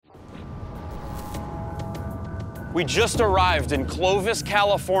We just arrived in Clovis,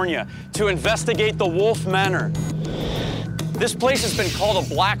 California to investigate the Wolf Manor. This place has been called a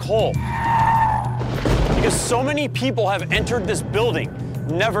black hole because so many people have entered this building,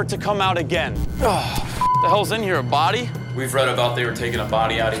 never to come out again. Oh, the hell's in here, a body? We've read about they were taking a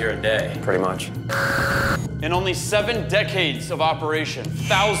body out of here a day. Pretty much. In only 7 decades of operation,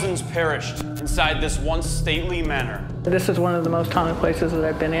 thousands perished inside this once stately manor. This is one of the most haunted places that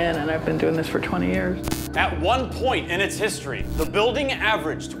I've been in, and I've been doing this for 20 years. At one point in its history, the building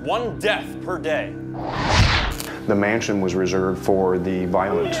averaged 1 death per day. The mansion was reserved for the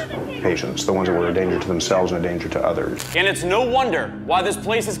violent patients, the ones that were a danger to themselves and a danger to others. And it's no wonder why this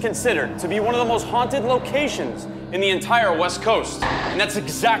place is considered to be one of the most haunted locations in the entire West Coast. And that's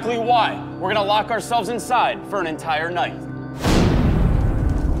exactly why we're gonna lock ourselves inside for an entire night.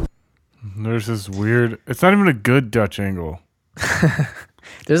 There's this weird, it's not even a good Dutch angle.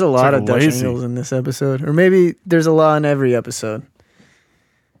 There's a lot of Dutch lazy. angles in this episode. Or maybe there's a lot in every episode.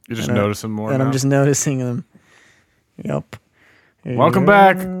 You just notice them more And now? I'm just noticing them. Yep. Welcome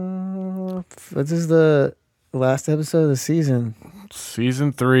back. This is the last episode of the season.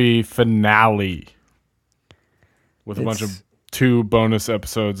 Season 3 finale. With a bunch of 2 bonus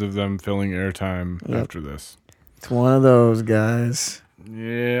episodes of them filling airtime after this. It's one of those, guys.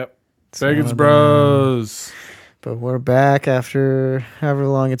 Yep. Beggins Bros. But we're back after however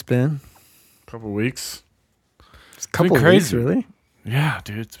long it's been. Couple weeks. It's a couple of weeks, really? Yeah,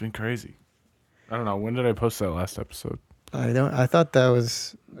 dude, it's been crazy. I don't know. When did I post that last episode? I thought that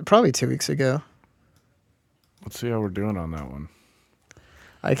was probably 2 weeks ago. Let's see how we're doing on that one.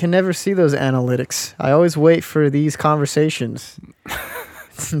 I can never see those analytics. I always wait for these conversations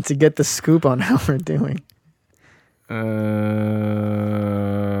to get the scoop on how we're doing.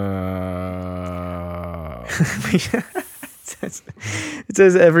 It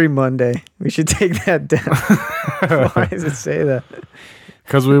says every Monday. We should take that down. Why does it say that?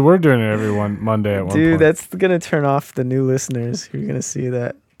 Because we were doing it every Monday at one point. Dude, that's going to turn off the new listeners. You're going to see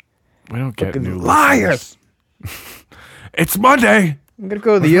that. We don't get new liars. It's Monday. I'm going to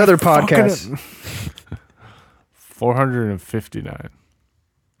go to the other podcast. 459.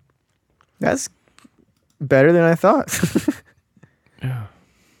 That's better than I thought. Yeah.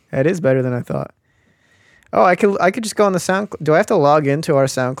 That is better than I thought. Oh, I could just go on the SoundCloud. Do I have to log into our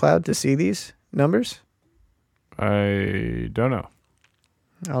SoundCloud to see these numbers? I don't know.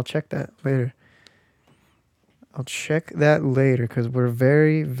 I'll check that later. Because we're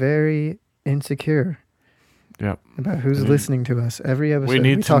very, very insecure. Yep. About who's listening to us. Every episode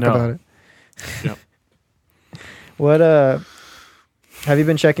we talk about it. Yep. What have you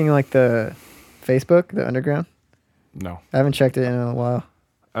been checking like the Facebook, the underground? No. I haven't checked it in a while.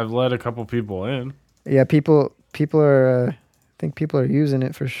 I've let a couple people in. Yeah, people are I think people are using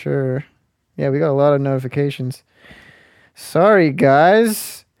it for sure. Yeah, we got a lot of notifications. Sorry,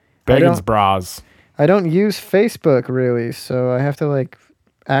 guys. Beggins Bras. I don't use Facebook really, so I have to like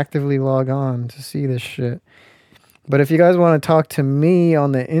actively log on to see this shit. But if you guys want to talk to me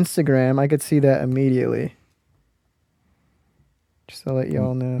on the Instagram, I could see that immediately. Just to let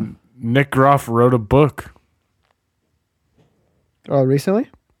y'all know. Nick Groff wrote a book. Oh, recently?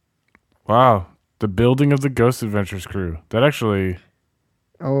 Wow. The Building of the Ghost Adventures crew. That actually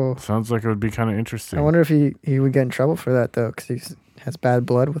sounds like it would be kind of interesting. I wonder if he would get in trouble for that, though, because he has bad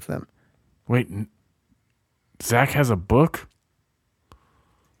blood with them. Wait, Zach has a book?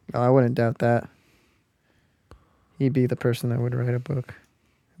 Oh, I wouldn't doubt that. He'd be the person that would write a book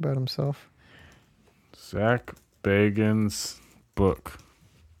about himself. Zach Bagans' book.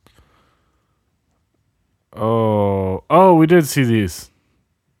 Oh, we did see these.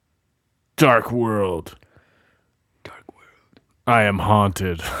 Dark World. I am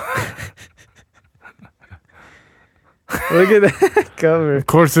haunted. Look at that cover. Of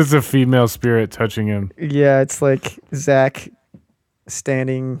course, it's a female spirit touching him. Yeah, it's like Zach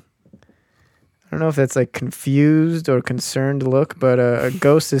standing. I don't know if that's like confused or concerned look, but a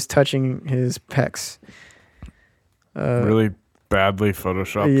ghost is touching his pecs. Really badly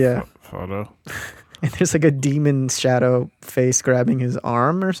photoshopped photo. And there's like a demon shadow face grabbing his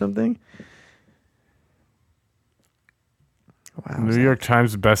arm or something. Wow. New York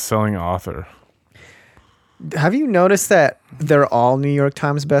Times best-selling author. Have you noticed that they're all New York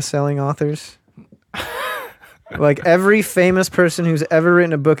Times best-selling authors? Like every famous person who's ever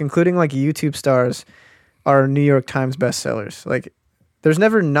written a book, including like YouTube stars, are New York Times bestsellers. Like there's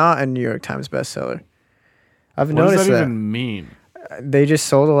never not a New York Times bestseller. I've noticed that. What does that even mean? They just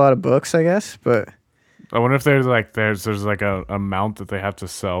sold a lot of books, I guess, but I wonder if there's like a amount that they have to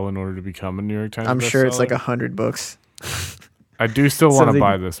sell in order to become a New York Times bestseller. I'm sure it's like 100 books. I do still want to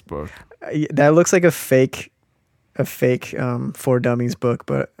buy this book. That looks like a fake a fake For Dummies book,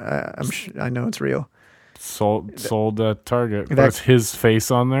 but I know it's real. Sold at Target. That's his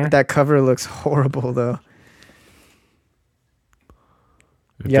face on there. That cover looks horrible though.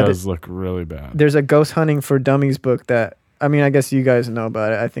 It does look really bad. There's a Ghost Hunting for Dummies book that, I mean, I guess you guys know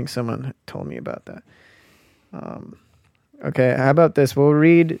about it. I think someone told me about that. Okay, how about this? We'll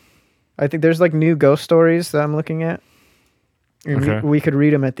read, I think there's like new ghost stories that I'm looking at. Okay. We could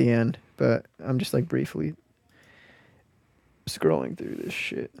read them at the end, but I'm just like briefly scrolling through this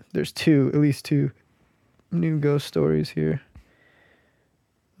shit. There's at least two new ghost stories here.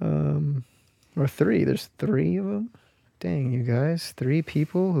 Or three. There's 3 of them. Dang, you guys. 3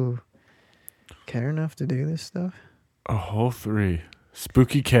 people who care enough to do this stuff. A whole 3.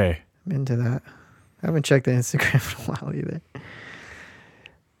 Spooky K. I'm into that. I haven't checked the Instagram in a while either.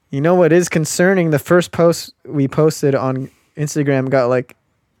 You know what is concerning? The first post we posted on Instagram got like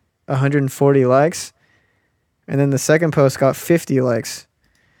 140 likes. And then the second post got 50 likes.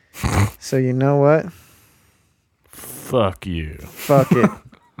 So you know what? Fuck you. Fuck it.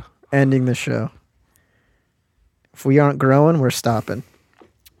 Ending the show. If we aren't growing, we're stopping.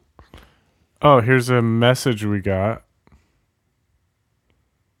 Oh, here's a message we got.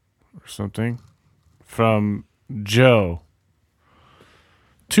 Or something. From Joe.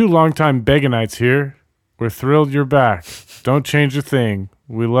 2 longtime Beganites here. We're thrilled you're back. Don't change a thing.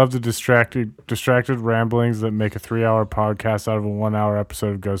 We love the distracted ramblings that make a 3-hour podcast out of a 1-hour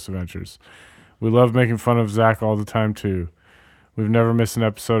episode of Ghost Adventures. We love making fun of Zach all the time, too. We've never missed an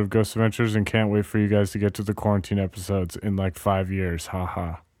episode of Ghost Adventures and can't wait for you guys to get to the quarantine episodes in like 5 years. Ha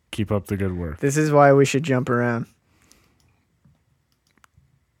ha. Keep up the good work. This is why we should jump around.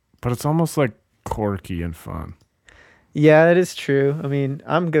 But it's almost like quirky and fun. Yeah, it is true. I mean,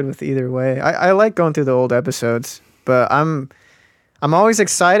 I'm good with either way. I like going through the old episodes, but I'm always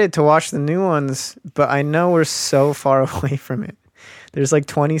excited to watch the new ones, but I know we're so far away from it. There's like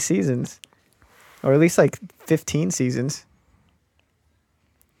 20 seasons, or at least like 15 seasons.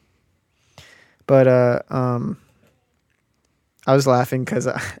 But I was laughing because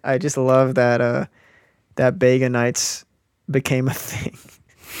I just love that that Beganites became a thing.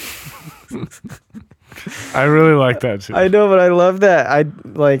 I really like that too. I know, but I love that.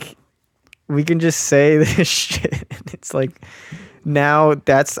 We can just say this shit. It's like now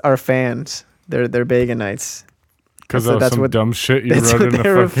that's our fans. They're Beganites. Because that's some dumb shit you wrote in a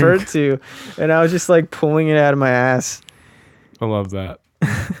fucking... referred to, and I was just like pulling it out of my ass. I love that.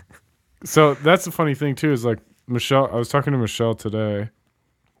 So that's the funny thing too is like Michelle. I was talking to Michelle today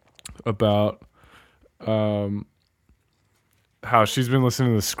about how she's been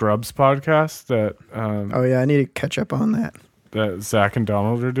listening to the Scrubs podcast that. Oh yeah, I need to catch up on that. That Zach and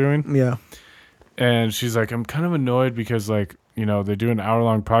Donald are doing. Yeah, and she's like, I'm kind of annoyed because like they do an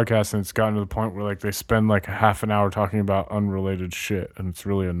hour-long podcast and it's gotten to the point where like they spend like a half an hour talking about unrelated shit and it's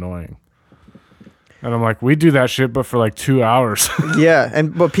really annoying. And I'm like, we do that shit, but for like 2 hours. Yeah,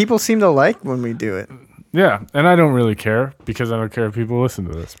 but people seem to like when we do it. Yeah, and I don't really care because I don't care if people listen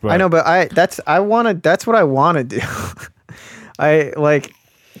to this. But I know, but that's what I want to do. I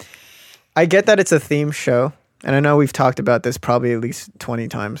get that it's a theme show, and I know we've talked about this probably at least 20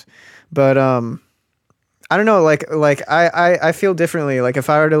 times, but I don't know, I feel differently. Like if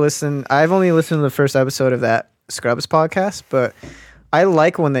I were to listen, I've only listened to the first episode of that Scrubs podcast, but I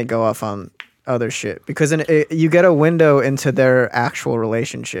like when they go off on other shit because you get a window into their actual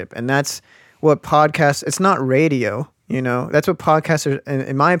relationship, and that's what podcasts. It's not radio, That's what podcasts are,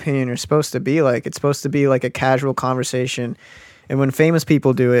 in my opinion, are supposed to be like. It's supposed to be like a casual conversation, and when famous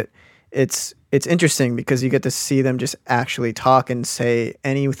people do it, it's interesting because you get to see them just actually talk and say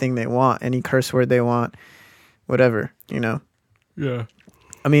anything they want, any curse word they want, whatever, Yeah.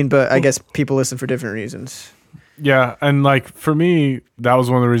 I mean, but I guess people listen for different reasons. Yeah, and like for me, that was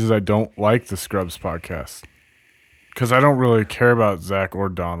one of the reasons I don't like the Scrubs podcast. Because I don't really care about Zach or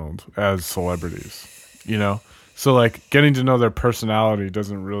Donald as celebrities, So like getting to know their personality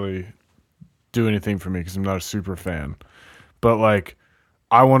doesn't really do anything for me because I'm not a super fan. But like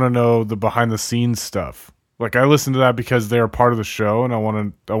I want to know the behind the scenes stuff. Like I listen to that because they're part of the show and I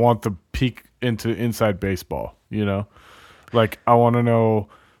want the peek into inside baseball, Like I want to know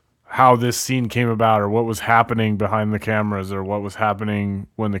how this scene came about or what was happening behind the cameras or what was happening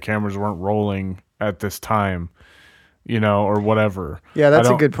when the cameras weren't rolling at this time, or whatever. Yeah, that's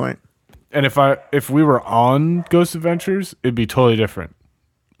a good point. And if we were on Ghost Adventures, it'd be totally different.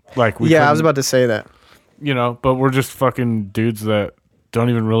 Like I was about to say that. But we're just fucking dudes that don't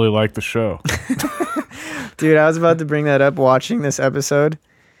even really like the show. Dude, I was about to bring that up watching this episode.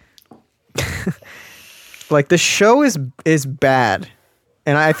 Like the show is bad.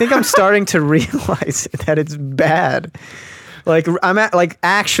 And I think I'm starting to realize that it's bad. Like I'm at like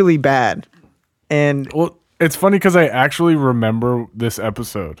actually bad. And Well, it's funny because I actually remember this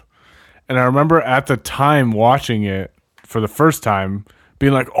episode. And I remember at the time watching it for the first time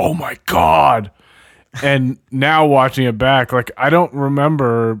being like, oh my God. And now watching it back, like I don't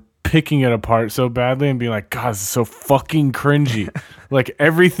remember picking it apart so badly and being like, God, this is so fucking cringy. Like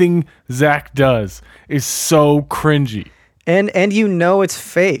everything Zach does is so cringy. And you know it's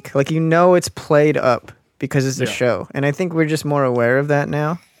fake. Like you know it's played up because it's a show. And I think we're just more aware of that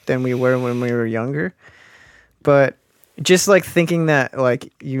now than we were when we were younger. But just like thinking that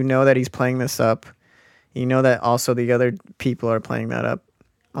like you know that he's playing this up, you know that also the other people are playing that up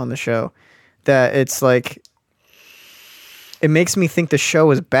on the show, that it's like it makes me think the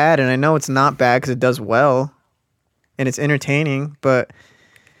show is bad, and I know it's not bad because it does well and it's entertaining, but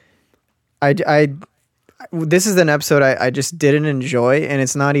I this is an episode I just didn't enjoy, and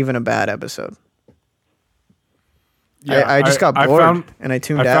it's not even a bad episode. Yeah, I just got bored and I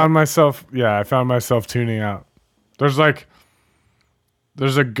tuned out. I found myself tuning out. There's a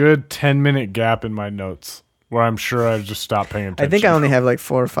good 10-minute gap in my notes where I'm sure I just stopped paying attention. I think I only have like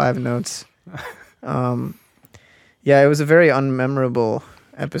 4 or 5 notes. Yeah, it was a very unmemorable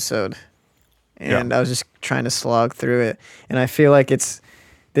episode, and I was just trying to slog through it. And I feel like this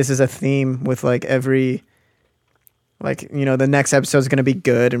is a theme with like every, like, you know, the next episode is going to be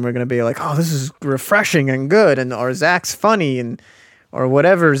good, and we're going to be like, oh, this is refreshing and good, and or Zach's funny, and or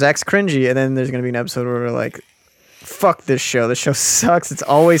whatever, Zach's cringy, and then there's going to be an episode where we're like, fuck this show. This show sucks. It's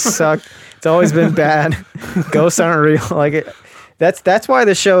always sucked. It's always been bad. Ghosts aren't real. Like it. That's why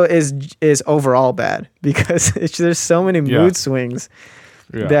the show is overall bad, because there's so many mood swings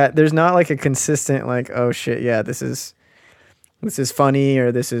that there's not like a consistent like, oh shit, yeah, this is funny,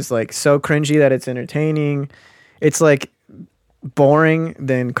 or this is like so cringy that it's entertaining. It's like boring,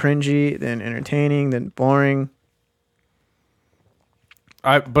 then cringy, then entertaining, then boring.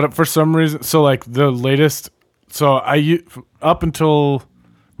 But for some reason, so like the latest, up until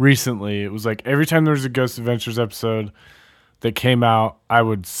recently, it was like every time there was a Ghost Adventures episode that came out, I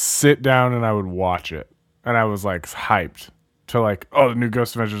would sit down and I would watch it. And I was like hyped to like, oh, the new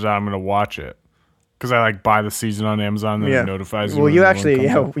Ghost Adventures out, I'm going to watch it. Because I like buy the season on Amazon and it notifies you. Well, you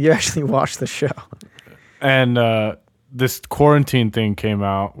actually watched the show. And this quarantine thing came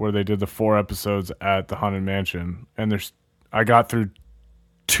out where they did the 4 episodes at the Haunted Mansion. And I got through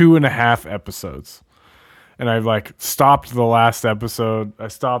 2.5 episodes. And I like stopped the last episode. I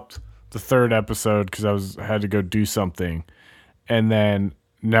stopped the 3rd episode because I had to go do something. And then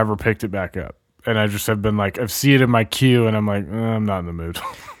never picked it back up. And I just have been like, I see it in my queue, and I'm like, I'm not in the mood.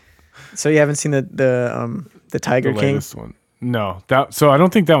 So you haven't seen the Tiger King? Latest one? No. So I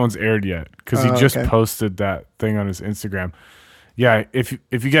don't think that one's aired yet, because he just posted that thing on his Instagram. Yeah, if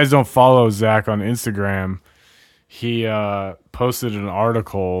you guys don't follow Zach on Instagram, he posted an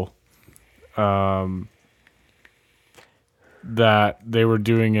article that they were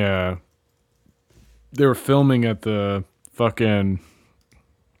filming at the fucking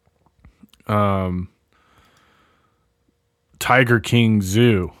Tiger King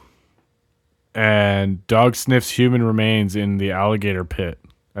Zoo, and dog sniffs human remains in the alligator pit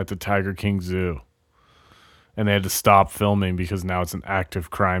at the Tiger King Zoo, and they had to stop filming because now it's an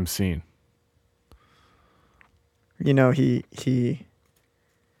active crime scene. You know, he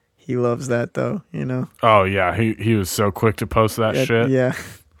loves that though, you know. Oh yeah, he was so quick to post that shit. Yeah.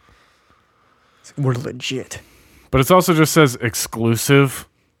 We're legit. But it also just says exclusive.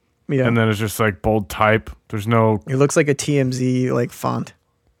 Yeah. And then it's just like bold type. There's no... It looks like a TMZ like font.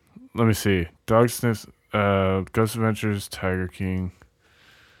 Let me see. Dog Sniffs, Ghost Adventures, Tiger King.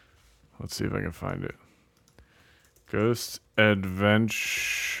 Let's see if I can find it. Ghost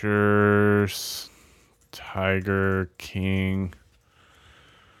Adventures, Tiger King.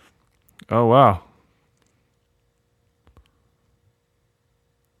 Oh, wow.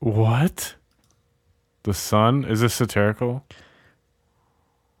 What? The Sun? Is this satirical?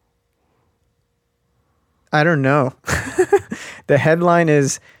 I don't know. The headline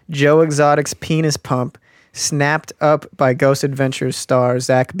is Joe Exotic's penis pump snapped up by Ghost Adventures star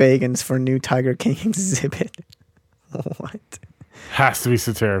Zach Bagans for new Tiger King exhibit. What? Has to be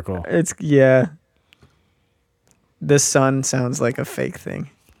satirical. Yeah. The Sun sounds like a fake thing.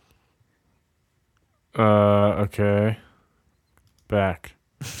 Okay. Back.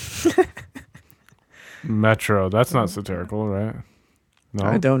 Metro. That's not satirical, right? No.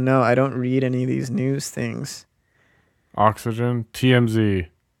 I don't know. I don't read any of these news things. Oxygen. TMZ.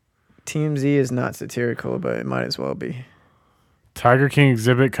 TMZ is not satirical, but it might as well be. Tiger King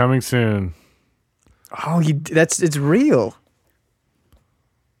exhibit coming soon. Oh, it's real.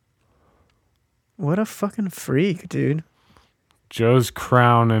 What a fucking freak, dude. Joe's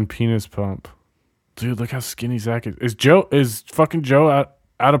crown and penis pump. Dude, look how skinny Zach is. Is fucking Joe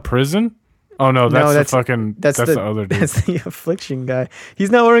out of prison? Oh no, that's the other dude. That's the Affliction guy. He's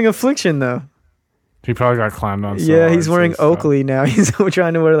not wearing Affliction though. He probably got climbed on. Yeah, he's wearing Oakley now. He's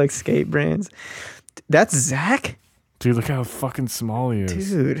trying to wear like skate brands. That's Zach? Dude, look how fucking small he is.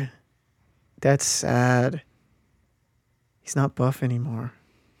 Dude. That's sad. He's not buff anymore.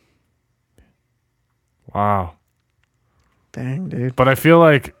 Wow. Dang, dude. But I feel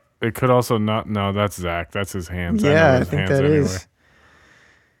like it could also not. No, that's Zach. That's his hands. Yeah, I think that is.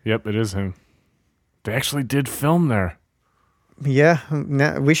 Yep, it is him. They actually did film there. Yeah,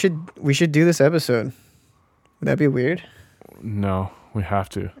 we should do this episode. Would that be weird? No, we have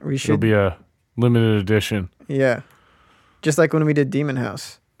to. We should. It'll be a limited edition. Yeah, just like when we did Demon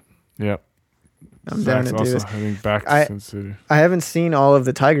House. Yep. I'm down to do this. Heading back to Sin City. I haven't seen all of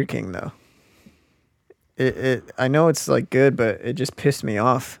the Tiger King though. I know it's like good, but it just pissed me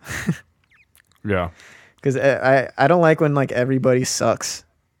off. Yeah. Because I don't like when like everybody sucks.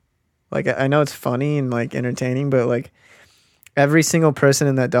 Like I know it's funny and like entertaining, but like every single person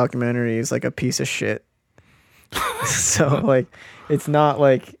in that documentary is like a piece of shit. So like it's not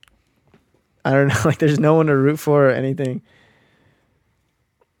like, I don't know, like there's no one to root for or anything.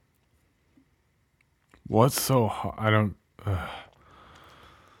 What's so hot? I don't.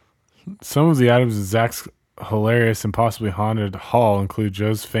 Some of the items in Zach's hilarious and possibly haunted haul include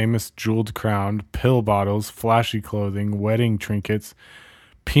Joe's famous jeweled crown, pill bottles, flashy clothing, wedding trinkets,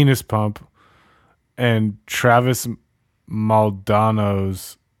 penis pump, and Travis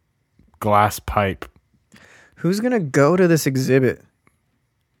Maldondo's glass pipe. Who's gonna go to this exhibit?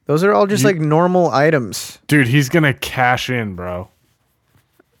 Those are all just like normal items. Dude, he's gonna cash in, bro.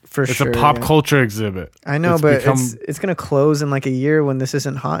 It's a pop culture exhibit. I know, but it's gonna close in like a year when this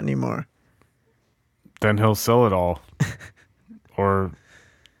isn't hot anymore. Then he'll sell it all. Or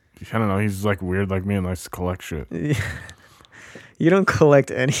I don't know, he's like weird like me and likes to collect shit. You don't collect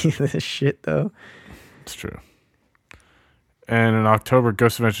any of this shit though. It's true. And in October,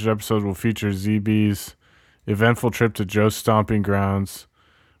 Ghost Adventures episode will feature ZB's eventful trip to Joe's stomping grounds,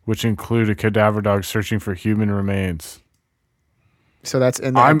 which include a cadaver dog searching for human remains. So that's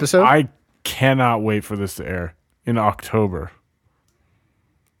in the episode? I cannot wait for this to air in October.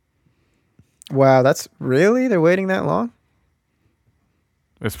 Wow, that's really? They're waiting that long?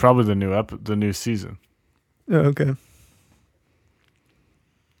 It's probably the new season. Oh, okay.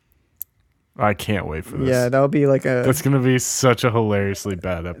 I can't wait for this. Yeah, that'll be like That's going to be such a hilariously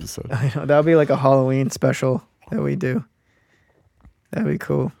bad episode. I know, that'll be like a Halloween special that we do. That'd be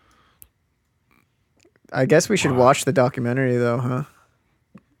cool. I guess we should watch the documentary though, huh?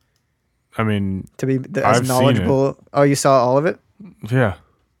 I mean, to be as knowledgeable. Oh, you saw all of it? Yeah.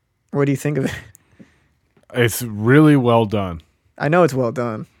 What do you think of it? It's really well done. I know it's well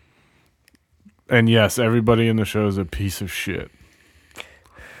done. And yes, everybody in the show is a piece of shit.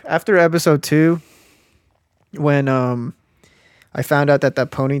 After episode 2, when I found out that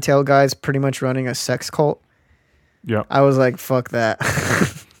ponytail guy's pretty much running a sex cult, yeah, I was like, fuck that.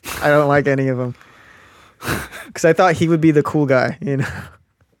 I don't like any of them. Because I thought he would be the cool guy, you know?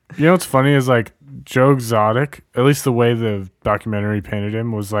 You know what's funny is like Joe Exotic, at least the way the documentary painted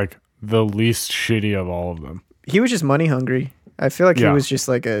him, was like the least shitty of all of them. He was just money hungry. I feel like he was just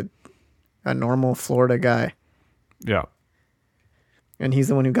like a normal Florida guy. Yeah. And he's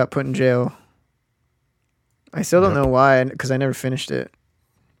the one who got put in jail. I still don't know why, because I never finished it.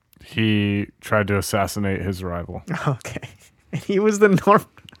 He tried to assassinate his rival. Okay. And he was the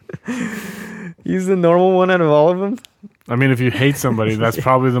He's the normal one out of all of them? I mean, if you hate somebody, that's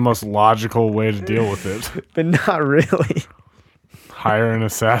probably the most logical way to deal with it. But not really. Hire an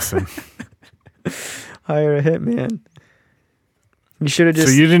assassin. Hire a hitman. You should have just...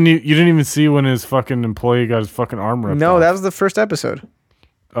 So you didn't even see when his fucking employee got his fucking arm ripped No, off. that was the first episode.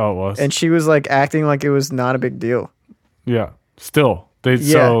 Oh, it was? And she was like acting like it was not a big deal. Yeah. Still.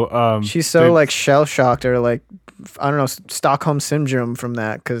 She's so like shell-shocked or like, I don't know, Stockholm Syndrome from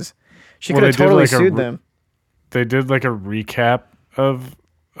that, because she could have totally sued them. They did like a recap of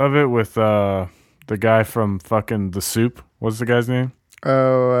it with the guy from fucking The Soup. What's the guy's name?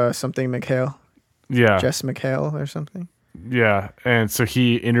 Oh, something McHale. Yeah. Jess McHale or something. Yeah. And so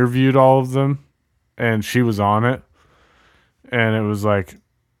he interviewed all of them and she was on it. And it was like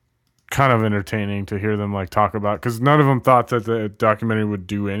kind of entertaining to hear them like talk about, because none of them thought that the documentary would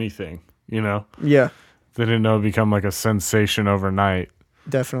do anything, you know? Yeah. They didn't know it would become like a sensation overnight.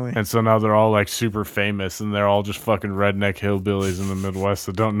 Definitely. And so now they're all like super famous and they're all just fucking redneck hillbillies in the Midwest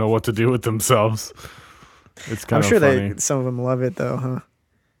that don't know what to do with themselves. It's kind of funny. Some of them love it though, huh?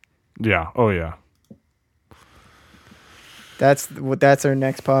 Yeah. Oh yeah. That's our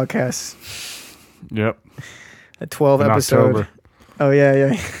next podcast. Yep. A 12 In episode. October. Oh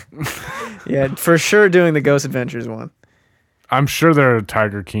yeah. Yeah, for sure doing the Ghost Adventures one. I'm sure there are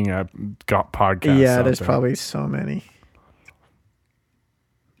Tiger King podcasts. Yeah, out there's there. probably so many.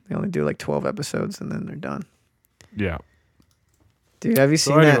 They only do like 12 episodes and then they're done. Yeah. Dude, have you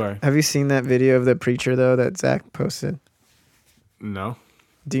So seen anyway. that? Have you seen that video of the preacher though that Zach posted? No.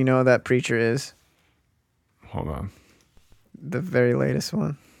 Do you know who that preacher is? Hold on. The very latest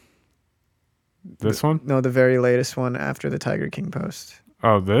one. This one? No, the very latest one after the Tiger King post.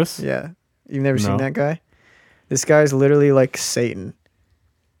 Oh, this? Yeah. You've never seen No. that guy? This guy's literally like Satan.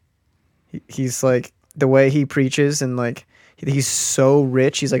 He's like, the way he preaches and like, he's so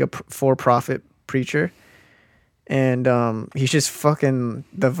rich. He's like a for-profit preacher. And he's just fucking,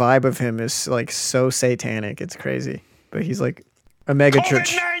 the vibe of him is like so satanic. It's crazy. But he's like a mega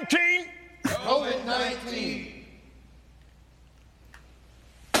church. COVID-19.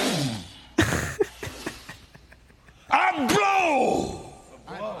 I blow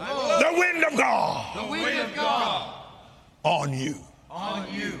the wind of God. The wind of God. On you. On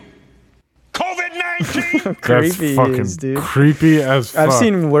you. COVID-19. That's Creepy he fucking is, dude. creepy as fuck. I've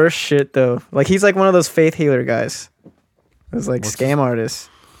seen worse shit though. Like he's like one of those faith healer guys. Those like What's scam artists.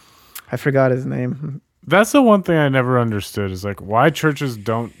 I forgot his name. That's the one thing I never understood is like why churches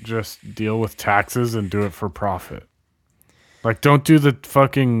don't just deal with taxes and do it for profit. Like don't do the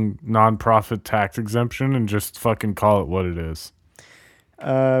fucking non-profit tax exemption and just fucking call it what it is.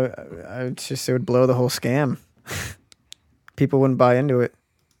 It would blow the whole scam. People wouldn't buy into it.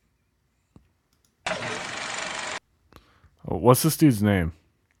 What's this dude's name?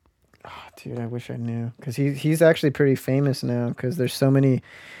 Dude, I wish I knew because he's actually pretty famous now because there's so many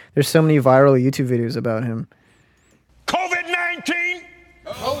viral YouTube videos about him. COVID-19.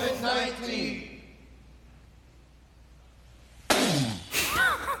 COVID-19.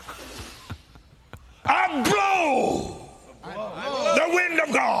 I blow the wind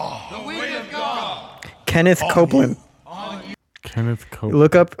of God. The wind of God. Kenneth Copeland. Kenneth Copeland.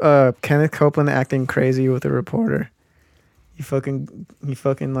 Look up Kenneth Copeland acting crazy with a reporter. He fucking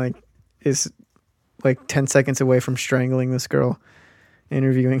like is like 10 seconds away from strangling this girl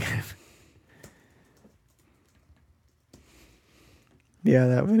interviewing him. Yeah,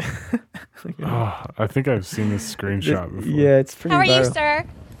 that would. Oh, I think I've seen this screenshot before. Yeah, it's pretty. How are you, viral. sir?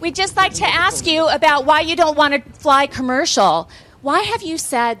 We'd just like to ask you about why you don't want to fly commercial. Why have you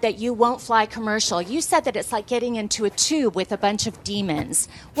said that you won't fly commercial? You said that it's like getting into a tube with a bunch of demons.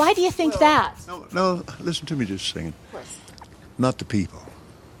 Why do you think that? No, listen to me just a second. Not the people.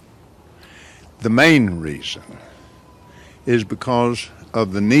 The main reason is because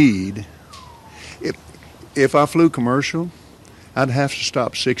of the need. If I flew commercial, I'd have to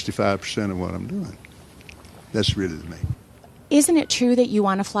stop 65% of what I'm doing. That's really the main. Isn't it true that you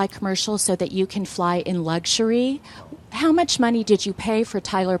want to fly commercial so that you can fly in luxury? How much money did you pay for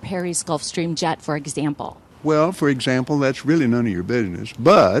Tyler Perry's Gulfstream jet, for example? Well, for example, that's really none of your business,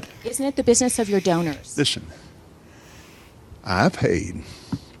 but... Isn't it the business of your donors? Listen, I paid.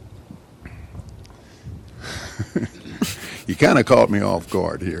 You kind of caught me off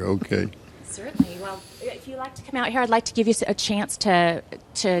guard here, okay? Certainly. Well, if you'd like to come out here, I'd like to give you a chance to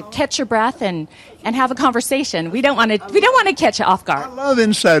catch your breath and have a conversation. We don't want to catch you off guard. I love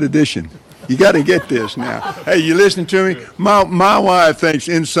Inside Edition. You got to get this now. Hey, you listening to me? My wife thinks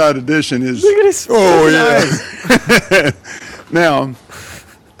Inside Edition is. Look at his. Oh yeah. Now,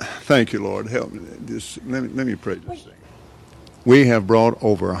 thank you, Lord. Help me. Let me pray this thing. We have brought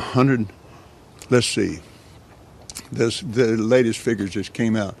over 100. Let's see. The latest figures just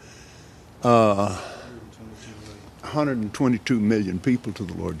came out. 122 million people to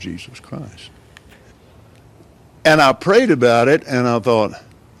the Lord Jesus Christ. And I prayed about it, and I thought,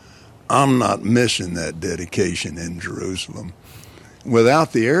 I'm not missing that dedication in Jerusalem.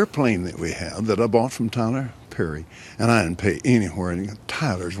 Without the airplane that we have, that I bought from Tyler Perry, and I didn't pay anywhere. And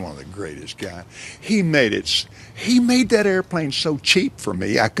Tyler's one of the greatest guys. He made that airplane so cheap for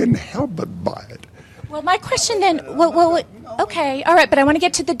me, I couldn't help but buy it. Well, my question then, okay, all right, but I want to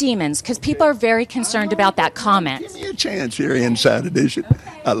get to the demons because people are very concerned about that comment. Give me a chance here, Inside Edition.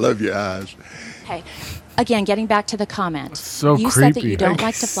 I love your eyes. Okay, again, getting back to the comment. So you said that creepy. you don't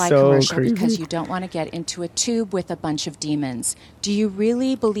like to fly So commercial creepy. because you don't want to get into a tube with a bunch of demons. Do you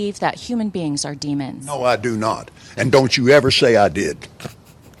really believe that human beings are demons? No, I do not. And don't you ever say I did.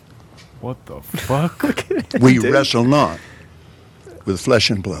 What the fuck? We wrestle not with flesh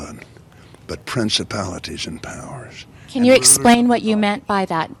and blood, but principalities and powers. Can you explain what you meant by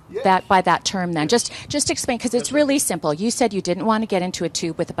that term then? Just explain, because it's really simple. You said you didn't want to get into a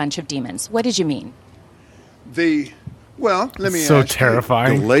tube with a bunch of demons. What did you mean? Well, let me So ask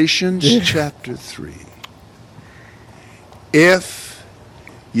terrifying. you. Galatians chapter 3. If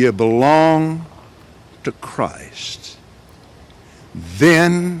you belong to Christ,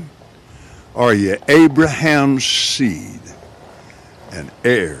 then are you Abraham's seed and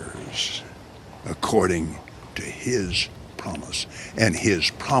heirs according to his promise. And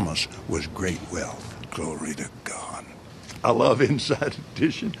his promise was great wealth. Glory to God. I love Inside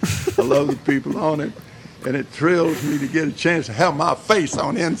Edition. I love the people on it. And it thrills me to get a chance to have my face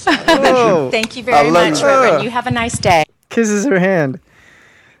on Inside Edition. Thank you very much, Reverend. You have a nice day. Kisses her hand.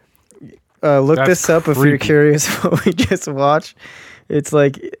 Look That's this up if you're creepy. curious what we just watched. It's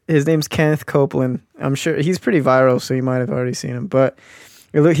like, his name's Kenneth Copeland. I'm sure he's pretty viral, so you might have already seen him. But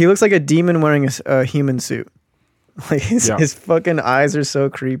he looks like a demon wearing a human suit. Like his fucking eyes are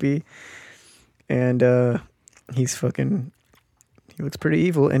so creepy. And he looks pretty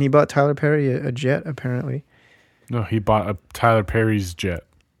evil. And he bought Tyler Perry a jet, apparently. No, he bought a Tyler Perry's jet.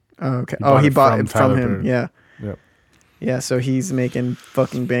 Oh, okay. He bought it from Tyler him. Perry. Yeah. Yep. Yeah, so he's making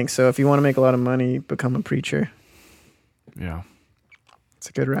fucking bank. So if you want to make a lot of money, become a preacher. Yeah. It's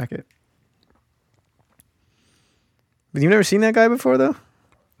a good racket. But you've never seen that guy before, though?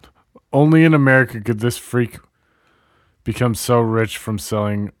 Only in America could this freak become so rich from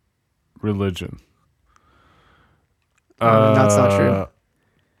selling religion. That's not true.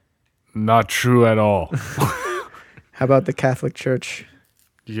 Not true at all. How about the Catholic Church?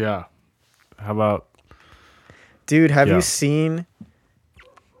 Yeah. How about... Dude, have you seen...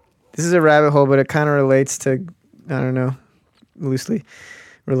 This is a rabbit hole, but it kind of relates to... I don't know. Loosely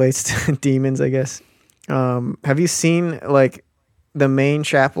relates to demons, I guess. Have you seen, like, the main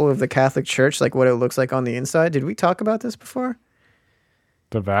chapel of the Catholic Church? Like, what it looks like on the inside? Did we talk about this before?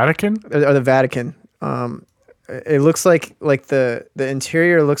 The Vatican? Or the Vatican. It looks like the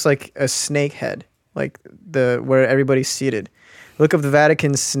interior looks like a snake head. Like, where everybody's seated. Look up the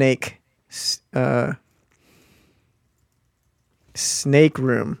Vatican snake... snake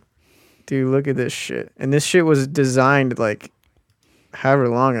room. Dude, look at this shit. And this shit was designed like however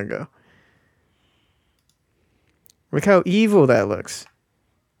long ago. Look how evil that looks.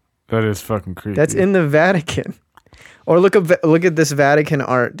 That is fucking creepy. That's in the Vatican. Or look at this Vatican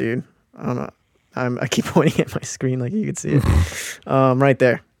art, dude. I don't know. I keep pointing at my screen like you can see it. Right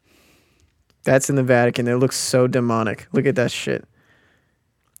there. That's in the Vatican. It looks so demonic. Look at that shit.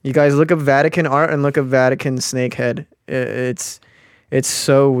 You guys look up Vatican art and look up Vatican snake head. It's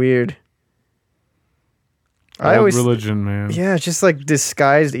so weird. I always religion, man. Yeah, it's just like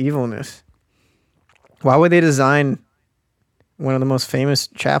disguised evilness. Why would they design one of the most famous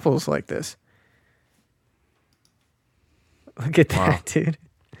chapels like this? Look at that, dude.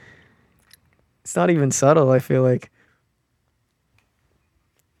 It's not even subtle, I feel like.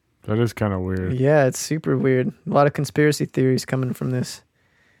 That is kind of weird. Yeah, it's super weird. A lot of conspiracy theories coming from this.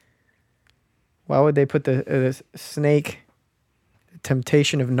 Why would they put the snake, the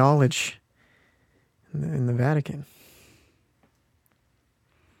temptation of knowledge, in the Vatican?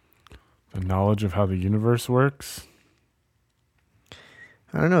 The knowledge of how the universe works?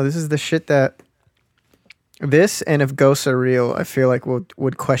 I don't know. This is the shit that... This, and if ghosts are real, I feel like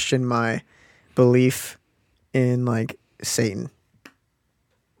would question my belief in, like, Satan.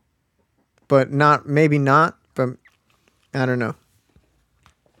 But maybe not, but I don't know.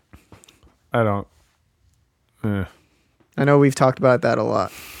 I don't. I know we've talked about that a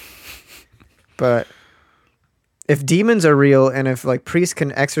lot. But if demons are real and if like priests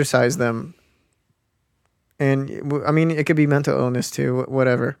can exorcise them, and I mean, it could be mental illness too,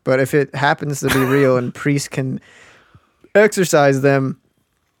 whatever. But if it happens to be real and priests can exorcise them,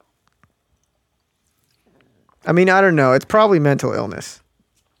 I mean, I don't know. It's probably mental illness.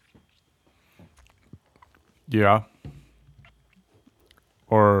 Yeah.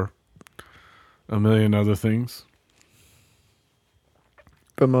 Or a million other things.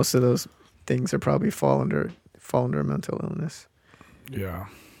 But most of those things are probably fall under mental illness. Yeah.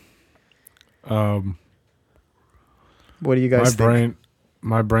 What do you guys think?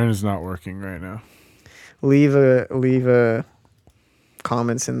 My brain is not working right now. Leave a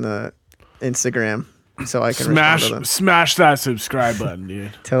comments in the Instagram so I can respond to them. Smash that subscribe button,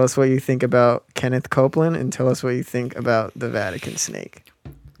 dude. Tell us what you think about Kenneth Copeland and tell us what you think about the Vatican snake.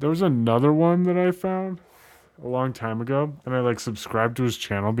 There was another one that I found a long time ago, and I like subscribed to his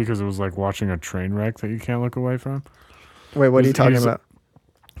channel because it was like watching a train wreck that you can't look away from. Wait, what are you talking about?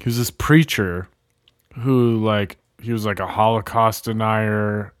 He was this preacher who like he was like a Holocaust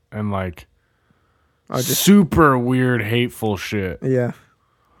denier and like super weird, hateful shit. Yeah.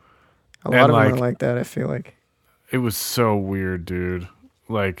 A lot of them are like that, I feel like. It was so weird, dude.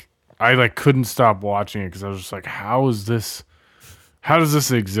 Like, I like couldn't stop watching it because I was just like, how does this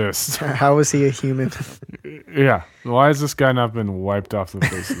exist? How is he a human? Yeah. Why has this guy not been wiped off the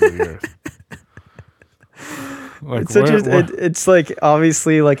face of the earth? Like, it's like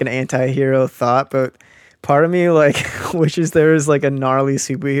obviously like an anti-hero thought, but part of me like wishes there was like a gnarly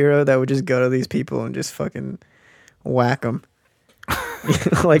superhero that would just go to these people and just fucking whack them.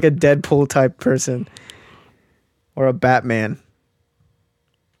 Like a Deadpool type person. Or a Batman.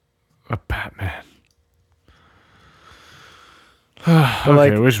 A Batman.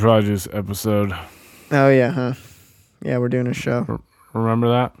 Okay, we should probably do this episode. Oh, yeah, huh? Yeah, we're doing a show. Remember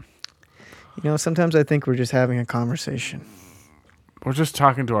that? You know, sometimes I think we're just having a conversation. We're just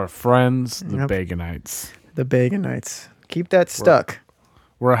talking to our friends, the Bagonites. The Bagonites. Keep that stuck.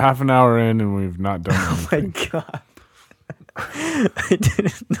 We're a half an hour in and we've not done anything. Oh, my God.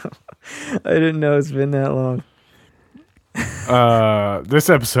 I didn't know it's been that long. This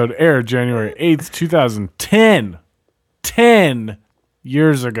episode aired January 8th, 2010. 10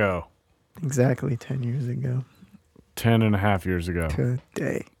 years ago. Exactly 10 years ago. 10 and a half years ago.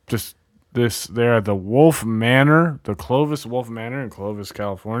 Today. Just this, they're at the Wolf Manor, the Clovis Wolf Manor in Clovis,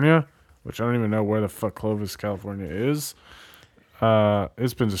 California, which I don't even know where the fuck Clovis, California is.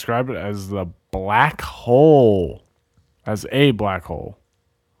 It's been described as the black hole. As a black hole.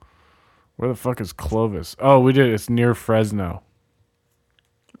 Where the fuck is Clovis? Oh, we did. It's near Fresno.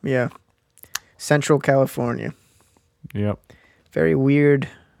 Yeah. Central California. Yep. Very weird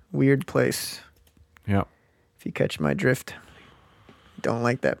place. Yep. If you catch my drift. Don't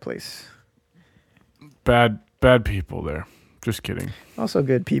like that place. Bad people there. Just kidding. Also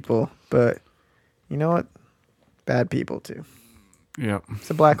good people, but you know what? Bad people too. Yep. It's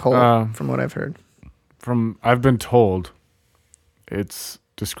a black hole, from what I've heard. I've been told it's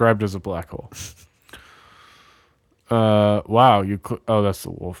described as a black hole. Wow, that's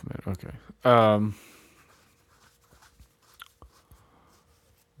the Wolfman. Okay.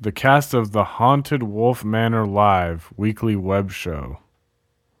 The cast of the Haunted Wolf Manor Live weekly web show.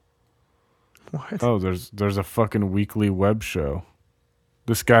 What? Oh, there's a fucking weekly web show.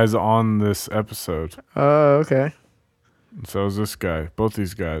 This guy's on this episode. Oh, okay. And so is this guy. Both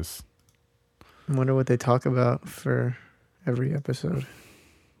these guys. I wonder what they talk about for every episode.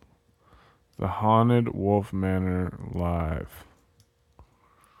 The Haunted Wolf Manor Live.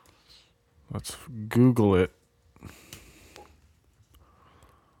 Let's Google it.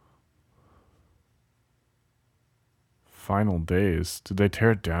 Final days. Did they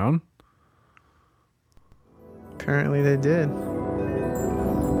tear it down? Apparently they did.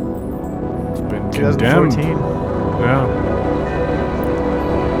 It's been condemned. 2014. Yeah.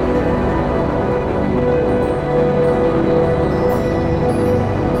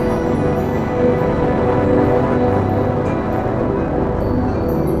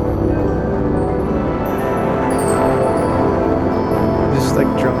 Just like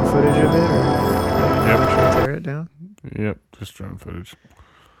drone footage of it? Or tear it down? Yep, just drone footage.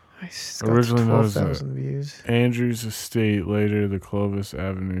 Nice. Originally known as 12,000 views. Andrews Estate, later the Clovis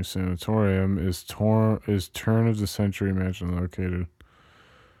Avenue Sanatorium, is turn of the century mansion located.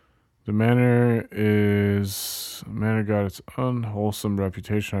 The manor got its unwholesome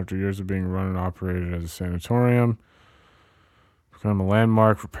reputation after years of being run and operated as a sanatorium. Become a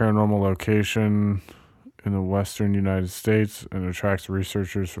landmark for paranormal location in the western United States and attracts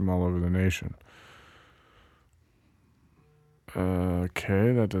researchers from all over the nation.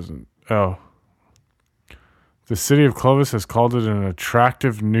 Okay, that doesn't... Oh. The city of Clovis has called it an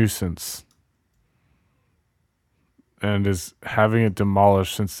attractive nuisance and is having it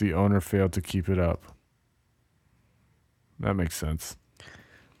demolished since the owner failed to keep it up. That makes sense.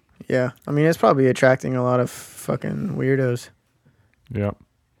 Yeah. I mean, it's probably attracting a lot of fucking weirdos. Yep.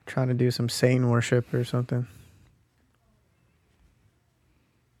 Trying to do some sane worship or something.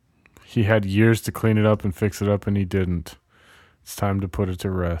 He had years to clean it up and fix it up, and he didn't. It's time to put it to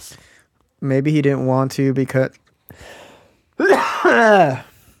rest. Maybe he didn't want to because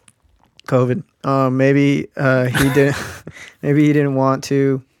COVID. Maybe he didn't. Maybe he didn't want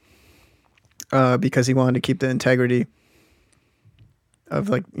to because he wanted to keep the integrity of,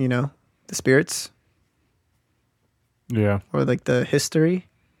 like, you know, the spirits. Yeah. Or like the history.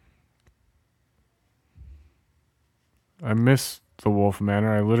 I miss the Wolf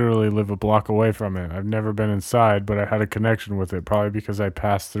Manor. I literally live a block away from it. I've never been inside, but I had a connection with it, probably because I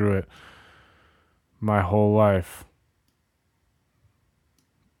passed through it my whole life.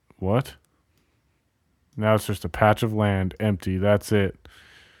 What? Now it's just a patch of land, empty. That's it.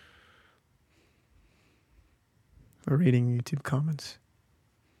 We're reading YouTube comments.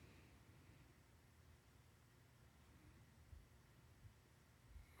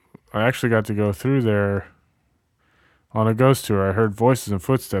 I actually got to go through there on a ghost tour. I heard voices and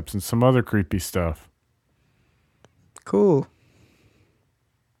footsteps and some other creepy stuff. Cool.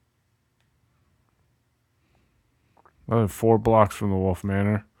 I live 4 blocks from the Wolf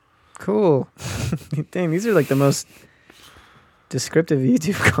Manor. Cool. Dang, these are like the most descriptive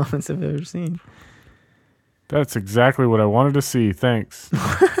YouTube comments I've ever seen. That's exactly what I wanted to see. Thanks.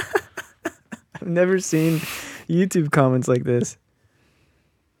 I've never seen YouTube comments like this.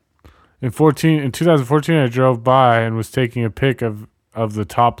 In 2014, I drove by and was taking a pic of the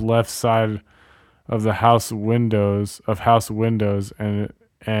top left side of the house windows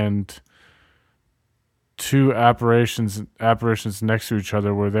and 2 apparitions next to each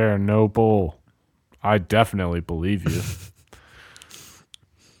other were there. No bull. I definitely believe you.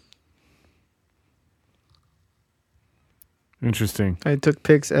 Interesting. I took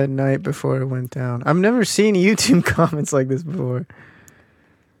pics at night before it went down. I've never seen YouTube comments like this before.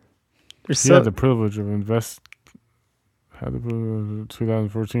 Had the privilege of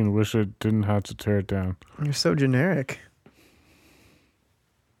 2014. Wish I didn't have to tear it down. You're so generic.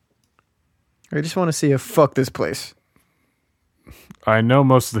 I just want to see a fuck this place. I know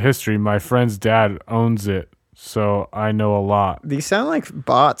most of the history. My friend's dad owns it, so I know a lot. These sound like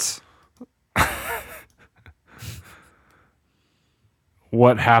bots.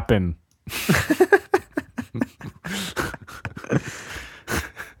 What happened?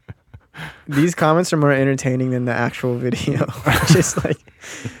 These comments are more entertaining than the actual video. Just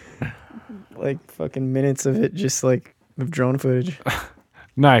like fucking minutes of it, just like of drone footage.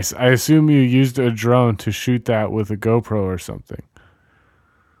 Nice. I assume you used a drone to shoot that with a GoPro or something.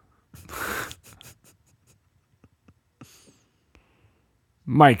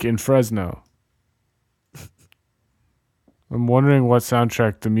 Mike in Fresno. I'm wondering what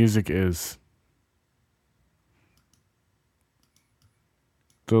soundtrack the music is.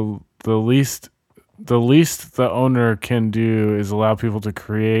 The least the owner can do is allow people to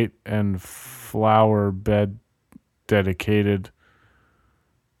create and flower bed dedicated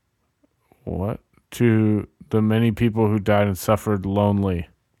to the many people who died and suffered lonely.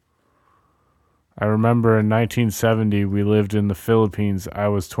 I remember in 1970 we lived in the Philippines. It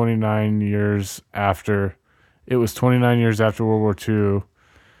was 29 years after World War II,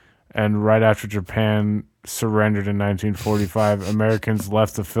 and right after Japan surrendered in 1945, Americans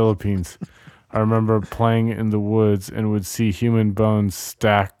left the Philippines. I remember playing in the woods and would see human bones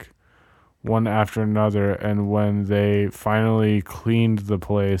stack one after another, and when they finally cleaned the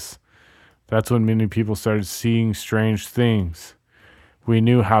place, that's when many people started seeing strange things. We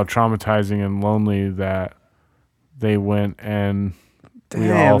knew how traumatizing and lonely that they went, and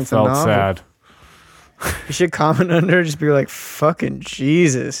we all felt sad. You should comment under, just be like, fucking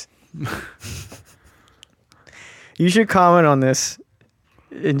Jesus. You should comment on this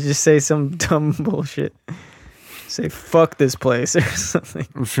and just say some dumb bullshit. Say, fuck this place or something.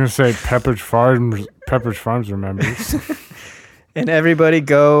 I'm just going to say Pepperidge Farms remembers. And everybody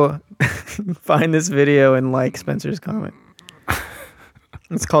go find this video and like Spencer's comment.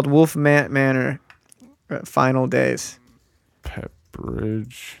 It's called Wolf Manor Final Days.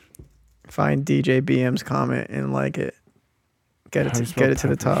 Pepperidge. Find DJ BM's comment and like it. Get it to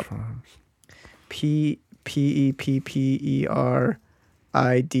the top. Farms?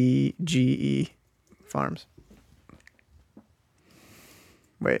 Pepperidge Farms.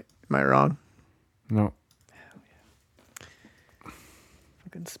 Wait, am I wrong? No. Hell yeah.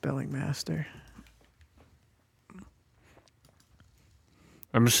 Fucking spelling master.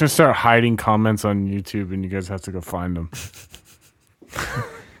 I'm just going to start hiding comments on YouTube and you guys have to go find them.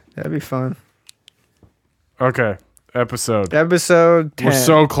 That'd be fun. Okay. Episode 10. We're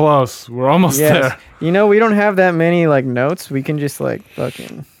so close. We're almost there. You know, we don't have that many like notes. We can just like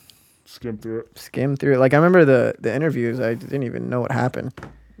fucking skim through it. Like I remember the interviews. I didn't even know what happened.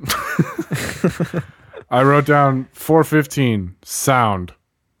 I wrote down 415 sound.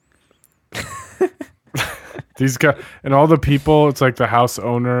 These guys and all the people, it's like the house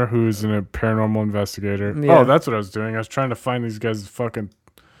owner who's a paranormal investigator. Yeah. Oh, that's what I was doing. I was trying to find these guys fucking...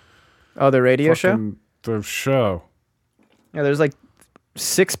 Oh, the radio show? The show. Yeah, there's like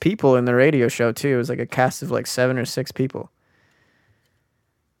 6 people in the radio show, too. It was like a cast of like 7 or 6 people.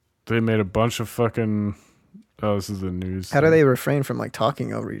 They made a bunch of fucking... Oh, this is the news. How do they refrain from like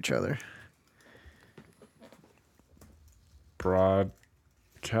talking over each other?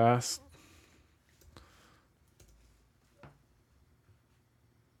 Broadcast?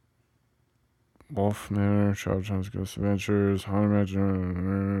 Wolf Manor, Child John's Ghost Adventures, Haunted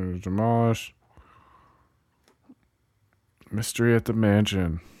Mansion, demolished. Mystery at the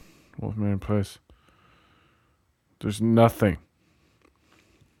Mansion, Wolf Manor Place. There's nothing.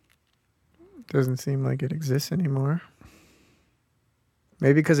 Doesn't seem like it exists anymore.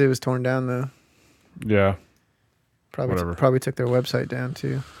 Maybe because it was torn down, though. Yeah. Probably probably took their website down,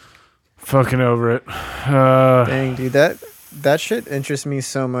 too. Fucking over it. Dang, dude, that shit interests me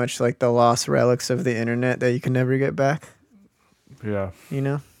so much, like the lost relics of the internet that you can never get back. Yeah. You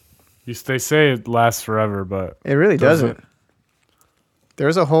know? They say it lasts forever, but... It really doesn't.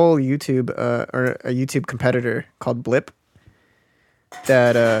 There's a whole YouTube, or a YouTube competitor called Blip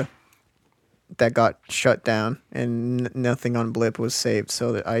that got shut down, and nothing on Blip was saved.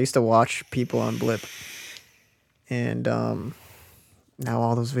 So I used to watch people on Blip, and now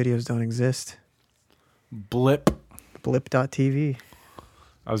all those videos don't exist. Blip. Blip.tv.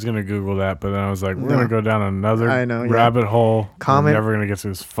 I was going to Google that, but then I was like, we're going to go down another yeah. rabbit hole. Comment. We're never going to get to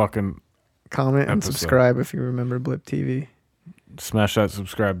this fucking Comment and episode. subscribe if you remember Blip TV. Smash that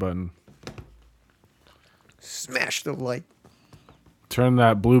subscribe button. Smash the like. Turn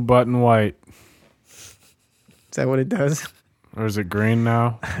that blue button white. Is that what it does? Or is it green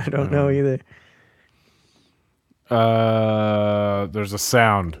now? I don't know either. There's a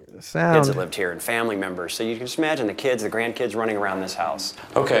sound. Kids that lived here and family members. So you can just imagine the kids, the grandkids running around this house.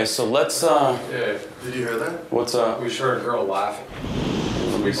 Okay, so let's, Yeah, did you hear that? what's We just heard a girl laughing.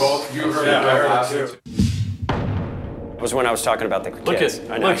 You heard Yeah, a girl I heard it laughing It was when I was talking about the kids. Look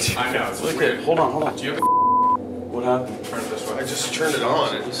I know. I know, it's Look weird. at, hold on. Do you have What happened? turn it this way? I just turned it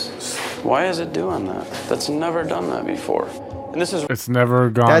on. Why is it doing that? That's never done that before. And this is It's never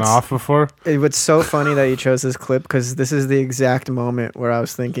gone That's- off before? It's so funny that you chose this clip because this is the exact moment where I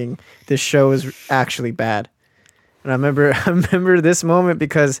was thinking this show is actually bad. And I remember this moment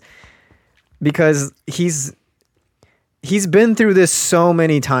because he's been through this so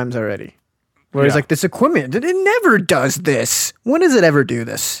many times already. Where he's Yeah. like, this equipment, it never does this. When does it ever do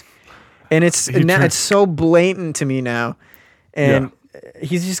this? And it's so blatant to me now. And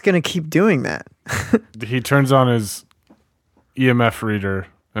he's just going to keep doing that. He turns on his EMF reader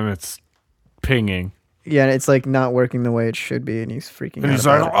and it's pinging. Yeah, it's like not working the way it should be, and he's freaking And out. he's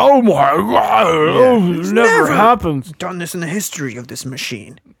about like, it. oh my God. Oh, it never happens. Done this in the history of this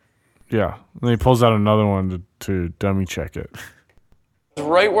machine. Yeah. And he pulls out another one to dummy check it.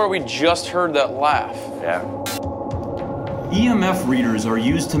 right where we just heard that laugh. Yeah. EMF readers are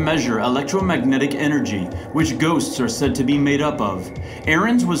used to measure electromagnetic energy, which ghosts are said to be made up of.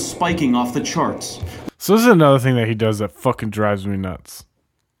 Aaron's was spiking off the charts. So this is another thing that he does that fucking drives me nuts.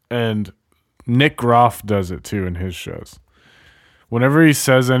 And Nick Groff does it too in his shows. Whenever he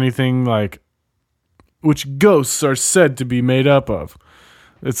says anything like, which ghosts are said to be made up of,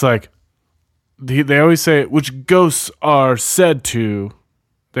 it's like, they always say, which ghosts are said to,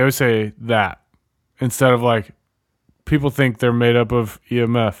 they always say that. Instead of like, people think they're made up of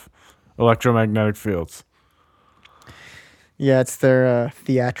EMF, electromagnetic fields. Yeah, it's their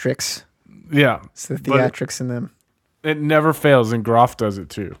theatrics. Yeah. It's the theatrics in them. It never fails, and Groff does it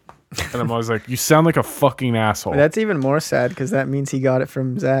too. And I'm always like, you sound like a fucking asshole. That's even more sad because that means he got it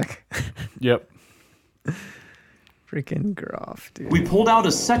from Zach. Yep. Freaking Groff, dude. We pulled out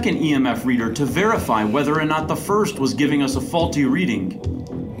a second EMF reader to verify whether or not the first was giving us a faulty reading.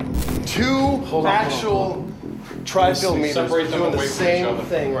 Two actual tri-field meters Separate them doing the away from each same other.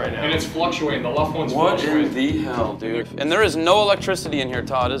 thing right now. And it's fluctuating. The left one's What fluctuating. in the hell, dude? And there is no electricity in here,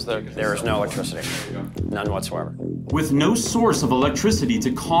 Todd, is there? There is no electricity. None whatsoever. With no source of electricity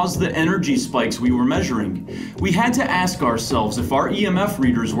to cause the energy spikes we were measuring, we had to ask ourselves if our EMF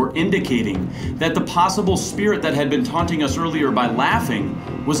readers were indicating that the possible spirit that had been taunting us earlier by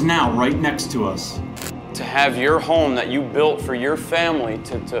laughing was now right next to us. To have your home that you built for your family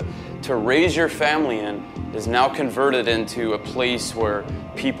to raise your family in is now converted into a place where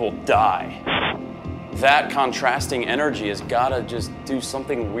people die. That contrasting energy has got to just do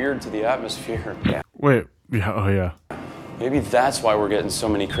something weird to the atmosphere. Yeah. Wait. Yeah. Oh, yeah. Maybe that's why we're getting so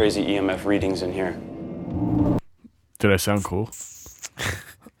many crazy EMF readings in here. Did I sound cool?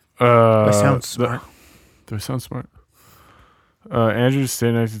 I sound smart. Do I sound smart? Andrew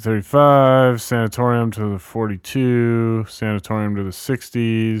State 1935, sanatorium to the 42, sanatorium to the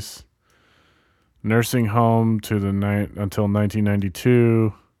 60s, nursing home to the until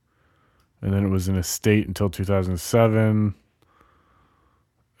 1992, and then it was an estate until 2007,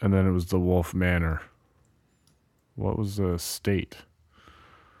 and then it was the Wolf Manor. What was the estate?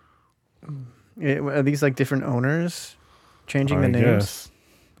 Are these like different owners changing the names?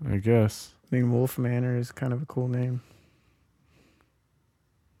 I guess. I mean, Wolf Manor is kind of a cool name.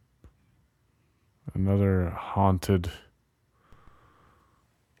 Another haunted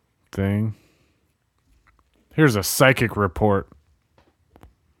thing. Here's a psychic report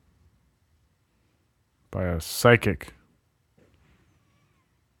by a psychic.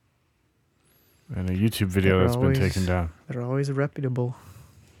 And a YouTube video that's been taken down. They're always reputable.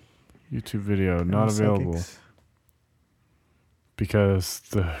 YouTube video not available Psychics. because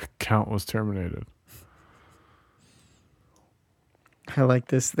the account was terminated. I like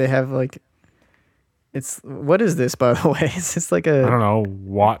this. They have like, what is this, by the way? Is this like I don't know,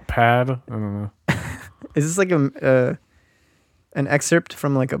 Wattpad? I don't know. Is this like an excerpt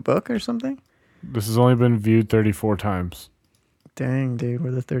from like a book or something? This has only been viewed 34 times. Dang, dude,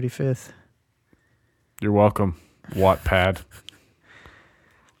 we're the 35th. You're welcome, Wattpad.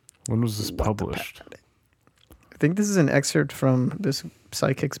 When was this published? I think this is an excerpt from this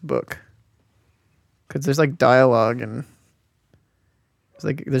psychic's book. Because there's like dialogue and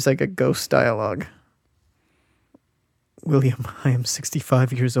there's like a ghost dialogue. William, I am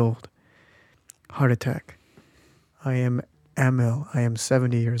 65 years old. Heart attack. I am Amel. I am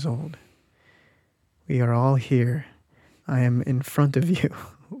 70 years old. We are all here. I am in front of you.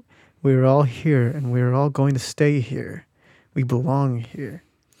 We are all here and we are all going to stay here. We belong here.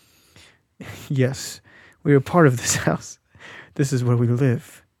 Yes, we are part of this house. This is where we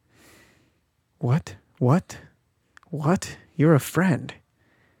live. What? What? What? You're a friend.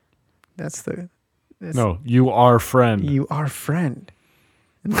 No, you are friend. You are friend.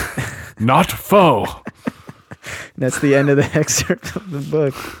 Not foe. That's the end of the excerpt of the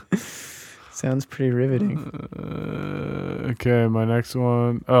book. Sounds pretty riveting. Okay, my next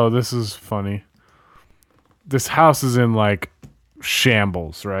one. Oh, this is funny. This house is in like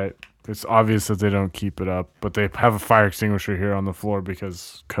shambles, right? It's obvious that they don't keep it up, but they have a fire extinguisher here on the floor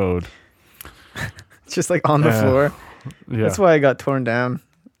because code. It's just like on the floor. Yeah. That's why I got torn down.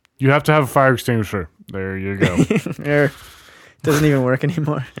 You have to have a fire extinguisher. There you go. There. Doesn't even work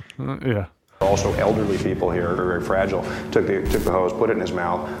anymore. Yeah. Also, elderly people here are very fragile. Took the hose, put it in his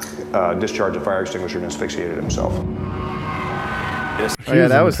mouth, discharged the fire extinguisher, and asphyxiated himself. Oh yeah,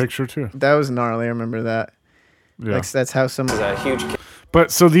 that was picture too. That was gnarly. I remember that. Yeah. Like, that's how some huge. But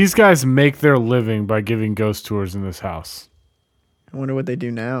so these guys make their living by giving ghost tours in this house, I wonder what they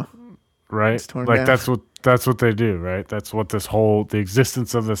do now. right? It's torn Like down. that's what they do, right? That's what the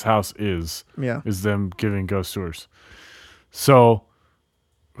existence of this house is. Yeah. Is them giving ghost tours. So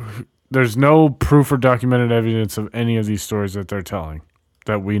there's no proof or documented evidence of any of these stories that they're telling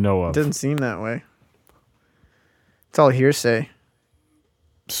that we know It of. doesn't seem that way. It's all hearsay.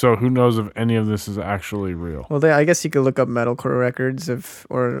 So who knows if any of this is actually real? Well, I guess you could look up medical records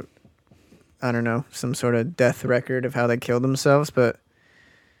or I don't know, some sort of death record of how they killed themselves. But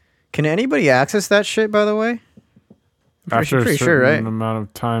can anybody access that shit? By the way, After a pretty certain sure, right? amount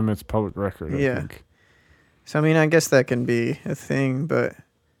of time, it's public record. I think. So I mean, I guess that can be a thing, but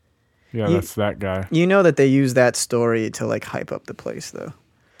Yeah, that's that guy. you know that they use that story to like hype up the place, though.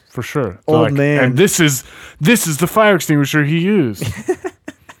 For sure. Old Like, man. And this is the fire extinguisher he used.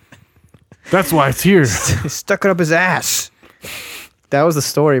 That's why it's here. He stuck it up his ass. That was the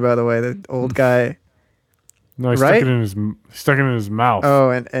story, by the way. The old guy. No, he right? stuck it in his mouth. Oh,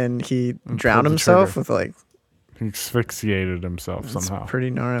 and he drowned pulled the himself trigger. with like. He asphyxiated himself It's somehow. pretty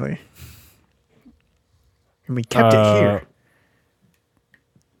gnarly. And we kept it here.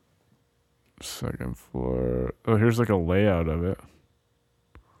 Second floor. Oh, here's like a layout of it.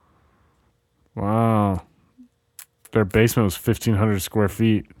 Wow. Their basement was 1,500 square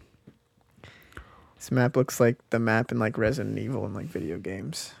feet. This map looks like the map in like Resident Evil and like video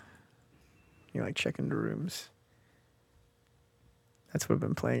games. You like check into rooms. That's what I've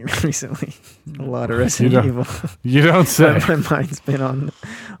been playing recently. A lot of Resident Evil. You don't say. My mind's been on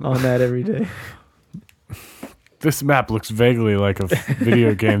that every day. This map looks vaguely like a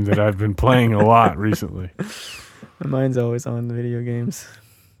video game that I've been playing a lot recently. My mind's always on the video games.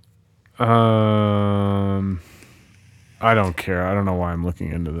 I don't care. I don't know why I'm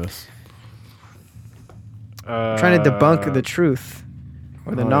looking into this. Trying to debunk the truth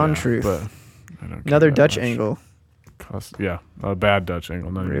or the non-truth. but I don't care Another that Dutch much. angle. Yeah, a bad Dutch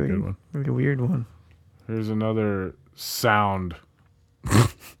angle, not even a good one. Really weird one. Here's another sound.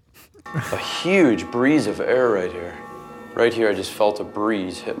 A huge breeze of air right here. Right here, I just felt a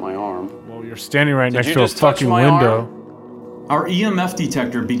breeze hit my arm. Well, you're standing right Did next you to a just touch fucking my window. arm? Our EMF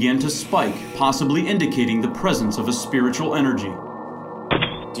detector began to spike, possibly indicating the presence of a spiritual energy.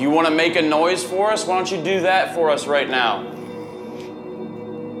 Do you want to make a noise for us? Why don't you do that for us right now?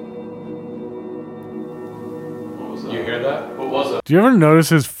 You hear that? What was it? Do you ever notice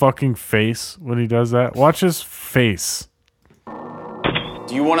his fucking face when he does that? Watch his face.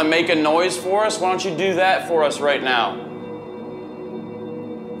 Do you want to make a noise for us? Why don't you do that for us right now?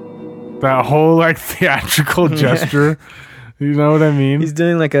 That whole like theatrical gesture. You know what I mean? He's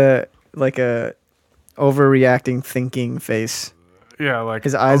doing like a overreacting thinking face. Yeah, like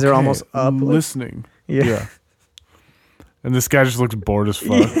his eyes are okay, almost up. I'm listening. Yeah. And this guy just looks bored as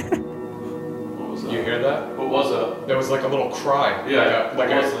fuck. You hear that? What was that? There was like a little cry. Yeah,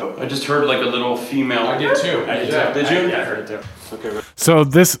 I just heard like a little female. I did too. Did you? Yeah, I heard it too. Okay. So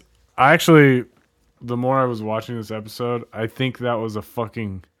this, I actually, the more I was watching this episode, I think that was a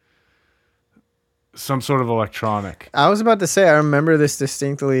fucking some sort of electronic, I was about to say I remember this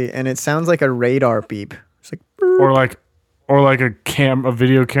distinctly, and it sounds like a radar beep. It's like, or like a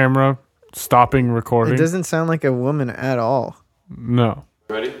video camera stopping recording. it doesn't sound like a woman at all. No.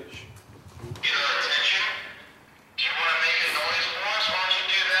 Ready?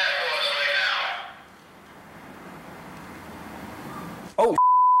 Oh,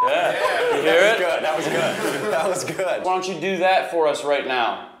 Yeah. You hear it? good. That was good. That was good. Why don't you do that for us right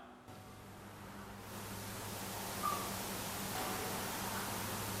now?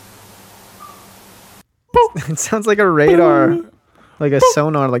 It sounds like a radar, like a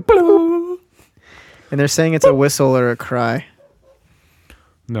sonar, like. And they're saying it's a whistle or a cry.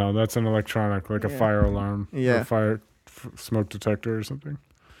 No, that's an electronic, like a fire alarm. Yeah. Or fire smoke detector or something.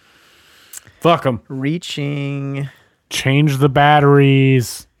 Fuck them. Reaching. Change the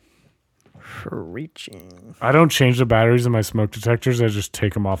batteries. Reaching. I don't change the batteries in my smoke detectors. I just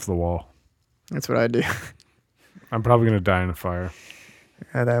take them off the wall. That's what I do. I'm probably going to die in a fire.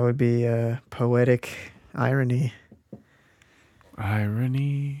 That would be poetic irony.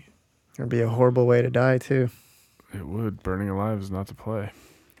 Irony. It would be a horrible way to die, too. It would. Burning alive is not to play.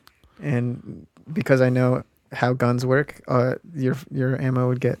 And because I know how guns work, your ammo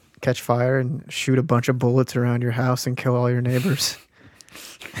would catch fire and shoot a bunch of bullets around your house and kill all your neighbors.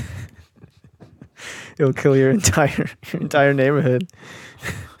 It'll kill your entire neighborhood.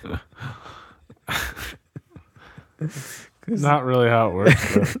 Not really how it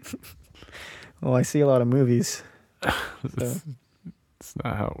works. But well, I see a lot of movies. So. It's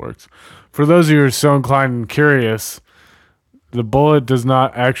not how it works. For those of you who are so inclined and curious, the bullet does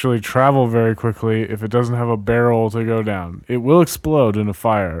not actually travel very quickly if it doesn't have a barrel to go down. It will explode in a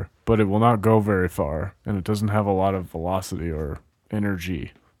fire, but it will not go very far, and it doesn't have a lot of velocity or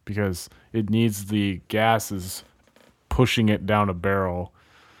energy because it needs the gases pushing it down a barrel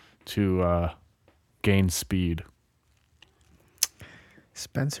to gain speed.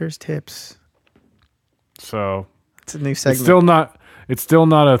 Spencer's tips. So it's a new segment. It's still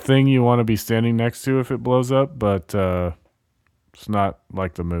not a thing you want to be standing next to if it blows up, but it's not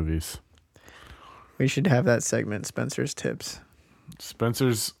like the movies. We should have that segment, Spencer's tips.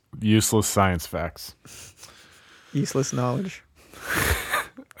 Spencer's useless science facts. Useless knowledge.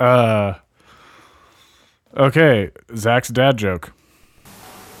 Okay, Zach's dad joke.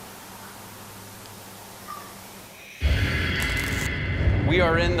 We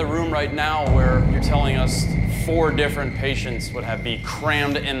are in the room right now where you're telling us 4 different patients would be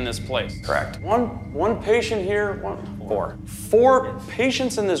crammed in this place. Correct. One patient here, 4. 4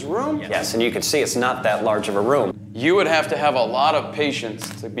 patients in this room? Yes, and you can see it's not that large of a room. You would have to have a lot of patients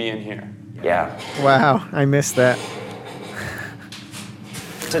to be in here. Yeah. Wow, I missed that.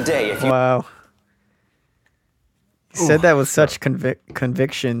 Today, if you... Wow. He said that with such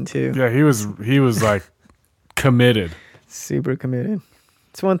conviction, too. Yeah, he was like committed. Super committed.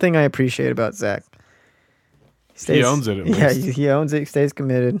 It's one thing I appreciate about Zach. He owns it at least. Yeah, he owns it, stays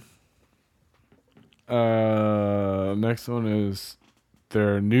committed. Next one is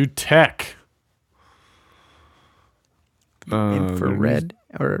their new tech. Infrared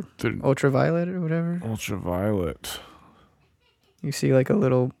or ultraviolet or whatever. Ultraviolet. You see like a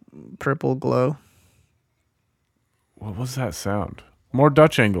little purple glow. What was that sound? More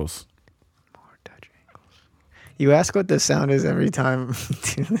Dutch angles. You ask what the sound is every time we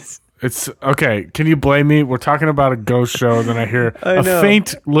do this. It's okay. Can you blame me? We're talking about a ghost show, and then I hear a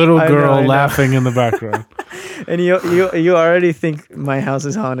faint little girl laughing in the background. And you already think my house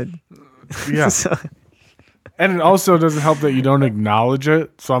is haunted. Yeah. So. And it also doesn't help that you don't acknowledge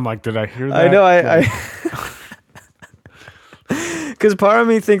it. So I'm like, did I hear that? I know. Because part of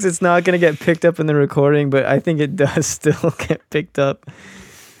me thinks it's not going to get picked up in the recording, but I think it does still get picked up.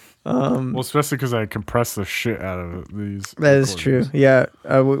 Well, especially because I compress the shit out of these. That is true. Yeah.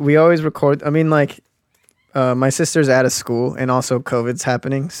 We always record. I mean, like, my sister's out of school and also COVID's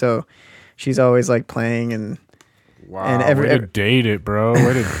happening. So she's always like playing and. Wow. And way to date it, bro.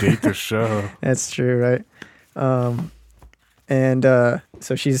 Way to date the show. That's true, right?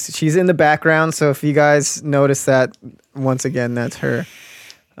 So she's in the background. So if you guys notice that, once again, that's her.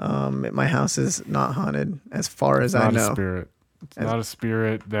 My house is not haunted as far as I know. Not a spirit. It's not a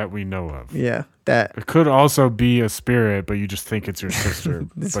spirit that we know of. Yeah, that it could also be a spirit, but you just think it's your sister.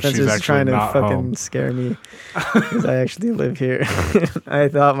 But she's Spencer's actually trying to not fucking home. scare me because I actually live here. I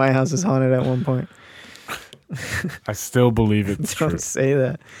thought my house was haunted at one point. I still believe it's true. Don't say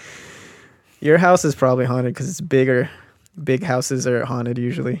that. Your house is probably haunted because it's bigger. Big houses are haunted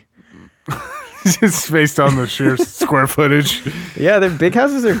usually. It's based on the sheer square footage. Yeah, the big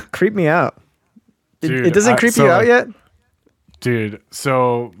houses are creep me out. Dude, it doesn't creep you out yet? Dude,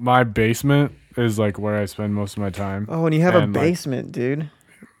 so my basement is like where I spend most of my time. Oh, and you have a basement, dude.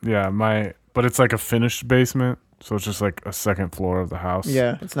 Yeah, but it's like a finished basement, so it's just like a second floor of the house.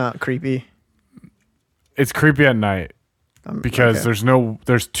 Yeah, it's not creepy. It's creepy at night because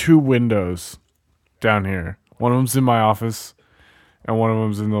there's 2 windows down here. One of them's in my office and one of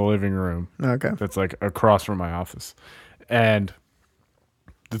them's in the living room. Okay. That's like across from my office. And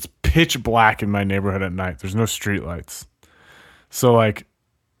it's pitch black in my neighborhood at night. There's no street lights. So like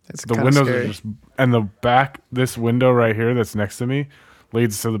the windows are just, and the back, this window right here that's next to me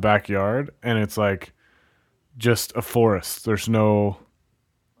leads to the backyard, and it's like just a forest. There's no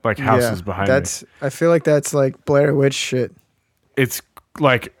like houses behind me. I feel like that's like Blair Witch shit. It's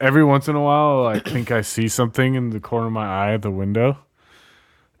like every once in a while I think I see something in the corner of my eye at the window,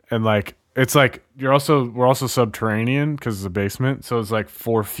 and like it's like we're also subterranean because it's a basement, so it's like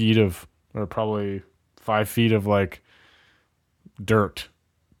 4 feet of, or probably 5 feet of like dirt.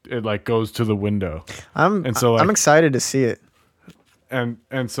 It like goes to the window. I'm excited to see it. And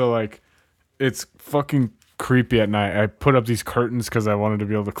so like it's fucking creepy at night. I put up these curtains because I wanted to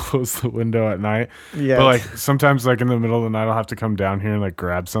be able to close the window at night. Yeah. But like sometimes like in the middle of the night I'll have to come down here and like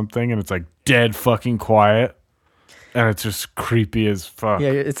grab something, and it's like dead fucking quiet. And it's just creepy as fuck.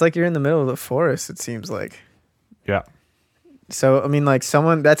 Yeah, it's like you're in the middle of the forest, it seems like. Yeah. So, I mean, like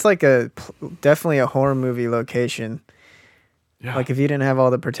that's like definitely a horror movie location. Yeah. Like if you didn't have all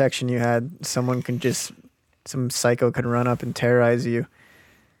the protection you had, some psycho could run up and terrorize you.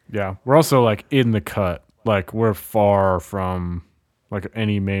 Yeah. We're also like in the cut. Like we're far from like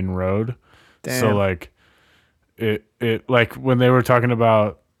any main road. Damn. So like it like when they were talking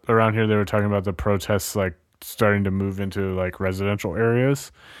about around here, they were talking about the protests like starting to move into like residential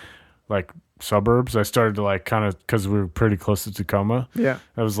areas, like suburbs. I started to like kind of, because we were pretty close to Tacoma. Yeah.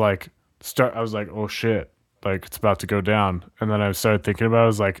 I was like, oh shit, like it's about to go down. And then I started thinking about it. I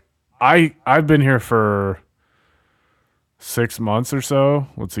was like, I've been here for 6 months or so.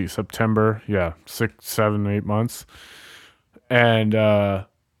 Let's see, September. Yeah. 6, 7, 8 months. And,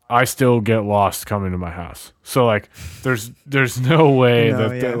 I still get lost coming to my house. So like, there's no way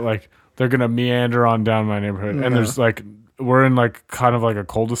they're going to meander on down my neighborhood. And there's like, we're in like kind of like a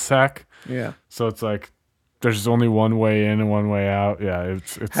cul-de-sac. Yeah. So it's like, there's only one way in and one way out. Yeah.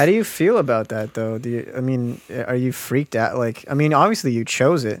 It's How do you feel about that though? Are you freaked out? Like, I mean, obviously you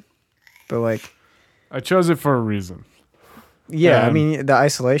chose it, but like, I chose it for a reason. Yeah. And I mean, the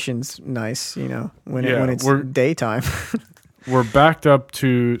isolation's nice, when it's daytime. We're backed up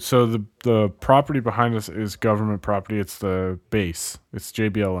to, so the property behind us is government property. It's the base. It's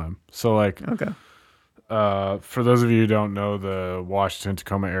JBLM. So like, okay. For those of you who don't know the Washington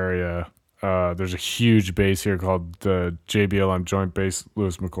Tacoma area, there's a huge base here called the JBLM Joint Base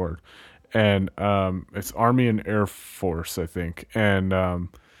Lewis McChord, and it's Army and Air Force, I think, and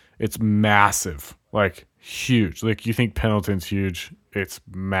it's massive, like huge. Like you think Pendleton's huge, it's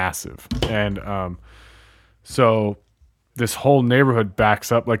massive, and so this whole neighborhood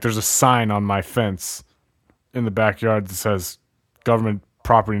backs up. Like there's a sign on my fence in the backyard that says government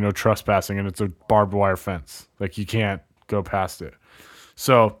property, no trespassing, and it's a barbed wire fence. Like you can't go past it.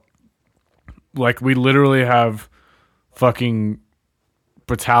 So like we literally have fucking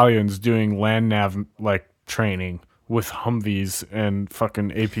battalions doing land nav like training with Humvees and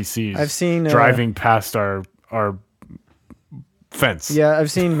fucking APCs. I've seen driving past our fence. Yeah,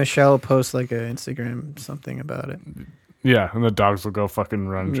 I've seen Michelle post like an Instagram something about it. Yeah, and the dogs will go fucking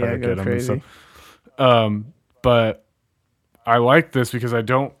run and try to get them crazy. and stuff. But I like this because I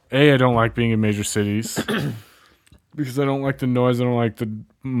don't like being in major cities because I don't like the noise. I don't like the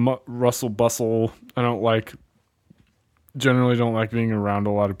rustle bustle. I generally don't like being around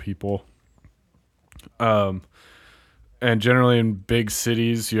a lot of people. And generally in big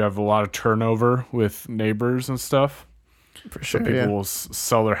cities, you have a lot of turnover with neighbors and stuff. For sure, so people will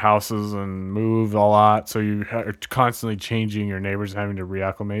sell their houses and move a lot. So you are constantly changing your neighbors and having to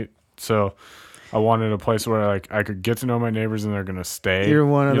reacclimate. So I wanted a place where like I could get to know my neighbors and they're going to stay. You're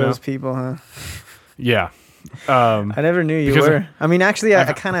one of those people, huh? Yeah. I never knew you were. I mean, actually,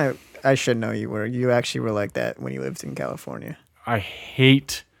 I should know you were. You actually were like that when you lived in California. I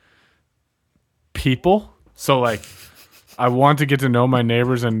hate people. So like I want to get to know my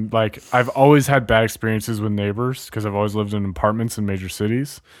neighbors, and like I've always had bad experiences with neighbors because I've always lived in apartments in major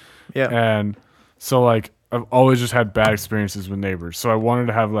cities. Yeah. And so like I've always just had bad experiences with neighbors. So I wanted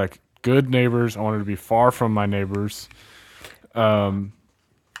to have like good neighbors. I wanted to be far from my neighbors. My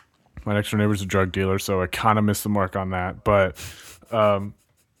next door neighbor's a drug dealer, so I kind of missed the mark on that. But the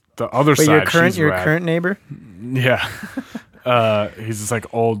other side, your current neighbor? Yeah. He's this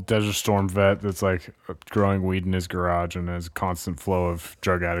like old Desert Storm vet that's like growing weed in his garage and has a constant flow of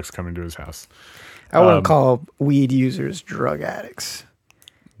drug addicts coming to his house. I wouldn't call weed users drug addicts.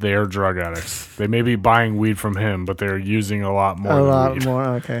 They are drug addicts. They may be buying weed from him, but they're using a lot more.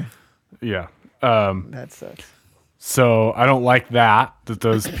 Okay. Yeah. That sucks. So I don't like that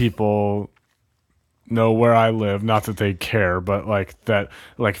those people know where I live. Not that they care, but like that,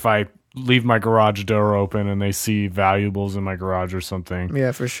 like if I leave my garage door open and they see valuables in my garage or something.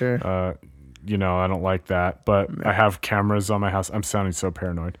 Yeah, for sure. I don't like that. But I have cameras on my house. I'm sounding so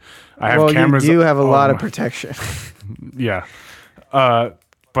paranoid. I have cameras. You do have a lot of protection. Yeah.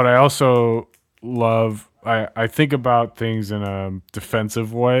 But I also love, I think about things in a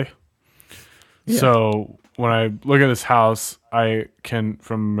defensive way. Yeah. So when I look at this house, I can,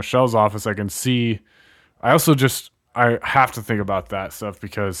 from Michelle's office, I can see, I have to think about that stuff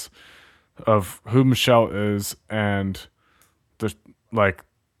because of who Michelle is and the, like,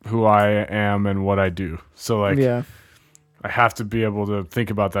 who I am and what I do. So like, yeah. I have to be able to think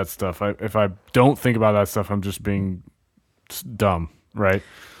about that stuff. If I don't think about that stuff, I'm just being dumb, right?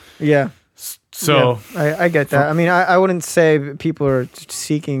 Yeah. So yeah, I get that. I mean, I wouldn't say people are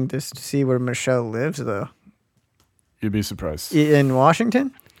seeking to see where Michelle lives, though. You'd be surprised. In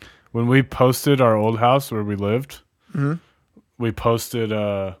Washington? When we posted our old house where we lived, mm-hmm. we posted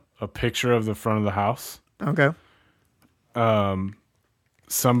a picture of the front of the house. Okay.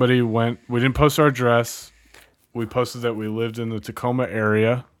 Somebody we didn't post our address. We posted that we lived in the Tacoma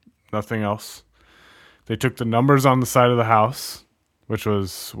area, nothing else. They took the numbers on the side of the house, which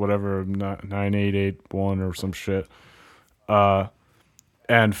was whatever, 9881 or some shit,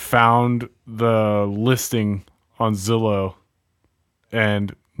 and found the listing on Zillow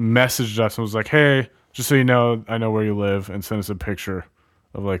and messaged us and was like, hey, just so you know, I know where you live, and sent us a picture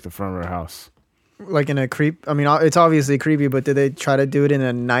of like the front of our house. Like in a creep? I mean, it's obviously creepy, but did they try to do it in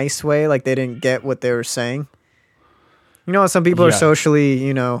a nice way? Like they didn't get what they were saying? You know, some people are socially,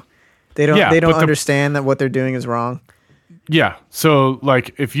 they don't understand that what they're doing is wrong. Yeah. So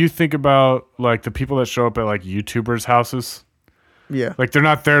like if you think about like the people that show up at like YouTubers' houses, yeah, like they're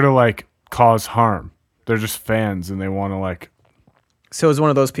not there to like cause harm. They're just fans and they want to like. So it's one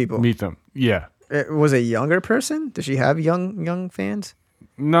of those people. Meet them. Yeah. Was it a younger person? Did she have young fans?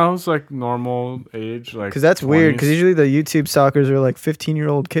 No, it's like normal age, like. Because that's 20s. Weird. Because usually the YouTube stalkers are like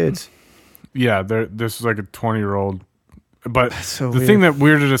 15-year-old kids. Yeah, this is like a 20-year-old. But so the thing that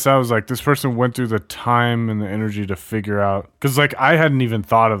weirded us out was like this person went through the time and the energy to figure out, because like I hadn't even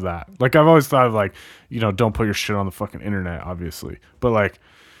thought of that. Like I've always thought of like, don't put your shit on the fucking internet, obviously. But like,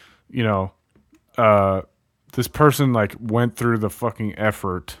 this person like went through the fucking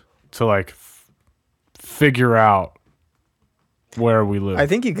effort to like figure out where we live. I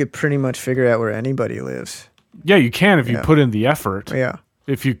think you could pretty much figure out where anybody lives. Yeah, you can if you put in the effort. Yeah.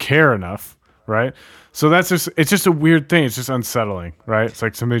 If you care enough, right? So it's just a weird thing. It's just unsettling, right? It's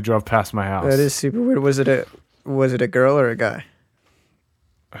like somebody drove past my house. That is super weird. Was it a girl or a guy?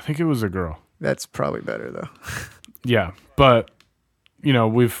 I think it was a girl. That's probably better though. Yeah, but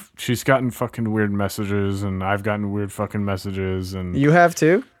she's gotten fucking weird messages, and I've gotten weird fucking messages, and you have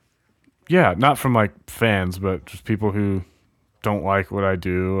too. Yeah, not from like fans, but just people who don't like what I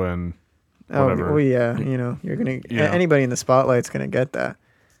do and whatever. Oh, well, yeah, you're gonna anybody in the spotlight's gonna get that.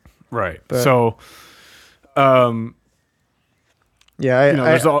 Right. But, so. Yeah,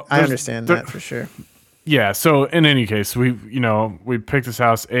 I understand that for sure. Yeah, so in any case, we picked this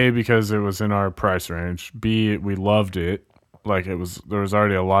house because it was in our price range. B, we loved it. Like there was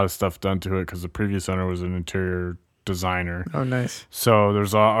already a lot of stuff done to it because the previous owner was an interior designer. Oh, nice. So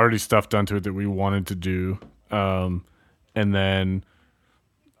there's already stuff done to it that we wanted to do. And then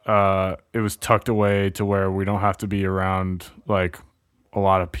it was tucked away to where we don't have to be around like a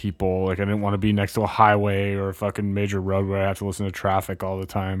lot of people. Like I didn't want to be next to a highway or a fucking major road where I have to listen to traffic all the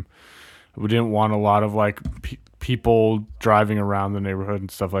time. We didn't want a lot of like people driving around the neighborhood and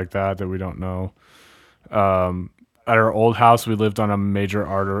stuff like that we don't know. At our old house, we lived on a major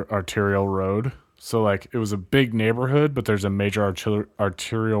arterial road. So like it was a big neighborhood, but there's a major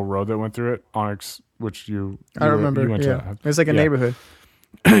arterial road that went through it. Onyx, which I remember. It was like a neighborhood.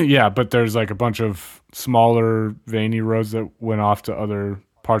 Yeah, but there's like a bunch of smaller veiny roads that went off to other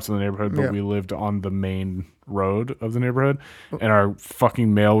parts of the neighborhood, but Yeah. we lived on the main road of the neighborhood, and our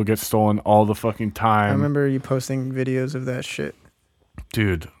fucking mail would get stolen all the fucking time. I remember you posting videos of that shit.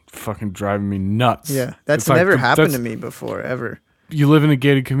 Dude, fucking driving me nuts. Yeah, that's It's like never happened to that's- me before, ever. You live in a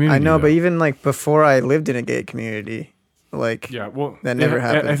gated community. I know, though. but even like before I lived in a gated community, like that never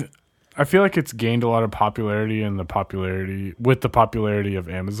happened. I feel like it's gained a lot of popularity with the popularity of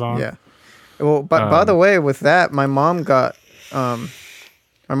Amazon. Yeah. Well, but by the way, with that, my mom got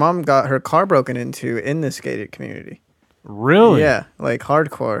her car broken into in this gated community. Really? Yeah, like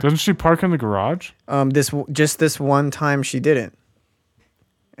hardcore. Doesn't she park in the garage? This one time she didn't,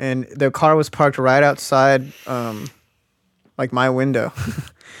 and the car was parked right outside, like my window.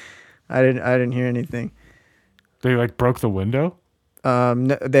 I didn't hear anything. They like broke the window.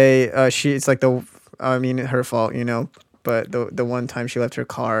 No, it's like her fault, you know. But the one time she left her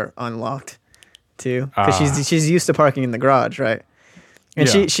car unlocked, too, because she's used to parking in the garage, right?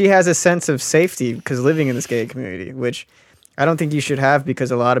 And Yeah. she has a sense of safety because living in this gated community, which I don't think you should have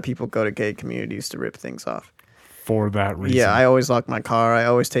because a lot of people go to gated communities to rip things off. For that reason. Yeah, I always lock my car. I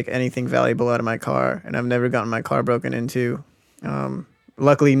always take anything valuable out of my car, and I've never gotten my car broken into.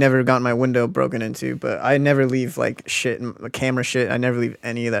 Luckily, never gotten my window broken into, but I never leave like shit, camera shit. I never leave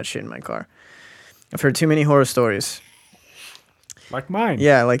any of that shit in my car. I've heard too many horror stories. Like mine.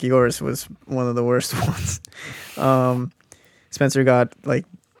 Yeah, like yours was one of the worst ones. Spencer got like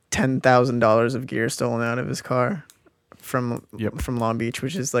 $10,000 of gear stolen out of his car from Long Beach,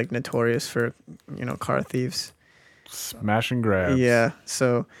 which is like notorious for, car thieves. Smash and grab. Yeah.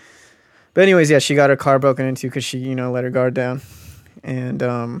 So, but anyways, yeah, she got her car broken into because she, let her guard down, and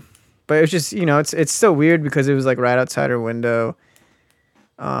but it was just, it's so weird because it was like right outside her window.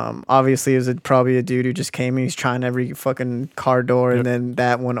 Obviously, it was probably a dude who just came and he's trying every fucking car door, and then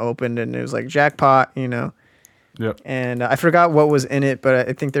that one opened, and it was like jackpot, Yep. And I forgot what was in it, but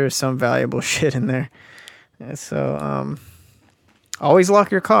I think there was some valuable shit in there. And so, always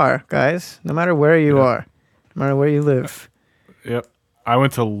lock your car, guys, no matter where you are, no matter where you live. Yep. I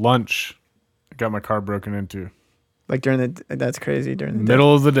went to lunch, got my car broken into. Like that's crazy during the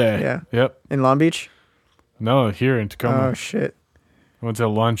middle of the day. Yeah. Yep. In Long Beach? No, here in Tacoma. Oh shit. I went to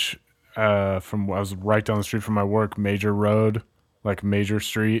lunch I was right down the street from my work, major road, like major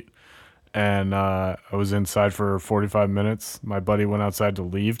street. And I was inside for 45 minutes. My buddy went outside to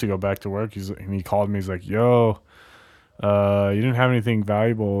leave to go back to work. And he called me. He's like, "Yo, you didn't have anything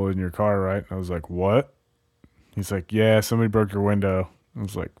valuable in your car, right?" And I was like, "What?" He's like, "Yeah, somebody broke your window." I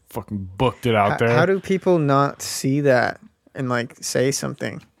was like, fucking booked it out there. How do people not see that and like say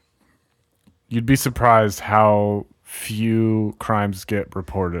something? You'd be surprised how few crimes get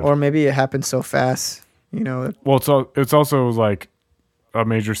reported. Or maybe it happens so fast, Well, it's also like a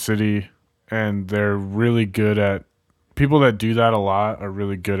major city, and they're really good at people that do that a lot are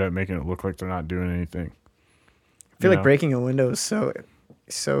really good at making it look like they're not doing anything. I feel like breaking a window is so.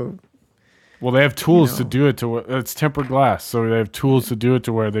 Well, they have tools to do it to where it's tempered glass, so they have tools to do it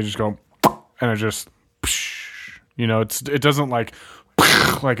to where they just go, and it just, it doesn't like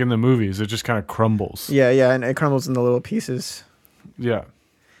in the movies. It just kind of crumbles. Yeah, and it crumbles into little pieces. Yeah,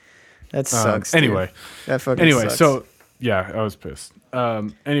 that sucks. Anyway, dude. That fucking sucks. So yeah, I was pissed.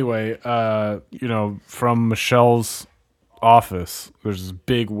 Anyway, from Michelle's office, there's this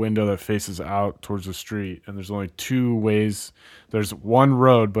big window that faces out towards the street, and there's only two ways. There's one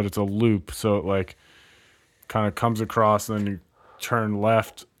road, but it's a loop, so it like kind of comes across, and then you turn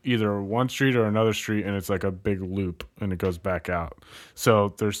left either one street or another street, and it's like a big loop, and it goes back out.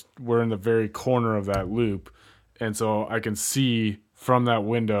 So we're in the very corner of that loop, and so I can see from that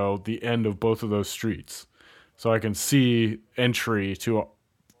window the end of both of those streets. So I can see entry to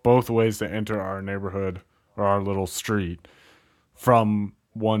both ways to enter our neighborhood or our little street from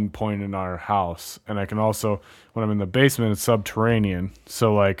one point in our house. And I can also, when I'm in the basement, it's subterranean.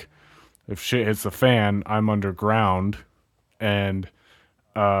 So like if shit hits the fan, I'm underground, and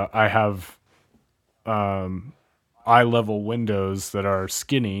I have eye level windows that are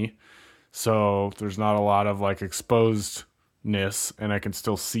skinny. So there's not a lot of like exposedness, and I can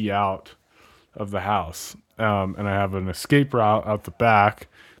still see out of the house. And I have an escape route out the back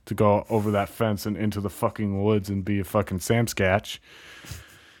to go over that fence and into the fucking woods and be a fucking Samskatch.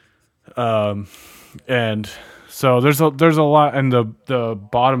 And so there's a lot, and the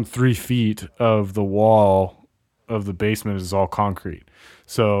bottom 3 feet of the wall of the basement is all concrete.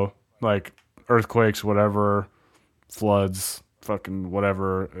 So like earthquakes, whatever, floods, fucking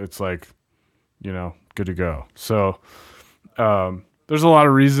whatever, it's like, good to go. So there's a lot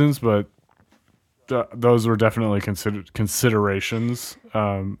of reasons, but those were definitely considerations.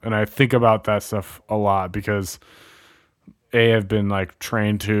 And I think about that stuff a lot because have been like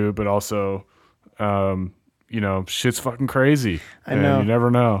trained to, but also, shit's fucking crazy. I know. You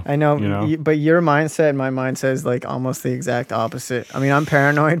never know. I know. You know? But your mindset and my mindset is like almost the exact opposite. I mean, I'm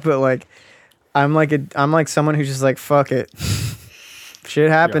paranoid, but like, I'm like someone who's just like, fuck it. Shit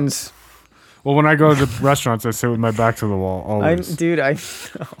happens. Well, when I go to restaurants, I sit with my back to the wall always. I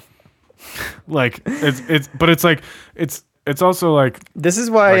know. Like it's also like, this is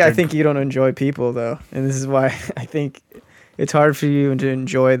why I think you don't enjoy people though, and this is why I think it's hard for you to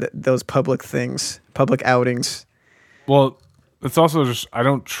enjoy those public things, public outings. Well, it's also just I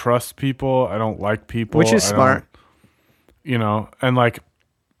don't trust people. I don't like people, which is smart. And like,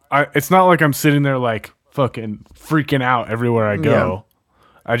 it's not like I'm sitting there like fucking freaking out everywhere I go. Yeah.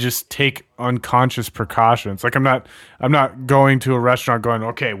 I just take unconscious precautions. Like I'm not going to a restaurant going,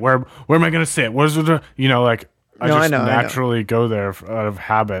 okay, where am I going to sit? Where's the, like I just naturally go there out of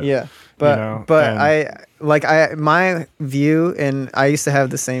habit. Yeah. But my view, and I used to have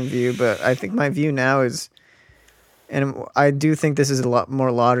the same view, but I think my view now is, and I do think this is a lot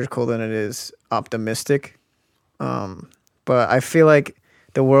more logical than it is optimistic. But I feel like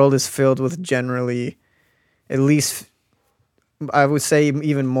the world is filled with generally, at least I would say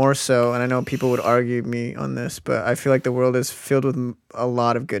even more so, and I know people would argue me on this, but I feel like the world is filled with a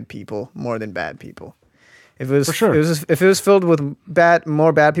lot of good people more than bad people. If it was, for sure. If it was filled with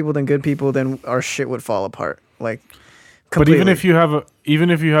more bad people than good people, then our shit would fall apart. Like, completely. But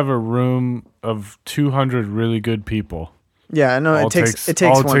even if you have a room of 200 really good people, yeah, no, it takes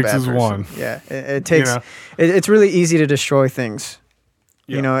one bad person. One. Yeah, it takes. It's really easy to destroy things.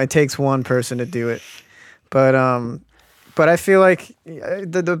 Yeah. It takes one person to do it, but I feel like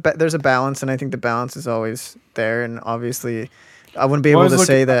there's a balance, and I think the balance is always there. And obviously, I wouldn't be able to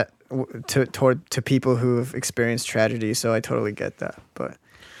say that to people who have experienced tragedy. So I totally get that. But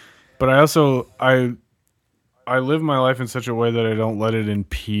I also I live my life in such a way that I don't let it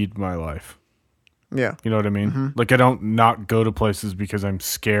impede my life. Yeah, you know what I mean. Mm-hmm. Like I don't not go to places because I'm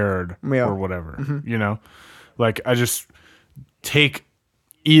scared or whatever. Mm-hmm. Like I just take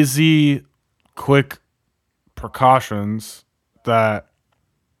easy, quick precautions that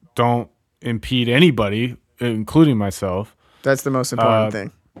don't impede anybody, including myself. That's the most important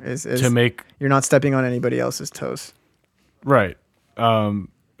thing. Is to make you're not stepping on anybody else's toes. Right.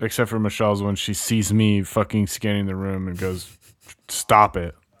 Except for Michelle's when she sees me fucking scanning the room and goes, "Stop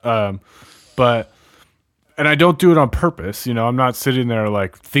it." And I don't do it on purpose. I'm not sitting there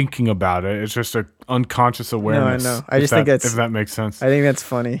like thinking about it. It's just an unconscious awareness. No, I just think if that makes sense. I think that's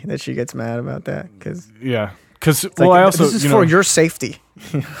funny that she gets mad about that because I also this is for your safety.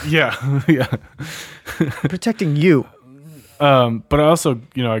 Yeah. Protecting you. But I also,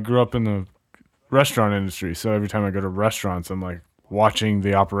 I grew up in the restaurant industry, so every time I go to restaurants, I'm like watching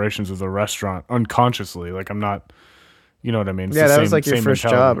the operations of the restaurant unconsciously. Like I'm not, you know what I mean? It's that was like your first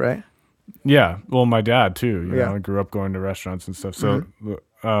job, right? Yeah. Well, my dad too. You know, I grew up going to restaurants and stuff. So,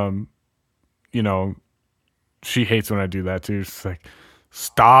 she hates when I do that too. She's like,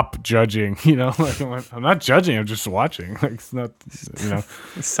 stop judging. Like I'm not judging. I'm just watching. Like it's not,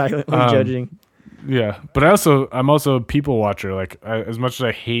 silently judging. Yeah, but I'm also a people watcher. Like as much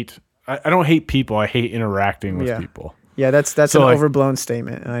as I don't hate people. I hate interacting with people. Yeah, that's an overblown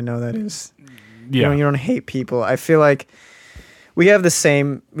statement, and I know that is. Yeah, you don't hate people. I feel like we have a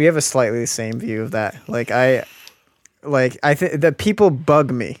slightly the same view of that. I think that people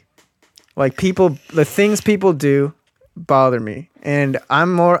bug me. Like the things people do bother me, and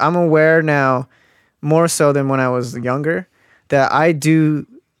I'm aware now, more so than when I was younger, that I do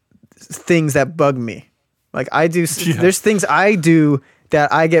things that bug me. Like there's things I do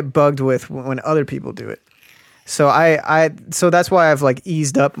that I get bugged with when other people do it. So so that's why I've like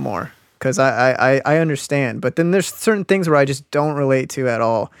eased up more, because I understand. But then there's certain things where I just don't relate to at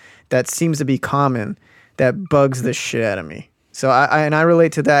all that seems to be common that bugs the shit out of me. So I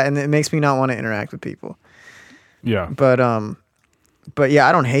relate to that, and it makes me not want to interact with people. Yeah. But yeah,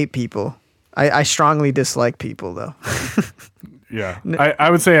 I don't hate people. I strongly dislike people though. Yeah.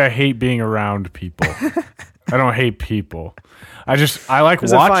 I would say I hate being around people. I don't hate people. I like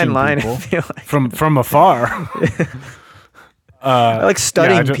There's watching a fine line, people I feel like. from afar. I like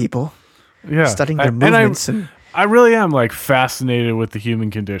studying people. Yeah. Studying their movements. I really am like fascinated with the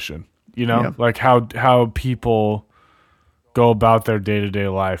human condition, like how people go about their day-to-day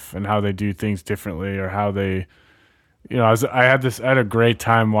life and how they do things differently, or how they, I had a great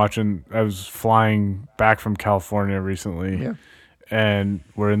time watching. I was flying back from California recently. Yeah. And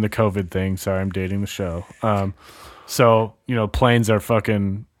we're in the COVID thing. Sorry, I'm dating the show. So, planes are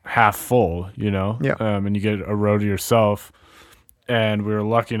fucking half full, Yeah. and you get a row to yourself. and we were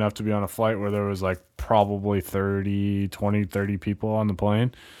lucky enough to be on a flight where there was like probably 30 people on the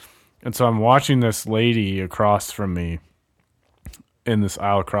plane. And so I'm watching this lady across from me, in this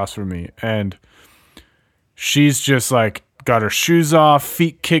aisle across from me, and she's just like got her shoes off,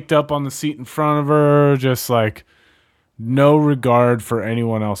 feet kicked up on the seat in front of her, just like no regard for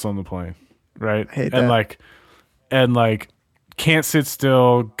anyone else on the plane, right? Hate and that. like can't sit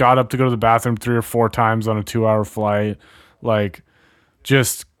still, got up to go to the bathroom 3 or 4 times on a 2-hour flight, like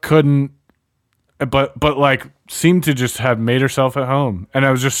just couldn't, but like seemed to just have made herself at home. And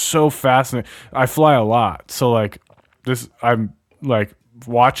I was just so fascinated. I fly a lot, so like this, I'm like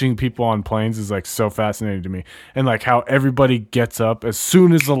watching people on planes is like so fascinating to me. And like how everybody gets up as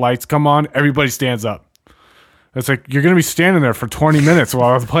soon as the lights come on, everybody stands up. It's like you're gonna be standing there for 20 minutes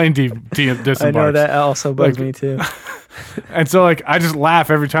while the plane disembarks. I know that also bugs me too. And so like I just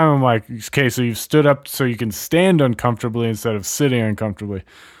laugh every time. I'm like, okay, so you've stood up so you can stand uncomfortably instead of sitting uncomfortably.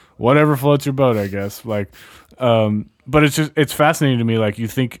 Whatever floats your boat, I guess. Like, but it's fascinating to me. Like you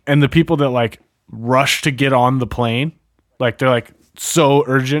think, and the people that like rush to get on the plane, like they're like so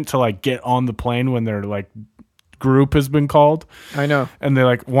urgent to like get on the plane when their like group has been called. I know. And they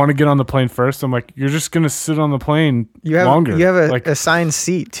like want to get on the plane first. I'm like, you're just gonna sit on the plane longer. You have a like assigned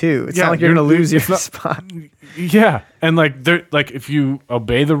seat too. It's yeah, not like you're gonna lose your it's not- spot. Yeah, and like they're like if you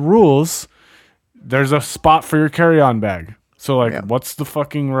obey the rules, there's a spot for your carry-on bag. So like, what's the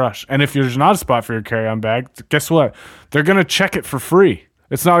fucking rush? And if there's not a spot for your carry-on bag, guess what? They're gonna check it for free.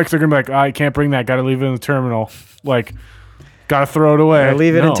 It's not like they're gonna be like, I can't bring that. Got to leave it in the terminal. Like, got to throw it away. Or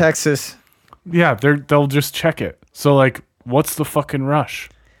leave it in No. Texas. Yeah, they'll just check it. So like, what's the fucking rush?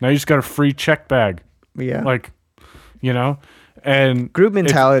 Now you just got a free check bag. Yeah. Like, you know, and Group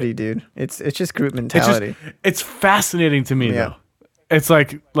mentality, dude. It's just group mentality. It's fascinating to me Yeah. though. It's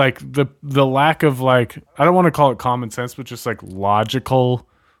like the lack of like, I don't want to call it common sense, but just like logical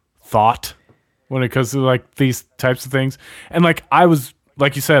thought when it comes to like these types of things. And like I was,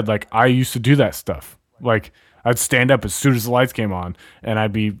 like you said, like I used to do that stuff. Like I'd stand up as soon as the lights came on and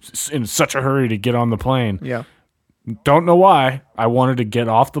I'd be in such a hurry to get on the plane. Yeah. Don't know why. I wanted to get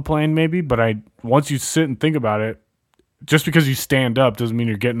off the plane maybe, but once you sit and think about it, just because you stand up doesn't mean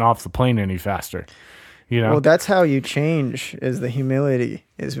you're getting off the plane any faster. You know? Well, that's how you change, is the humility,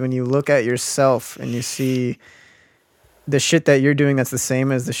 is when you look at yourself and you see the shit that you're doing that's the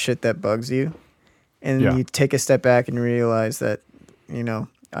same as the shit that bugs you. And Yeah. you take a step back and realize that, you know,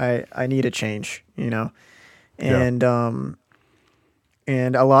 I need a change, you know? And,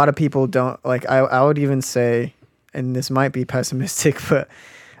 and a lot of people don't, like, I would even say, and this might be pessimistic, but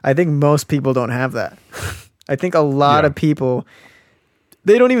I think most people don't have that. I think a lot of people,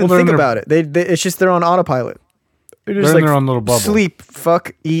 they don't even think about it. They it's just they're on autopilot. They're just in like their own little bubble. sleep,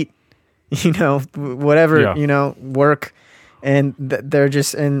 fuck, eat, you know, whatever, Yeah. you know, work, and they're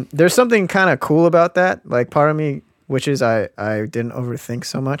just, and there's something kind of cool about that. Like part of me, which is I didn't overthink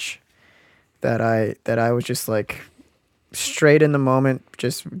so much, that I was just like straight in the moment,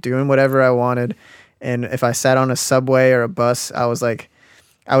 just doing whatever I wanted. And if I sat on a subway or a bus, I was like,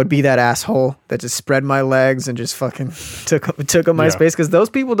 I would be that asshole that just spread my legs and just fucking took up my space, because those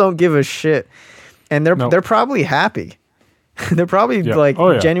people don't give a shit, and they're probably happy. They're probably like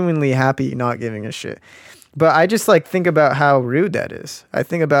genuinely happy not giving a shit. But I just like think about how rude that is. I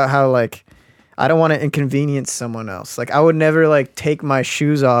think about how like I don't want to inconvenience someone else. Like I would never like take my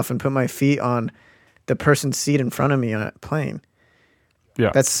shoes off and put my feet on the person's seat in front of me on a plane.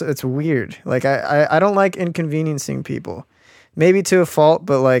 Yeah, it's weird. Like I don't like inconveniencing people. Maybe to a fault,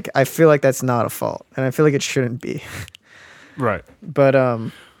 but like I feel like that's not a fault, and I feel like it shouldn't be. Right. But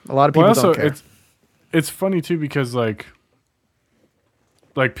a lot of people don't care. It's funny too because like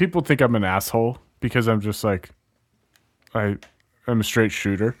people think I'm an asshole because I'm just like I'm a straight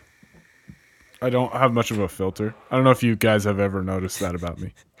shooter. I don't have much of a filter. I don't know if you guys have ever noticed that about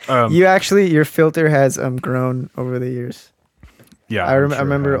me. Your filter has grown over the years. Yeah, I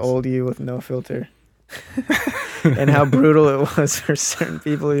remember old you with no filter. And how brutal it was for certain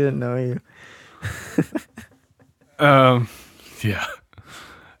people who didn't know you. Yeah,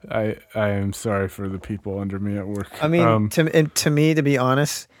 I am sorry for the people under me at work. I mean, to me, to be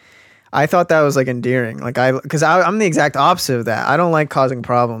honest, I thought that was like endearing. Like because I'm the exact opposite of that. I don't like causing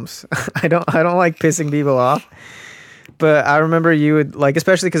problems. I don't like pissing people off. But I remember you would like,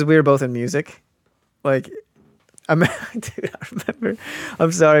 especially because we were both in music. Like, I remember.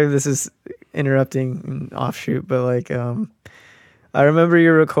 I'm sorry if this is interrupting an offshoot, but like I remember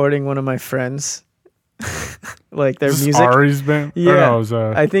you recording one of my friends like their Is this music. Ari's band? Yeah, Or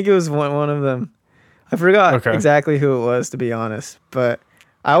no, I think it was one of them. I forgot exactly who it was, to be honest, but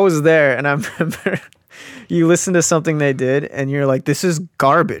I was there, and I remember you listen to something they did and you're like, this is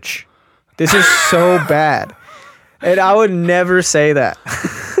garbage. This is so bad. And I would never say that.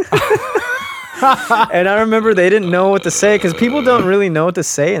 And I remember they didn't know what to say because people don't really know what to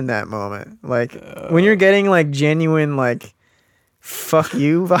say in that moment. Like when you're getting like genuine like fuck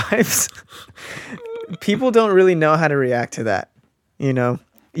you vibes, people don't really know how to react to that. You know,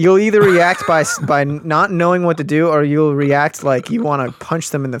 you'll either react by not knowing what to do, or you'll react like you want to punch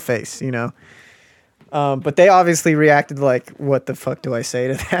them in the face. You know, but they obviously reacted like, "What the fuck do I say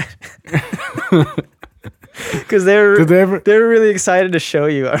to that?" Because they're really excited to show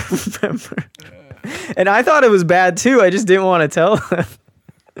you. I remember, and I thought it was bad too. I just didn't want to tell them.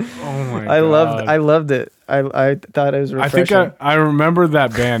 Oh my God! I loved it. I thought it was refreshing. I think I remember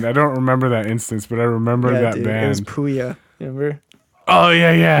that band. I don't remember that instance, but I remember that dude, band. It was Puya. Remember? Oh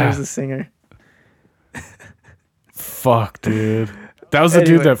yeah. He was the singer. Fuck, dude. That was the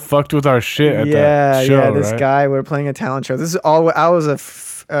dude that fucked with our shit at that show, Yeah, this right? guy. We were playing a talent show. This is all. I was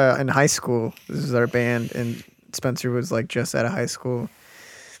in high school. This is our band, and Spencer was like just out of high school,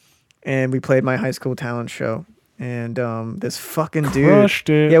 and we played my high school talent show. And this fucking dude crushed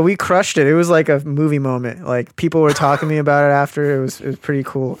it. Yeah, we crushed it. It was like a movie moment. Like people were talking to me about it after. It was pretty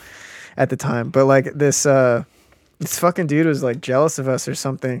cool at the time. But like this fucking dude was like jealous of us or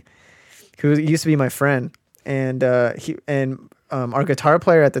something. Who used to be my friend, and our guitar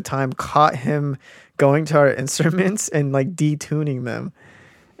player at the time caught him going to our instruments and like detuning them.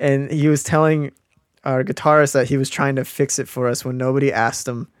 And he was telling our guitarist that he was trying to fix it for us when nobody asked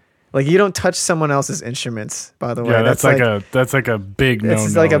him. Like, you don't touch someone else's instruments, by the way. Yeah, that's like a big no-no.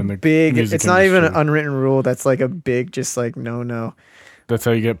 It's like a in the big. music It's not even an industry. unwritten rule. That's like a big, just like no. That's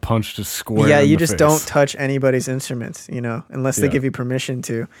how you get punched to square. Yeah, in you the just face. don't touch anybody's instruments, you know, unless they Yeah. give you permission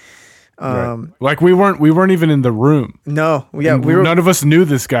to. Right. Like we weren't even in the room. No, yeah, And we were. None of us knew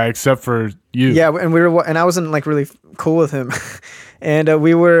this guy except for you. Yeah, and I wasn't like really cool with him, and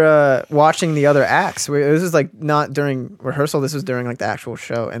we were watching the other acts. This was like not during rehearsal. This was during like the actual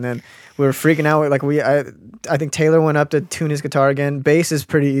show, and then we were freaking out. Like I think Taylor went up to tune his guitar again. Bass is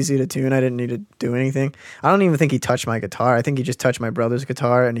pretty easy to tune. I didn't need to do anything. I don't even think he touched my guitar. I think he just touched my brother's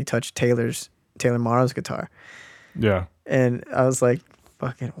guitar, and he touched Taylor Morrow's guitar. Yeah. And I was like,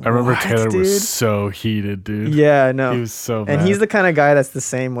 fucking. I remember what, Taylor dude? was so heated, dude. Yeah, I know. He was so And mad. he's the kind of guy that's the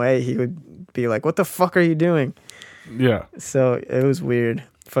same way. He would be like, "What the fuck are you doing?" Yeah. So it was weird.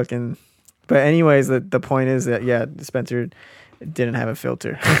 Fucking. But anyways, the point is that Spencer didn't have a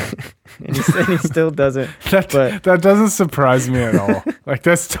filter, and he still doesn't. That doesn't surprise me at all. Like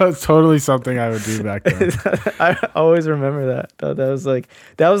that's totally something I would do back then. I always remember that.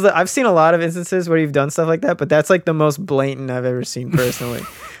 That was I've seen a lot of instances where you've done stuff like that, but that's like the most blatant I've ever seen personally.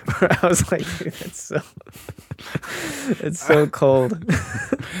 Where I was like, dude, it's so cold.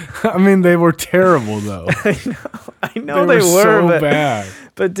 I mean, they were terrible though. I know they were so but, bad.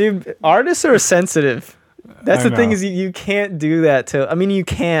 But dude, artists are sensitive. That's I the thing know. is you can't do that to. I mean, you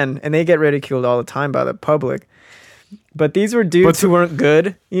can, and they get ridiculed all the time by the public. But these were dudes who weren't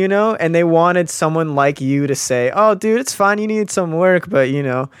good, you know, and they wanted someone like you to say, "Oh, dude, it's fine. You need some work," but you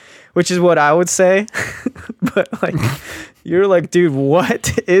know, which is what I would say. But like, you're like, dude,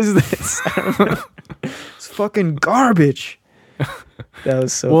 what is this? I don't know. It's fucking garbage. That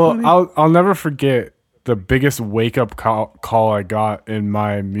was so. Well, funny. I'll never forget the biggest wake up call I got in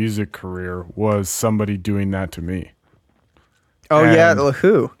my music career was somebody doing that to me. Oh And yeah, well,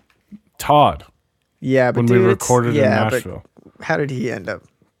 who? Todd. Yeah, but when dude, we recorded in but Nashville. how did he end up?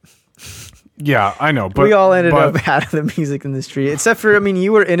 Yeah, I know, but we all ended up out of the music industry, except for, I mean,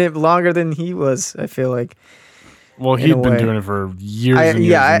 you were in it longer than he was. I feel like. Well, in he'd a been way. doing it for years. And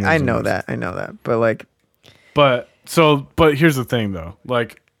years yeah, and years I and know years. that. I know that, but like, But here's the thing, though.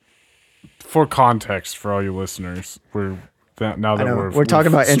 Like, for context, for all you listeners, now I that know, we're we've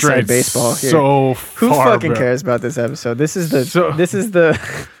talking about inside strayed baseball here. So Who far, fucking bro. cares about this episode? This is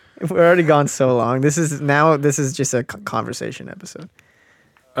the. We're already gone so long. This is just a conversation episode.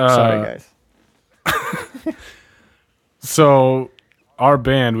 Sorry, guys. So, our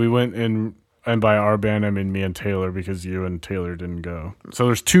band, we went in, and by our band, I mean me and Taylor, because you and Taylor didn't go. So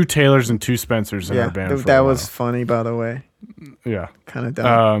there's 2 Taylors and 2 Spencers in our band. that was funny, by the way. Yeah. Kind of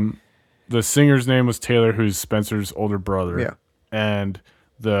dumb. The singer's name was Taylor, who's Spencer's older brother. Yeah. And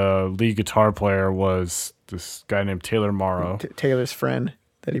the lead guitar player was this guy named Taylor Morrow. Taylor's friend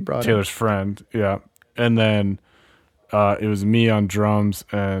that he brought. Taylor's friend, yeah. And then it was me on drums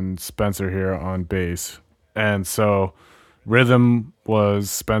and Spencer here on bass. And so rhythm was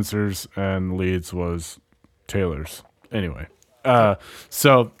Spencer's and leads was Taylor's. Anyway,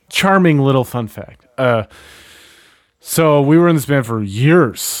 so charming little fun fact. So we were in this band for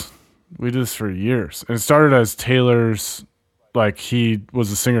years, We did this for years. And it started as Taylor's, like, he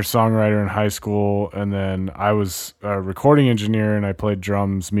was a singer-songwriter in high school, and then I was a recording engineer, and I played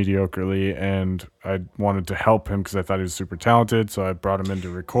drums mediocrely, and I wanted to help him because I thought he was super talented, so I brought him in to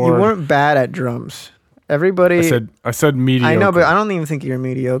record. You weren't bad at drums. Everybody... I said mediocre. I know, but I don't even think you're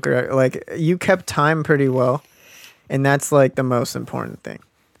mediocre. Like, you kept time pretty well, and that's, like, the most important thing.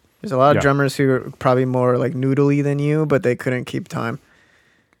 There's a lot of drummers who are probably more, like, noodly than you, but they couldn't keep time.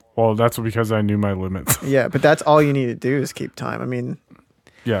 Well, that's because I knew my limits. Yeah, but that's all you need to do is keep time. I mean...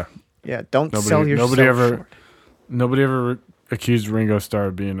 Yeah. Yeah, don't sell yourself short. Nobody ever accused Ringo Starr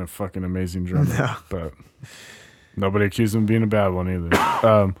of being a fucking amazing drummer. No. But nobody accused him of being a bad one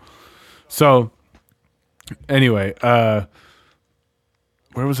either. So, anyway...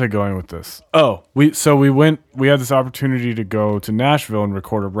 where was I going with this? Oh, we had this opportunity to go to Nashville and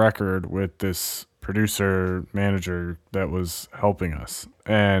record a record with this producer manager that was helping us.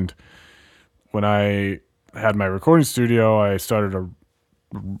 And when I had my recording studio, I started a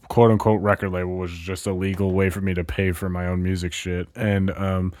quote unquote record label, which is just a legal way for me to pay for my own music shit. And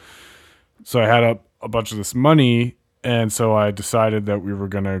so I had a bunch of this money, and so I decided that we were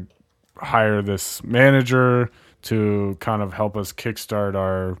going to hire this manager to kind of help us kickstart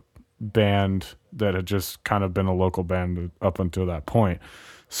our band that had just kind of been a local band up until that point.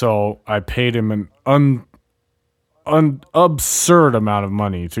 So I paid him an absurd amount of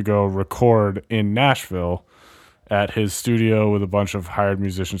money to go record in Nashville at his studio with a bunch of hired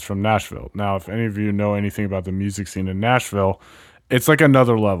musicians from Nashville. Now, if any of you know anything about the music scene in Nashville, it's like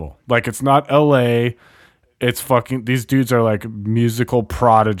another level. Like, it's not LA. It's fucking, these dudes are like musical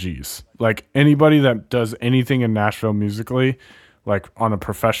prodigies. Like, anybody that does anything in Nashville musically, like on a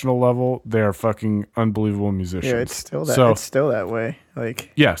professional level, they're fucking unbelievable musicians. Yeah, it's still that way.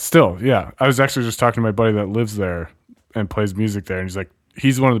 Like, yeah, still, yeah. I was actually just talking to my buddy that lives there and plays music there, and he's like,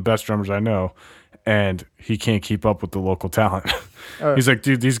 he's one of the best drummers I know, and he can't keep up with the local talent. He's like,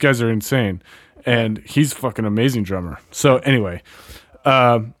 dude, these guys are insane, and he's fucking amazing drummer. So anyway,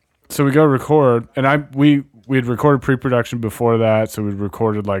 so we go record, and we had recorded pre-production before that, so we'd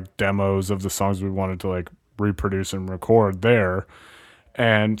recorded like demos of the songs we wanted to like reproduce and record there.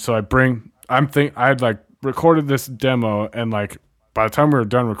 And so I had like recorded this demo, and like by the time we were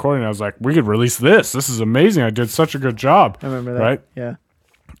done recording, I was like, we could release this. This is amazing. I did such a good job. I remember that. Right? Yeah.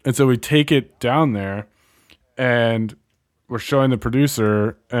 And so we take it down there, and we're showing the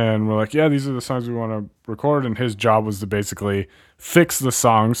producer, and we're like, yeah, these are the songs we want to record. And his job was to basically fix the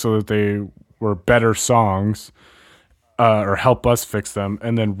songs so that they were better songs, or help us fix them,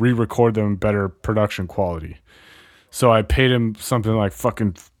 and then re-record them in better production quality. So I paid him something like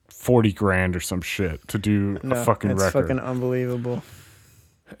fucking $40,000 or some shit to do a fucking record. It's fucking unbelievable.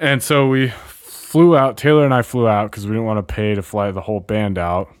 And so we flew out. Taylor and I flew out because we didn't want to pay to fly the whole band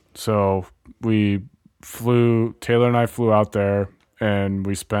out. So Taylor and I flew out there, and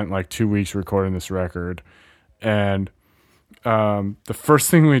we spent like 2 weeks recording this record. And the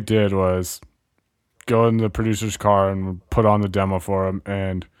first thing we did was go in the producer's car and put on the demo for him,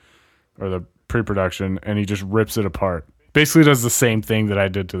 or the pre-production, and he just rips it apart. Basically does the same thing that I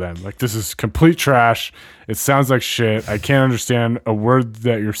did to them. Like, this is complete trash. It sounds like shit. I can't understand a word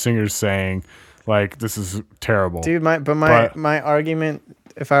that your singer's saying. Like, this is terrible. Dude, my argument,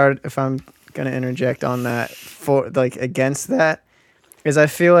 if I'm gonna interject on that, for like against that, is I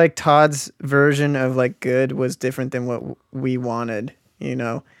feel like Todd's version of like good was different than what we wanted, you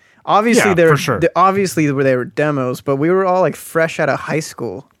know. Obviously, obviously they were demos, but we were all like fresh out of high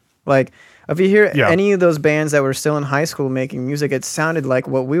school. Like, if you hear any of those bands that were still in high school making music, it sounded like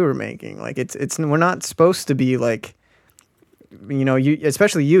what we were making. Like, it's we're not supposed to be like, you know,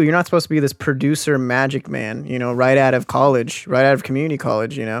 especially you're not supposed to be this producer magic man, you know, right out of college, right out of community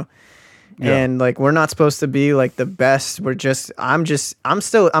college, you know. Yeah. And like, we're not supposed to be like the best. I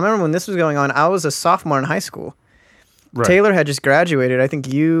remember when this was going on, I was a sophomore in high school. Right. Taylor had just graduated. I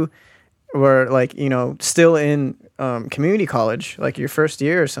think you were like, you know, still in community college, like your first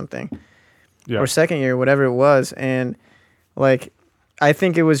year or something, or second year, whatever it was. And like, I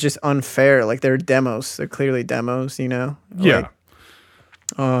think it was just unfair. Like, they're demos. They're clearly demos, you know? Yeah.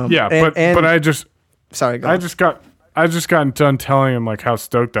 Like, but I just... Sorry, go I on. just got done telling him like how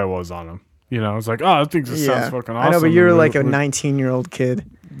stoked I was on him. You know, I was like, oh, I think this sounds fucking awesome. I know, but you're like a 19-year-old kid.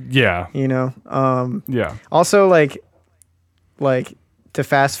 Yeah. You know? Yeah. Also, like to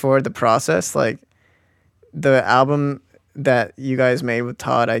fast forward the process, like the album that you guys made with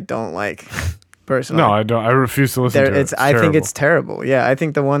Todd, I don't like personally. No, I don't. I refuse to listen to it. I think it's terrible. Yeah, I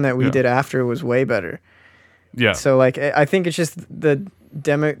think the one that we did after was way better. Yeah. So like, I think it's just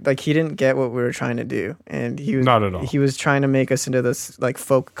he didn't get what we were trying to do, and he was not at all. He was trying to make us into this like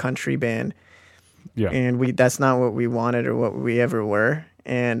folk country band. Yeah. And that's not what we wanted or what we ever were.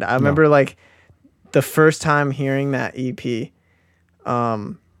 And I remember like the first time hearing that EP,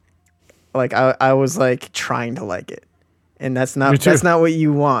 like I was like trying to like it. And that's not what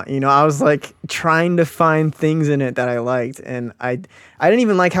you want. You know, I was like trying to find things in it that I liked, and I didn't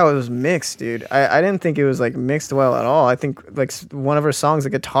even like how it was mixed, dude. I didn't think it was like mixed well at all. I think like one of her songs, the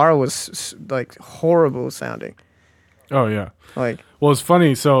guitar was like horrible sounding. Oh yeah. Like, well, it's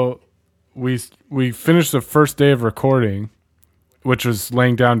funny. So we finished the first day of recording, which was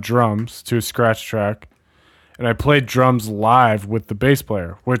laying down drums to a scratch track, and I played drums live with the bass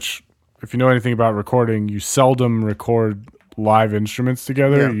player, which, if you know anything about recording, you seldom record live instruments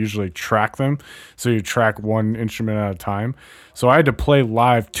together. You usually track them. So you track one instrument at a time. So I had to play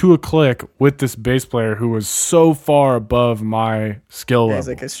live to a click with this bass player who was so far above my skill level. He's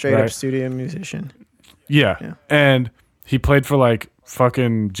like a straight up studio musician. Yeah. And he played for like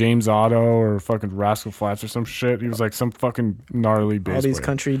fucking James Otto or fucking Rascal Flatts or some shit. He was like some fucking gnarly bass player. All these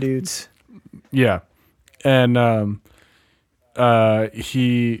country dudes. Yeah. And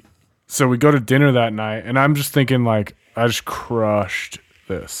so we go to dinner that night, and I'm just thinking, like, I just crushed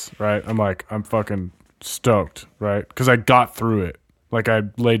this, right? I'm fucking stoked, right? Because I got through it. Like, I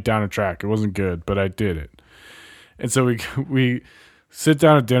laid down a track. It wasn't good, but I did it. And so we sit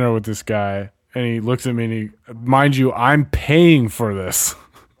down at dinner with this guy, and he looks at me, and mind you, I'm paying for this.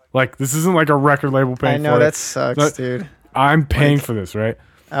 Like, this isn't like a record label paying for it. I know, that sucks, dude. I'm paying for this, right?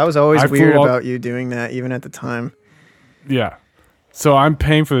 I was always weird about you doing that, even at the time. Yeah. So I'm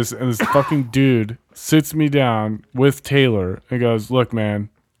paying for this, and this fucking dude sits me down with Taylor and goes, look, man,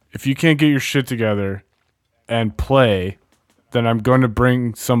 if you can't get your shit together and play, then I'm going to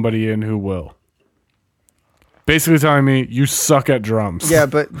bring somebody in who will. Basically telling me, you suck at drums. Yeah,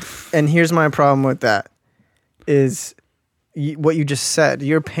 and here's my problem with that, is what you just said.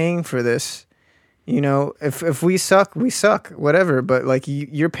 You're paying for this. You know, if we suck, we suck, whatever. But, like,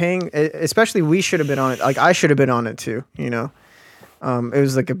 you're paying, especially we should have been on it. Like, I should have been on it, too, you know. It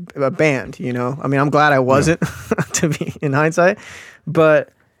was like a band, you know. I mean, I'm glad I wasn't, to be in hindsight,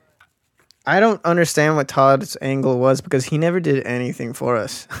 but I don't understand what Todd's angle was, because he never did anything for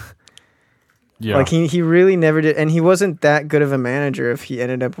us. Yeah, like he really never did, and he wasn't that good of a manager if he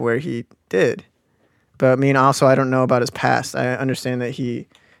ended up where he did. But I mean, also I don't know about his past. I understand that he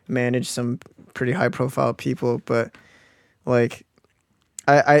managed some pretty high profile people, but like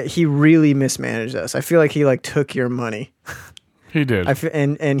he really mismanaged us. I feel like he like took your money. He did.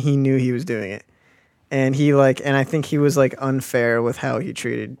 And he knew he was doing it. And and I think he was like unfair with how he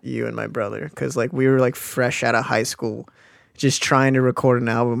treated you and my brother. Cause like we were like fresh out of high school, just trying to record an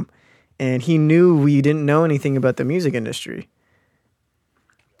album. And he knew we didn't know anything about the music industry.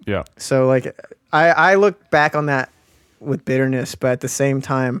 Yeah. So like I look back on that with bitterness, but at the same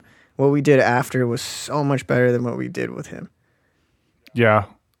time, what we did after was so much better than what we did with him. Yeah.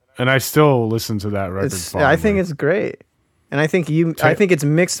 And I still listen to that record. I think it's great. And I think I think it's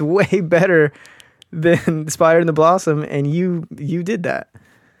mixed way better than Spider and the Blossom, and you did that.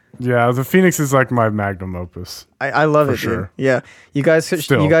 Yeah, the Phoenix is like my magnum opus. I love it, sure. Dude. Yeah, you guys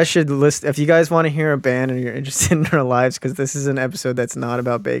should list if you guys want to hear a band and you're interested in our lives, because this is an episode that's not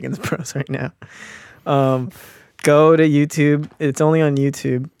about Bacon's Bros right now. Go to YouTube. It's only on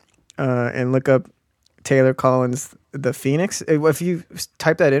YouTube, and look up Taylor Collins, The Phoenix. If you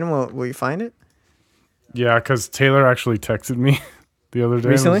type that in, will you find it? Yeah, because Taylor actually texted me the other day.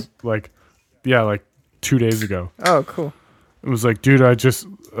 Recently? Like 2 days ago. Oh, cool. It was like, dude, I just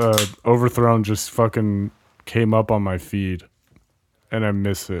Overthrown just fucking came up on my feed, and I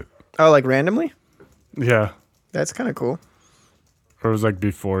miss it. Oh, like randomly? Yeah. That's kind of cool. Or it was like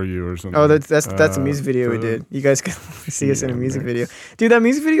before you or something. Oh, that's a music video we did. You guys can see us in a music video. Dude, that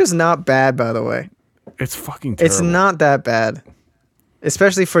music video is not bad, by the way. It's fucking terrible. It's not that bad.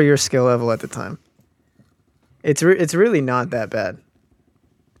 Especially for your skill level at the time. It's really not that bad.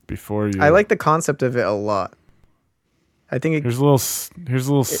 Before you. I like the concept of it a lot. I think here's a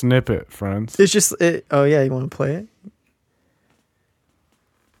little snippet, friends. It's just oh yeah, you want to play it?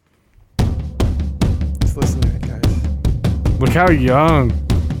 Let's listen to it, guys. Look how young.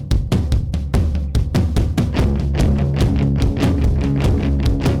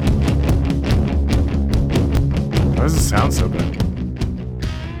 Why does it sound so bad?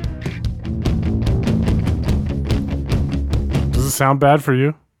 Does it sound bad for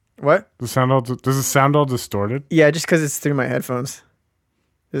you? What? Does it sound all distorted? Yeah, just because it's through my headphones.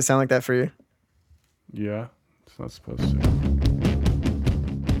 Does it sound like that for you? Yeah, it's not supposed to.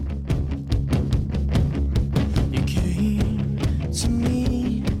 You came to me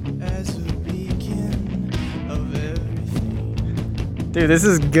Dude, this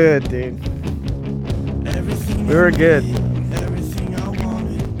is good, dude. We were good.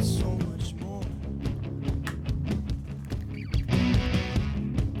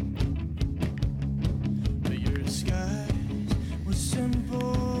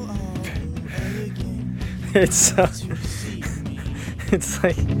 It's it's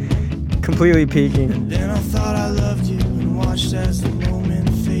like completely peaking. Then I thought I loved you and watched as the moment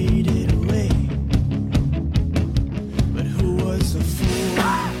faded away. But who was the fool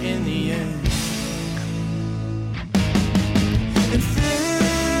in the end?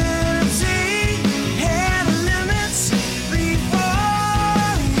 Infinity had limits before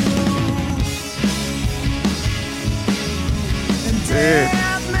you. And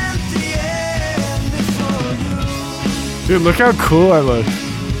death meant the end before you. Dude, look how cool I look.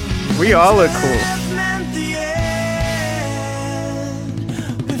 We all look cool.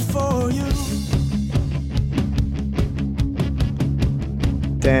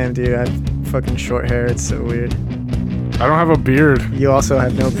 Damn, dude, I have fucking short hair. It's so weird. I don't have a beard. You also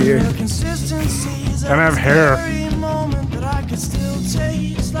have no beard. And I have hair.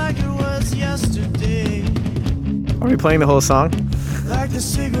 Are we playing the whole song?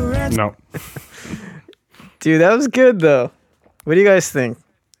 No. Dude, that was good, though. What do you guys think?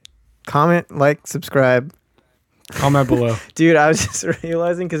 Comment, like, subscribe. Comment below. Dude, I was just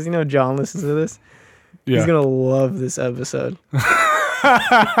realizing, because you know John listens to this. Yeah. He's going to love this episode.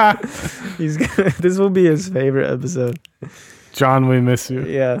 This will be his favorite episode. John, we miss you.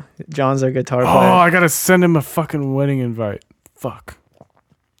 Yeah. John's our guitar player. Oh, I got to send him a fucking wedding invite. Fuck.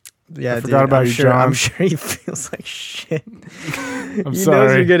 Yeah, I forgot about you, sure, John. I'm sure he feels like shit. I'm he sorry.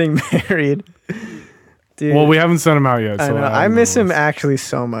 knows you're getting married. Dude, Well, we haven't sent him out yet. I So know. I miss him actually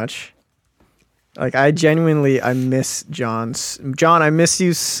so much. Like, I miss John, I miss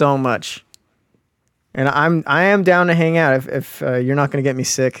you so much. And I am down to hang out if you're not going to get me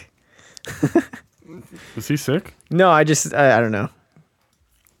sick. Is he sick? No, I don't know.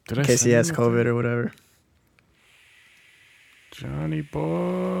 In case send he has him a COVID thing? or whatever. Johnny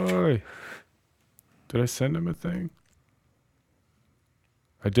boy. Did I send him a thing?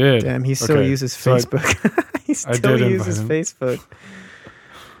 I did. Damn, he still uses So Facebook. He still did invite uses him. Facebook.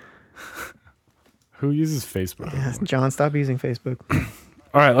 Who uses Facebook? Yeah, John, stop using Facebook.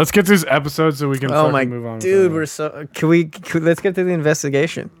 All right, let's get to this episode so we can Oh fucking my move on. dude, we're so. Let's get to the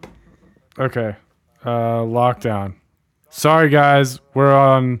investigation. Okay. Lockdown. Sorry guys, we're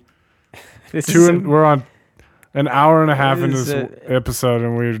on we're on an hour and a half into this episode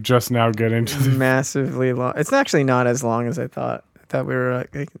and we're just now getting to the massively long. It's actually not as long as I thought. I thought we were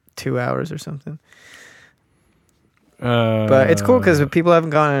like 2 hours or something. But it's cool because people haven't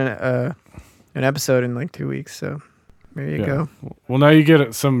gotten an episode in like 2 weeks, so there you go. Well, now you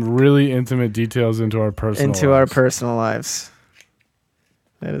get some really intimate details into our personal lives.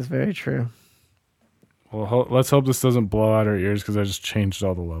 That is very true. Well, let's hope this doesn't blow out our ears because I just changed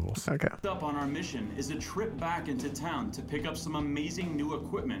all the levels. Okay. Up on our mission is a trip back into town to pick up some amazing new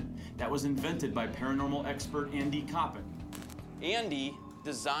equipment that was invented by paranormal expert Andy Coppin. Andy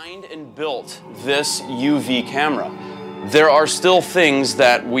designed and built this UV camera. There are still things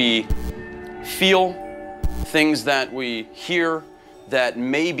that we feel, things that we hear that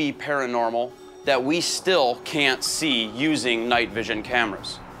may be paranormal that we still can't see using night vision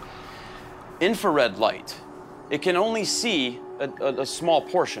cameras. Infrared light, it can only see a small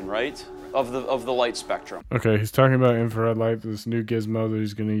portion, right, of the light spectrum. Okay, he's talking about infrared light, this new gizmo that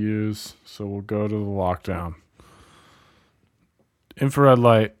he's going to use. So we'll go to the lockdown. Infrared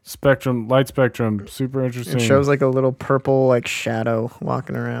light spectrum, super interesting. It shows like a little purple like shadow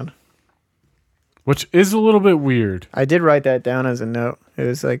walking around, which is a little bit weird. I did write that down as a note. It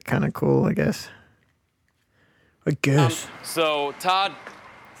was like kind of cool, I guess. So Todd,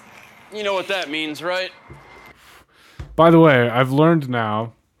 you know what that means, right? By the way, I've learned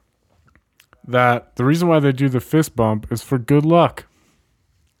now that the reason why they do the fist bump is for good luck.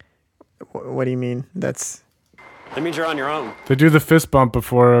 What do you mean? That means you're on your own. They do the fist bump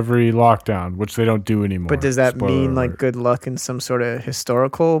before every lockdown, which they don't do anymore. But does that Spoiler mean alert. like good luck in some sort of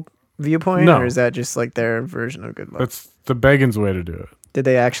historical viewpoint? No. Or is that just like their version of good luck? That's the Beggins way to do it. Did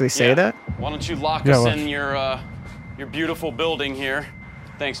they actually say that? Why don't you lock Yeah, us watch. in your beautiful building here?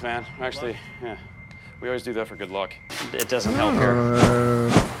 Thanks, man. Actually, yeah, we always do that for good luck. It doesn't help here.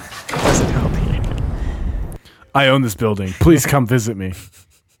 Doesn't help here. I own this building. Please come visit me.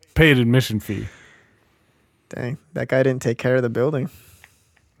 Paid admission fee. Dang, that guy didn't take care of the building.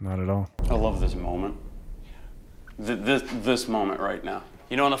 Not at all. I love this moment. This moment right now.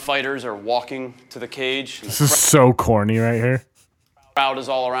 You know when the fighters are walking to the cage? And This is so corny right here. the crowd is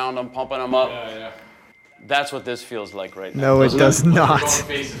all around them, pumping them up. That's what this feels like right now. No, it does We're not. going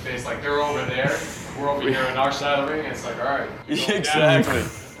face to face. Like they're over there, we're over here on our side of the ring. And it's like, all right. Exactly.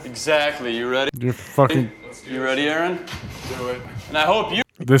 Exactly. You ready? You're fucking. You ready, Aaron? Do it. And I hope you.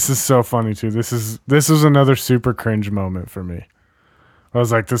 This is so funny too. This was another super cringe moment for me. I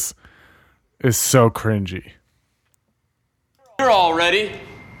was like, this is so cringy. You're all ready.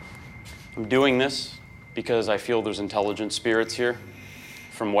 I'm doing this because I feel there's intelligent spirits here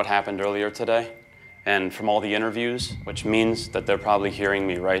from what happened earlier today and from all the interviews, which means that they're probably hearing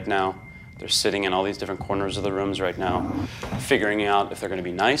me right now. They're sitting in all these different corners of the rooms right now, figuring out if they're going to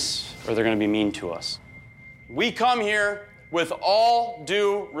be nice or they're going to be mean to us. We come here with all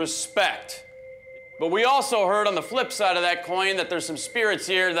due respect, but we also heard on the flip side of that coin that there's some spirits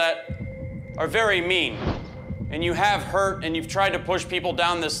here that are very mean. And you have hurt and you've tried to push people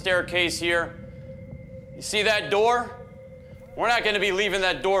down this staircase here. You see that door? We're not going to be leaving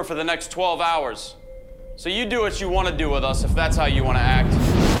that door for the next 12 hours. So you do what you want to do with us if that's how you want to act.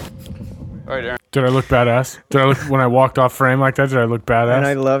 All right, Aaron. Did I look badass? Did I look when I walked off frame like that? Did I look badass? And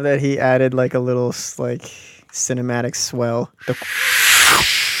I love that he added like a little like cinematic swell.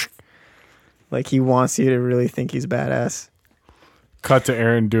 Like he wants you to really think he's badass. Cut to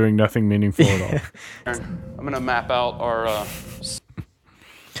Aaron doing nothing meaningful at all. Aaron, I'm going to map out our...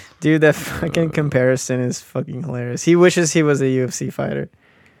 Dude, that fucking comparison is fucking hilarious. He wishes he was a UFC fighter.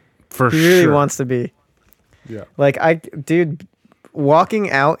 For sure. He really wants to be. Yeah. Like, dude,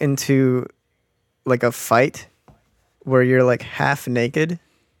 walking out into like a fight where you're like half naked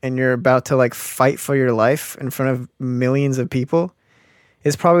and you're about to like fight for your life in front of millions of people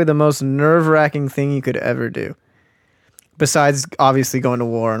is probably the most nerve-wracking thing you could ever do. Besides obviously going to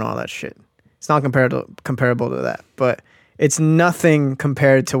war and all that shit. It's not comparable to that, but it's nothing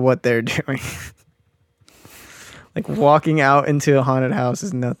compared to what they're doing. Like walking out into a haunted house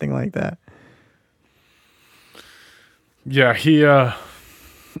is nothing like that. Yeah, he I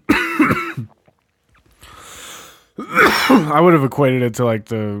would have equated it to like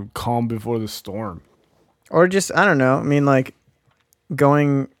the calm before the storm. Or just, I don't know. I mean, like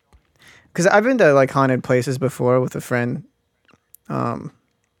going, because I've been to like haunted places before with a friend,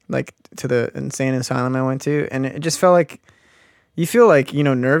 like to the insane asylum I went to, and it just felt like you feel like, you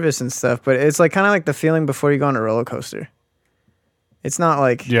know, nervous and stuff, but it's like kind of like the feeling before you go on a roller coaster. It's not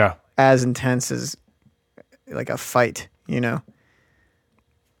like as intense as like a fight, you know?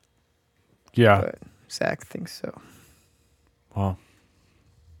 Yeah. But Zach thinks so. Well,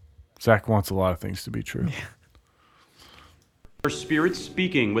 Zach wants a lot of things to be true. Yeah. Are spirits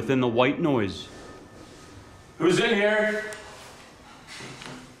speaking within the white noise? Who's in here?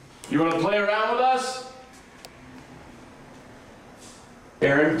 You want to play around with us?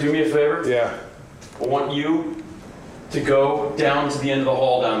 Aaron, do me a favor. Yeah. I want you to go down to the end of the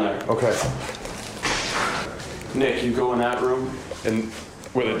hall down there. Okay. Nick, you go in that room. And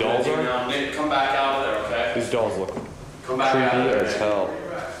where the dolls are? Now, Nick, come back out of there, okay? These dolls look Come back out of creepy there. as hell.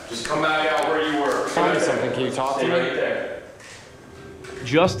 Just come back out where you were. Tell me something. Can you talk to Stay me? right there.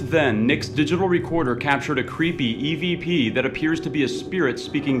 Just then, Nick's digital recorder captured a creepy EVP that appears to be a spirit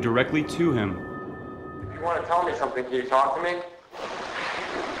speaking directly to him. If you want to tell me something, can you talk to me?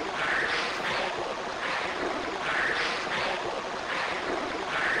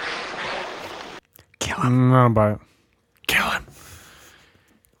 Kill him. I don't buy it. Kill him.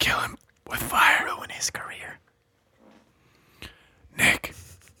 Kill him with fire. Ruin his career. Nick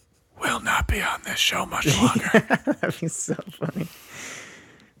will not be on this show much longer. That'd be so funny.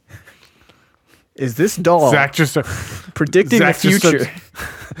 Is this doll Zach just predicting the future?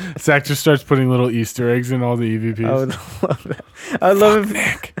 Zach just starts putting little Easter eggs in all the EVPs. I would love that. I love if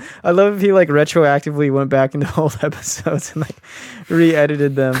Nick. I love if he like retroactively went back into old episodes and like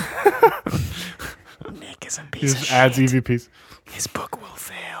re-edited them. Nick is a He piece of just shit. adds EVPs. His book will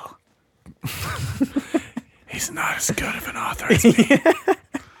fail. He's not as good of an author as me.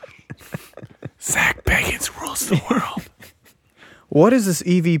 Zach Bagans rules the world. What is this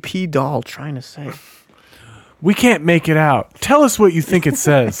EVP doll trying to say? We can't make it out. Tell us what you think it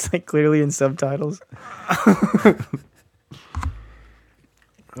says. It's like clearly in subtitles.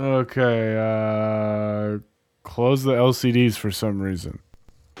 Okay, close the LCDs for some reason.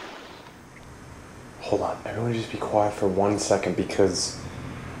 Hold on. Everyone just be quiet for 1 second because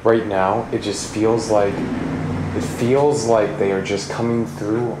right now it just feels like they are just coming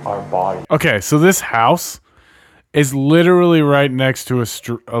through our body. Okay, so this house is literally right next to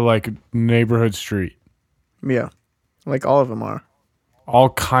a like neighborhood street. Yeah, like all of them are.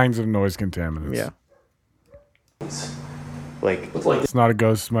 All kinds of noise contaminants. Yeah. Like It's not a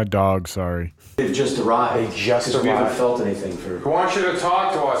ghost, it's my dog, sorry. They've just arrived. They just because we haven't arrived. felt anything for. We want you to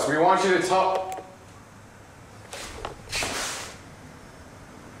talk to us. We want you to talk.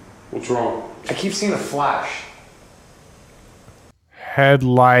 What's wrong? I keep seeing a flash.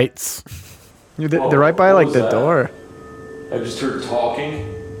 Headlights. They're right by like the door. I just heard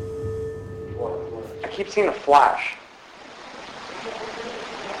talking. I keep seeing a flash.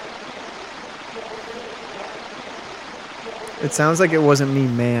 It sounds like it wasn't me,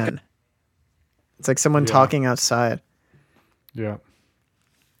 man. It's like someone talking outside. Yeah.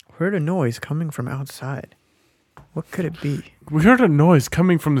 Heard a noise coming from outside. What could it be? We heard a noise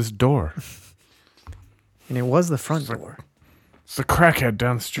coming from this door. And it was the front door. It's the crackhead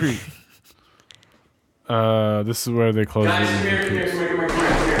down the street. This is where they close the EVPs.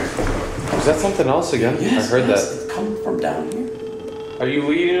 Was that something else again? Yes, I heard yes, that. It's coming from down here. Are you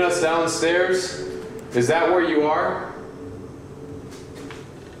leading us downstairs? Is that where you are?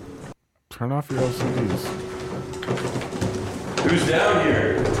 Turn off your LCDs. Who's down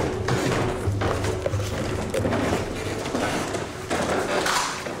here?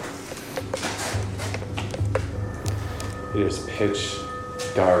 It is pitch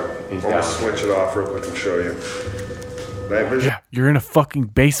dark in I'll down. switch it off real quick and show you. Night vision Yeah, you're in a fucking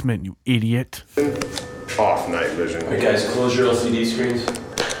basement, you idiot. off. Night vision. Alright guys, close your LCD screens.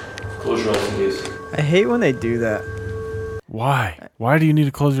 Close your LCDs. I hate when they do that. Why? Why do you need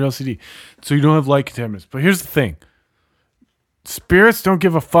to close your LCD? So you don't have light contaminants. But here's the thing. Spirits don't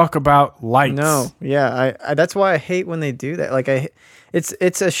give a fuck about lights. No, yeah, I that's why I hate when they do that. Like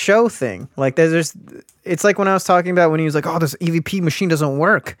it's a show thing. Like there's it's like when I was talking about when he was like, "Oh, this EVP machine doesn't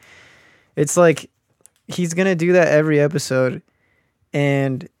work." It's like he's going to do that every episode.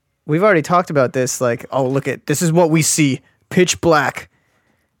 And we've already talked about this like, "Oh, look at this is what we see. Pitch black."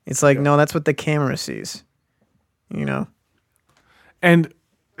 It's like, "No, that's what the camera sees." You know. And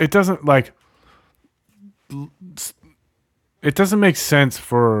it doesn't it doesn't make sense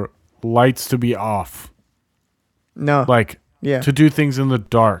for lights to be off. No. Yeah. To do things in the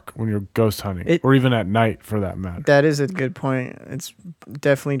dark when you're ghost hunting or even at night for that matter. That is a good point. It's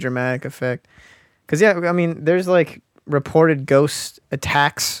definitely dramatic effect. Cuz yeah, I mean, there's like reported ghost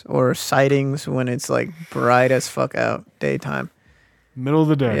attacks or sightings when it's like bright as fuck out daytime. Middle of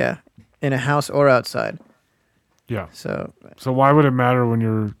the day. Yeah. In a house or outside. Yeah. So why would it matter when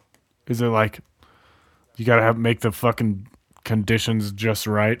you're? Is it like you gotta make the fucking conditions just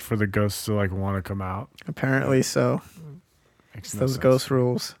right for the ghosts to like want to come out? Apparently so. It's those ghost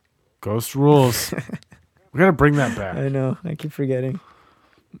rules. Ghost rules. We gotta bring that back. I know. I keep forgetting.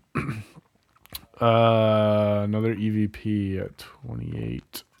 Another EVP at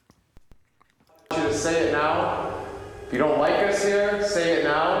 28. I want you to say it now. If you don't like us here, say it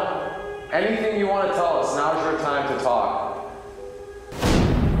now. Anything you want to tell us, now's your time to talk.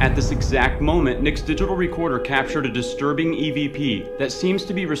 At this exact moment, Nick's digital recorder captured a disturbing EVP that seems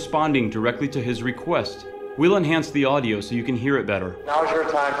to be responding directly to his request. We'll enhance the audio so you can hear it better. Now's your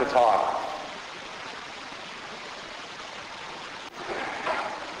time to talk.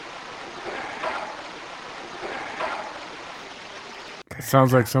 It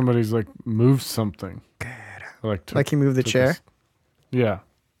sounds like somebody's like moved something. Like he moved the chair? Yeah.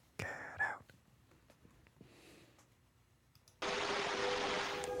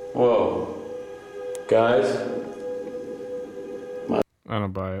 Whoa. Guys, I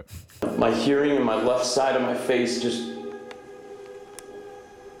don't buy it. my hearing in my left side of my face just...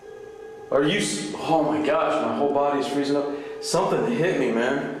 Oh my gosh, my whole body's freezing up. Something hit me,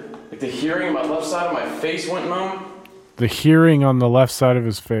 man. Like the hearing in my left side of my face went numb. The hearing on the left side of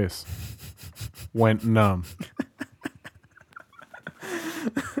his face went numb.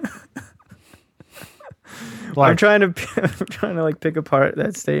 I'm trying to like pick apart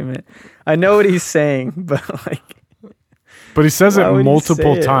that statement. I know what he's saying, but But he says it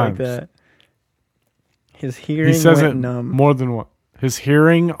multiple times. Like that? His hearing he says went it numb. more than one. His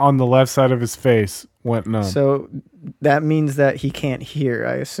hearing on the left side of his face went numb. So that means that he can't hear,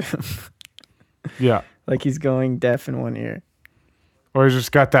 I assume. Yeah. Like he's going deaf in one ear. Or he's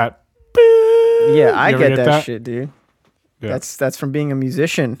just got that. Yeah, I You ever get get that that? shit, dude. Yeah. That's from being a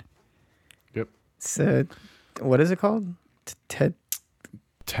musician. Yep. It's what is it called?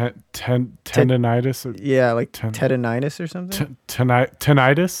 Tendinitis? Yeah, like tendinitis or something.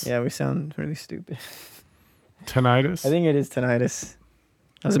 Tinnitus? Yeah, we sound really stupid. Tinnitus? I think it is tinnitus.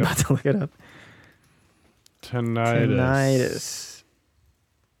 I was about to look it up. Tinnitus.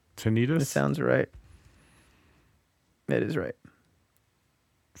 Tinnitus? It sounds right. It is right.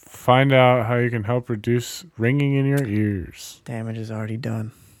 Find out how you can help reduce ringing in your ears. Damage is already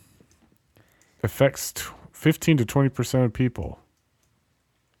done. Affects 15 to 20% of people.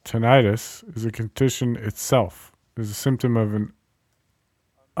 Tinnitus is a condition itself. It is a symptom of an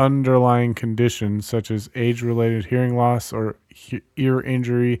underlying condition such as age-related hearing loss or ear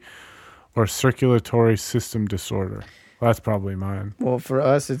injury or circulatory system disorder. Well, that's probably mine. Well, for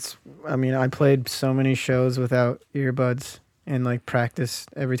us, I played so many shows without earbuds and like practice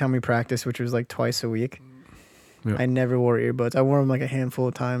every time we practiced, which was like twice a week. Yep. I never wore earbuds. I wore them like a handful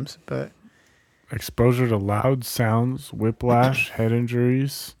of times, but exposure to loud sounds, whiplash, head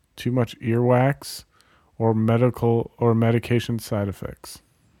injuries, too much earwax, or medication side effects.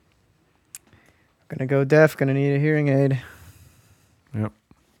 Gonna go deaf, gonna need a hearing aid. Yep.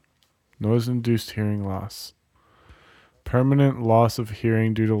 Noise-induced hearing loss. Permanent loss of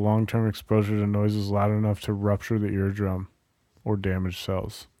hearing due to long-term exposure to noises loud enough to rupture the eardrum or damage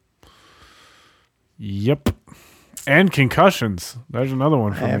cells. Yep. And concussions. There's another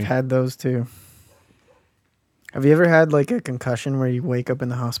one for me. I've had those too. Have you ever had like a concussion where you wake up in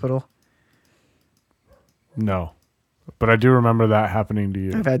the hospital? No. But I do remember that happening to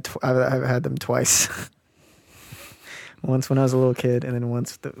you. I've had them twice. Once when I was a little kid, and then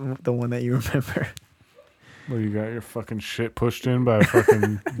once the one that you remember. Well, you got your fucking shit pushed in by a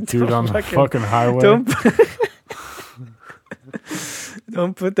fucking dude on the fucking highway.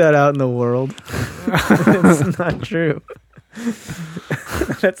 Don't put that out in the world. It's not true.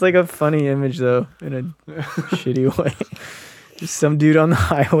 That's like a funny image, though, in a shitty way. Just some dude on the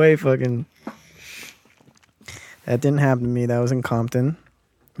highway fucking... That didn't happen to me. That was in Compton,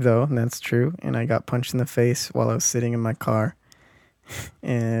 though, and that's true. And I got punched in the face while I was sitting in my car.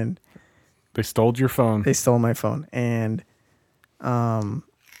 And... They stole your phone. They stole my phone. And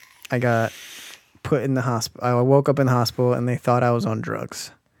I got put in the hospital. I woke up in the hospital, and they thought I was on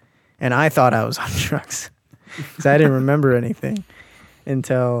drugs. And I thought I was on drugs. Because I didn't remember anything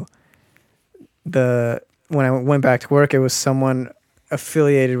until when I went back to work, it was someone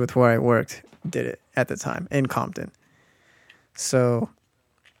affiliated with where I worked did it at the time in Compton. So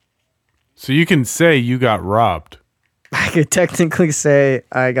you can say you got robbed. I could technically say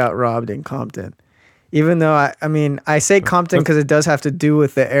I got robbed in Compton. Even though, I say Compton because it does have to do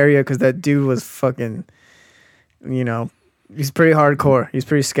with the area, because that dude was fucking, he's pretty hardcore. He's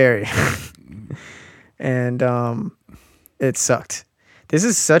pretty scary. And it sucked. This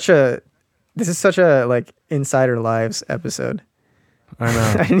is such a like Insider Lives episode. I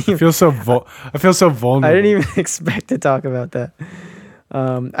know. I feel so vulnerable. I didn't even expect to talk about that.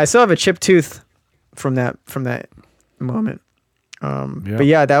 I still have a chipped tooth from that moment. But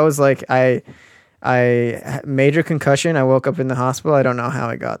yeah, that was like I major concussion. I woke up in the hospital. I don't know how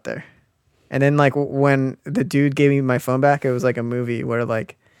I got there. And then like when the dude gave me my phone back, it was like a movie where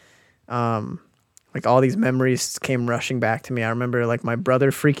like all these memories came rushing back to me. I remember like my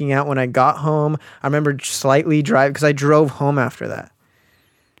brother freaking out when I got home. I remember slightly driving because I drove home after that.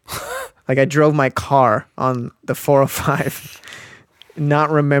 Like I drove my car on the 405, not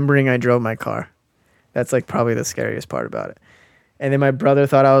remembering I drove my car. That's like probably the scariest part about it. And then my brother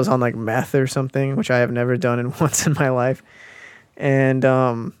thought I was on like meth or something, which I have never done once in my life. And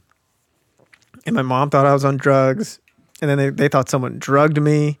my mom thought I was on drugs. And then they thought someone drugged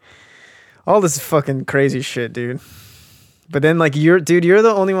me. All this fucking crazy shit, dude. But then like you're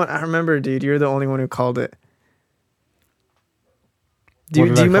the only one. I remember, dude, you're the only one who called it. Do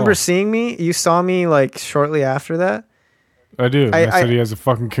you remember seeing me? You saw me like shortly after that? I do. I said he has a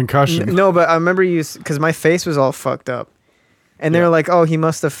fucking concussion. No, but I remember you, because my face was all fucked up. And they were like, oh, he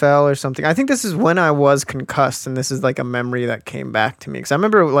must have fell or something. I think this is when I was concussed, and this is like a memory that came back to me. Because I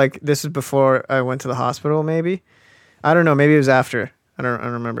remember like this was before I went to the hospital, maybe. I don't know. Maybe it was after. I don't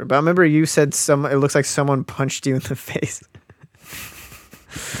remember. But I remember you said it looks like someone punched you in the face.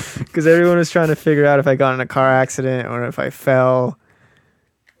 Because everyone was trying to figure out if I got in a car accident or if I fell.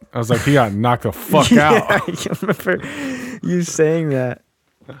 I was like, he got knocked the fuck out. I remember you saying that.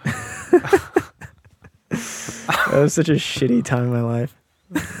 That was such a shitty time in my life.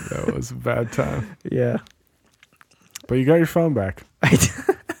 That was a bad time. Yeah. But you got your phone back.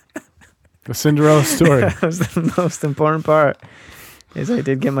 The Cinderella story. That was the most important part. Is I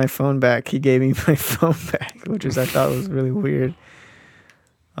did get my phone back. He gave me my phone back, which I thought was really weird.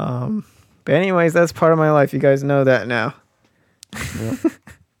 But anyways, that's part of my life. You guys know that now. Yep.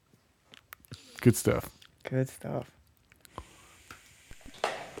 Good stuff. Good stuff.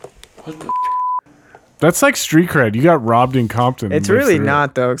 That's like street cred. You got robbed in Compton. It's really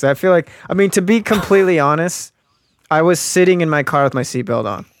not, though, because I feel like, to be completely honest, I was sitting in my car with my seatbelt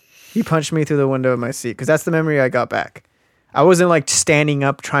on. He punched me through the window of my seat, because that's the memory I got back. I wasn't like standing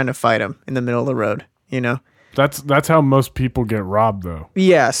up trying to fight him in the middle of the road, That's how most people get robbed, though.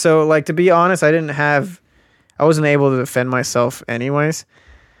 Yeah, so like to be honest, I wasn't able to defend myself anyways.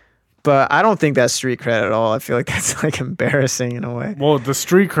 But I don't think that's street cred at all. I feel like that's like embarrassing in a way. Well, the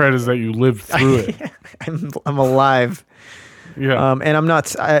street cred is that you lived through it. I'm alive. Yeah. And I'm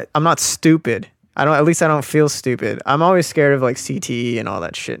not stupid. At least I don't feel stupid. I'm always scared of like CTE and all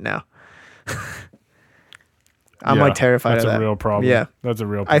that shit now. I'm like terrified of that. That's a real problem. Yeah. That's a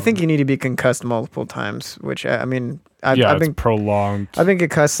real problem. I think you need to be concussed multiple times, which I've it's been prolonged. I've been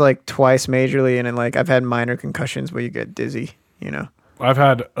concussed like twice majorly, and then like I've had minor concussions where you get dizzy, you know. I've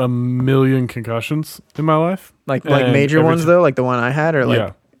had a million concussions in my life. Like major ones though, like the one I had, or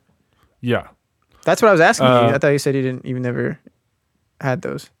like Yeah. That's what I was asking you. I thought you said you never had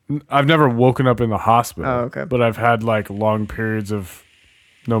those. I've never woken up in the hospital. Oh, okay. But I've had like long periods of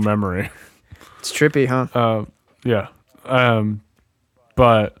no memory. It's trippy, huh? Yeah.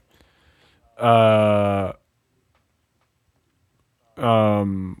 But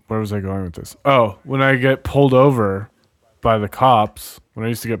where was I going with this? Oh, when I get pulled over by the cops, when I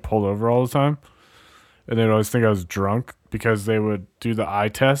used to get pulled over all the time, and they'd always think I was drunk because they would do the eye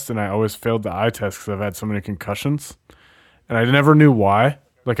test, and I always failed the eye test because I've had so many concussions, and I never knew why.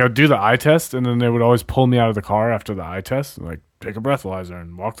 Like, I'd do the eye test, and then they would always pull me out of the car after the eye test, and like, take a breathalyzer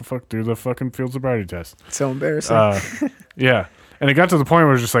and walk the fuck through the fucking field sobriety test. So embarrassing. Yeah. And it got to the point where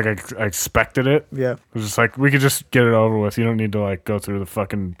it was just like I expected it. Yeah. It was just like, we could just get it over with. You don't need to like go through the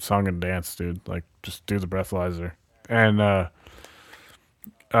fucking song and dance, dude. Like, just do the breathalyzer. And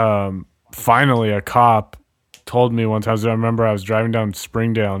finally a cop told me one time, I remember I was driving down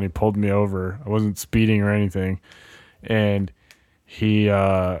Springdale and he pulled me over. I wasn't speeding or anything. And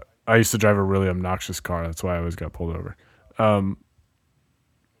I used to drive a really obnoxious car. That's why I always got pulled over.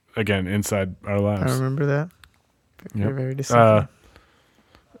 Again, inside our labs. I remember that. Yep. Very distinctly.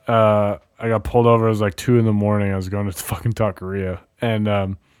 I got pulled over. It was like 2 a.m. I was going to fucking Taqueria, and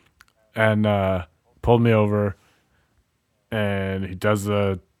pulled me over, and he does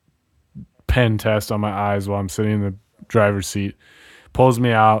the pen test on my eyes while I'm sitting in the driver's seat. Pulls me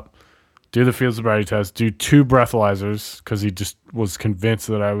out, do the field sobriety test, do 2 breathalyzers because he just was convinced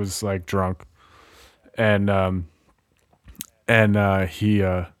that I was like drunk, and I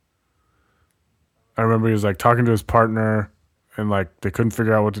remember he was like talking to his partner and like they couldn't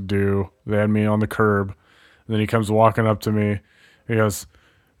figure out what to do. They had me on the curb. And then he comes walking up to me. He goes,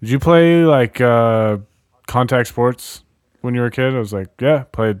 "Did you play like contact sports when you were a kid?" I was like, "Yeah,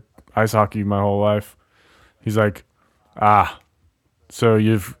 played ice hockey my whole life." He's like, "So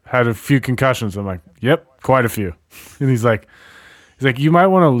you've had a few concussions?" I'm like, "Yep, quite a few." And he's like, "You might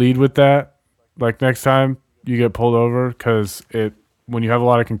want to lead with that like next time you get pulled over because when you have a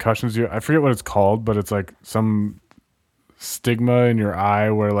lot of concussions, I forget what it's called, but it's like some stigma in your eye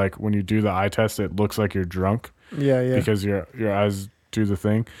where like when you do the eye test, it looks like you're drunk. Yeah. Because your eyes do the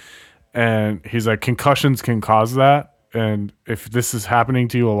thing." And he's like, concussions can cause that. And if this is happening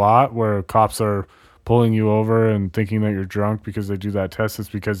to you a lot where cops are pulling you over and thinking that you're drunk because they do that test, it's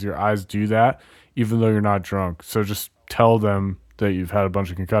because your eyes do that, even though you're not drunk. So just tell them that you've had a bunch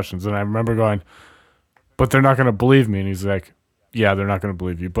of concussions. And I remember going, "But they're not going to believe me." And he's like, "Yeah, they're not going to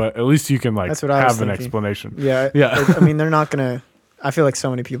believe you, but at least you can like That's what I was have an thinking. explanation." Yeah. I mean, they're not going to, I feel like so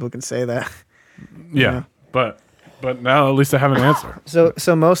many people can say that. Yeah. know? But now at least I have an answer.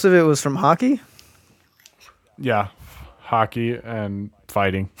 So most of it was from hockey? Yeah. Hockey and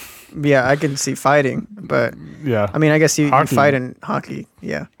fighting. Yeah, I can see fighting, but Yeah. I mean, I guess you Hockey. fight in hockey.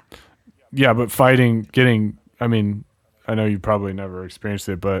 Yeah. Yeah, but fighting, I mean, I know you probably never experienced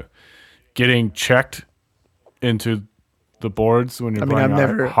it, but getting checked into the boards when you're playing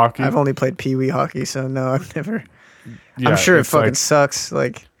hockey. I've only played pee-wee hockey, so no, I've never. Yeah, I'm sure it it's fucking like- sucks.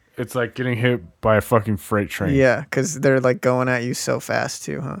 Like, It's like getting hit by a fucking freight train. yeah, because they're like going at you so fast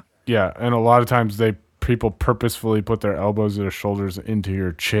too, huh? Yeah, and a lot of times people purposefully put their elbows or their shoulders into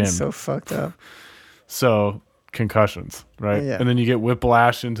your chin. It's so fucked up. So concussions, right? Yeah. And then you get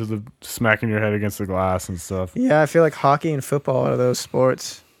whiplash into the smacking your head against the glass and stuff. Yeah, I feel like hockey and football are those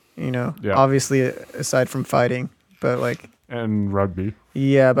sports, Yeah. obviously aside from fighting, but like, And rugby.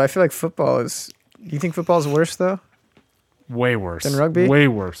 yeah, but I feel like football is, you think football is worse though? Way worse. Than rugby? Way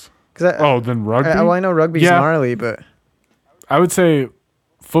worse. Than rugby? I know rugby's gnarly, but I would say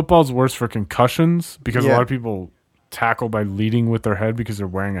football's worse for concussions because a Yeah. lot of people tackle by leading with their head because they're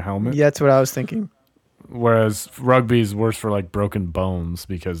wearing a helmet. yeah, that's what I was thinking. Whereas rugby is worse for like broken bones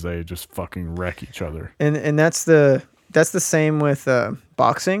because they just fucking wreck each other. And that's the same with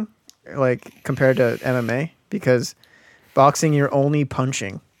boxing, like compared to MMA, because boxing you're only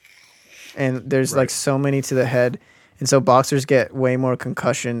punching, and there's like so many to the head, and so boxers get way more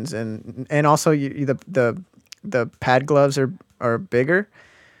concussions, and also the pad gloves are bigger,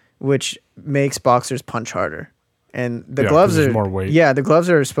 which makes boxers punch harder, and the gloves 'cause there's are more weight. Yeah, the gloves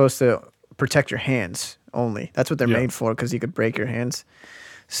are supposed to protect your hands only. That's what they're Yeah. made for, because you could break your hands.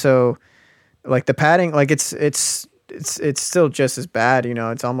 So, like the padding, like it's it's still just as bad. You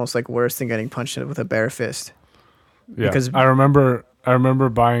know, it's almost like worse than getting punched with a bare fist. Yeah, Because I remember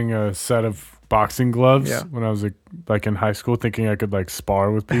buying a set of boxing gloves Yeah. when I was like in high school, thinking I could like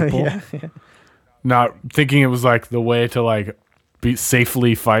spar with people. yeah. Not thinking it was like the way to like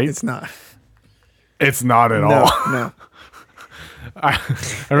safely fight. It's not. It's not at No, all. no. I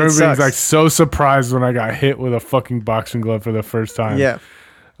remember being sucks. like so surprised when I got hit with a fucking boxing glove for the first time. Yeah.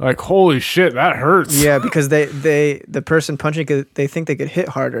 Like, holy shit, that hurts. Yeah, because the person punching they think they could hit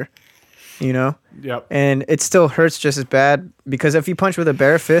harder, you know. Yep. And it still hurts just as bad because if you punch with a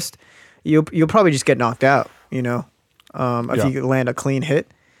bare fist, you'll probably just get knocked out, you know, if you land a clean hit.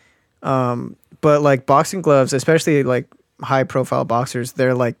 But like boxing gloves, especially like high profile boxers,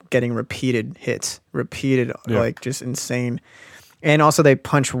 they're like getting repeated hits, like just insane. And also they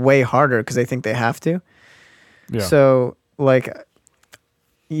punch way harder because they think they have to. Yeah. So like,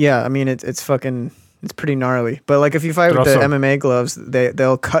 yeah, I mean it's pretty gnarly. But like if you fight But with the also- MMA gloves,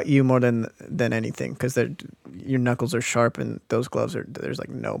 they'll cut you more than anything because your knuckles are sharp and those gloves there's like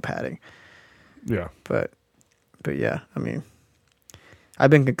no padding. Yeah. But yeah, I mean,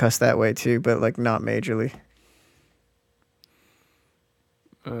 I've been concussed that way too, but like not majorly.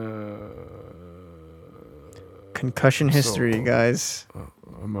 Concussion history, guys.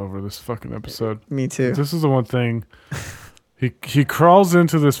 I'm over this fucking episode. Me too. This is the one thing. He crawls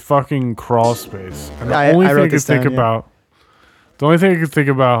into this fucking crawl space. And the I only thing wrote I could this think down, yeah. about, the only thing I could think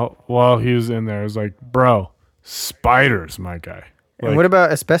about while he was in there is like, bro, spiders, my guy. And what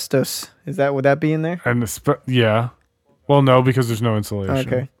about asbestos? Would that be in there? And yeah, well, no, because there's no insulation.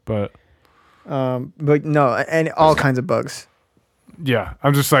 Okay. But no, and all kinds of bugs. yeah,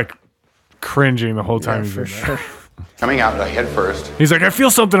 I'm just like cringing the whole time he's for in there. sure. Coming out head first, He's like, I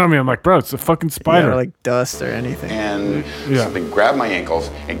feel something on me. I'm like, bro, it's a fucking spider. Yeah, or like dust or anything. and Yeah. something grabbed my ankles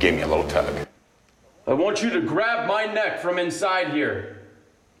and gave me a little tug. I want you to grab my neck from inside here.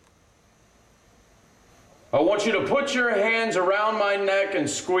 I want you to put your hands around my neck and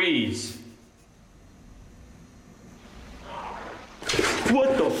squeeze.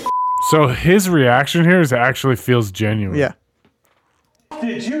 What the f? So his reaction here is actually feels genuine. Yeah.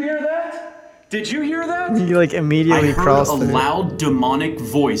 Did you hear that? Did you hear that? He like immediately I heard crawls a through. loud demonic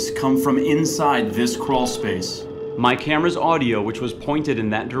voice come from inside this crawl space. My camera's audio, which was pointed in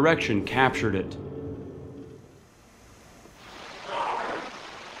that direction, captured it.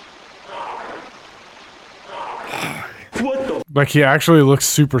 What the? Like he actually looks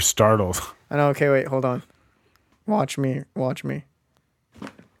super startled. I know. Okay, wait, hold on. Watch me. Did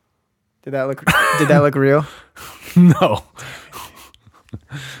that look real? No.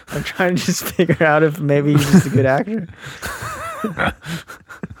 I'm trying to just figure out if maybe he's just a good actor.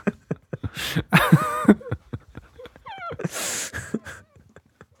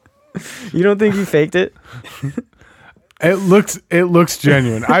 You don't think he faked it? It looks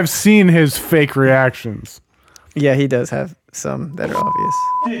genuine. I've seen his fake reactions. Yeah, he does have some that are obvious.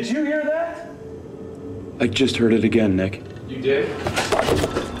 Did you hear that? I just heard it again, Nick. You did?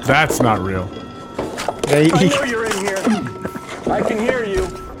 That's not real. Yeah, I know you're in here. I can hear you.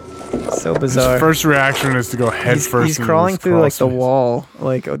 so His bizarre. first reaction is to go head first. He's into crawling this through crawl like the space. wall,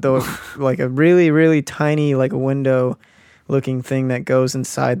 like a really really tiny like window looking thing that goes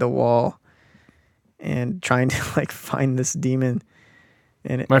inside the wall, and trying to like find this demon.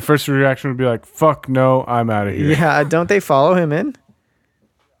 And My first reaction would be like, "Fuck no, I'm out of here." yeah, don't they follow him in?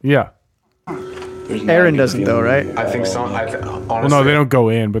 Yeah. Aaron doesn't though, right? I think honestly, Well, no, they don't go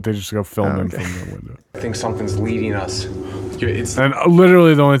in, but they just go film him okay. from the window. I think something's leading us. It's And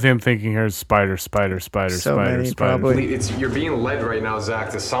literally, the only thing I'm thinking here is spider. So many, Spider. probably. you're being led right now, Zach,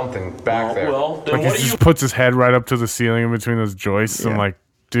 to something back there. Well, then Like what he do you? just puts his head right up to the ceiling in between those joists. I'm Yeah. like,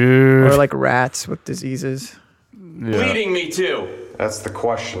 dude. Or like rats with diseases. Yeah. Leading me to? That's the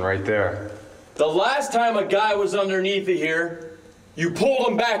question right there. The last time a guy was underneath of here, you pulled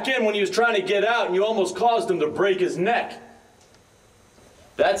him back in when he was trying to get out, and you almost caused him to break his neck.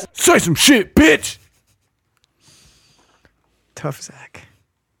 That's Say some shit, bitch. Tough Zach.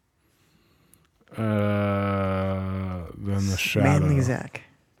 Then the shadow. Manly Zach.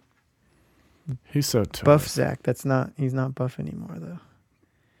 He's so tough. Buff Zach. He's not buff anymore though.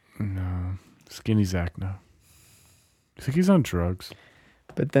 No, skinny Zach. No. You think he's on drugs?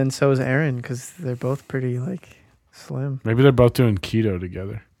 But then so is Aaron because they're both pretty like slim. Maybe they're both doing keto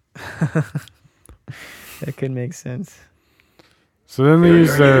together. That could make sense. So then they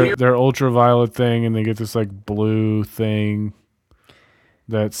use their ultraviolet thing, and they get this like blue thing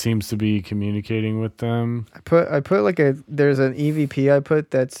that seems to be communicating with them. I put like there's an EVP I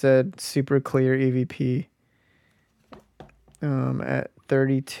put that said super clear EVP at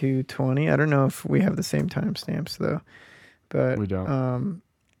 32:20. I don't know if we have the same timestamps though, but We don't.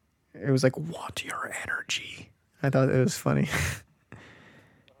 It was like, "Want your energy." I thought it was funny.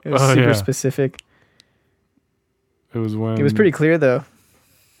 It was Oh, super yeah. specific. It was when It was pretty clear though.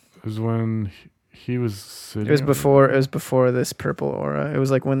 It was when he was sitting. It was before this purple aura. It was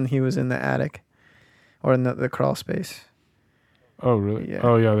like when he was in the attic, or in the crawl space. Oh really? Yeah.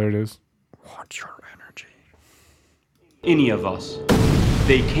 Oh yeah, there it is. Want your energy. Any of us.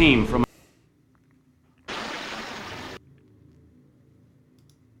 They came from.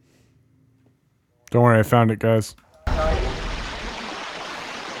 Don't worry, I found it, guys.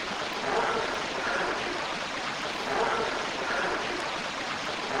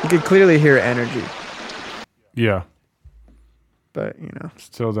 You could clearly hear energy, Yeah. but I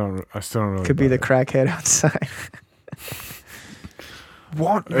still don't really. could be the crackhead outside.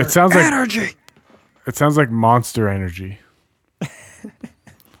 Want your It sounds energy. like it sounds like Monster Energy.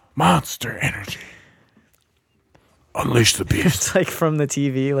 Monster Energy. Unleash the beast. It's like from the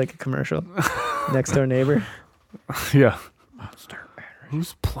TV, like a commercial. Next door neighbor. Yeah. Monster Energy.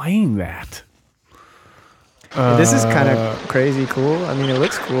 Who's playing that? This is kind of crazy cool. I mean, it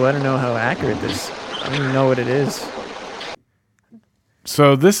looks cool. I don't know how accurate this. I don't even know what it is.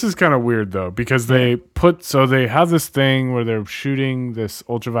 So this is kind of weird though, because they have this thing where they're shooting this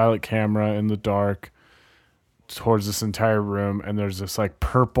ultraviolet camera in the dark towards this entire room, and there's this like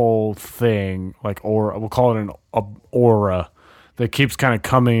purple thing, like aura. We'll call it an aura that keeps kind of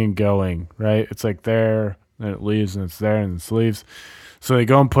coming and going. Right? It's like there, then it leaves, and it's there, and it leaves. So they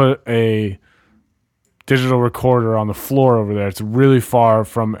go and put a digital recorder on the floor over there. It's really far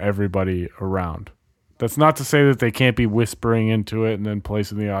from everybody around. That's not to say that they can't be whispering into it and then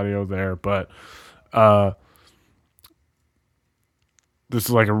placing the audio there, but this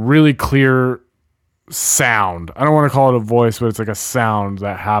is like a really clear sound. I don't want to call it a voice, but it's like a sound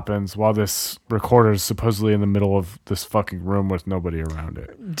that happens while this recorder is supposedly in the middle of this fucking room with nobody around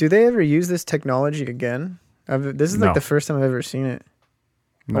it. Do they ever use this technology again? This is like No. the first time I've ever seen it.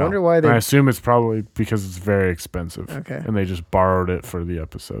 No. I wonder why they. I assume it's probably because it's very expensive. Okay. And they just borrowed it for the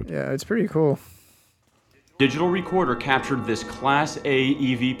episode. Yeah, it's pretty cool. Digital recorder captured this Class A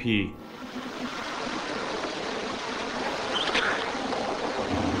EVP.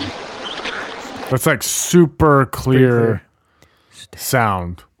 That's like super clear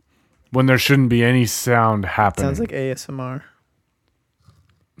sound when there shouldn't be any sound happening. Sounds like ASMR.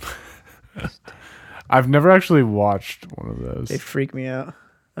 I've never actually watched one of those. They freak me out.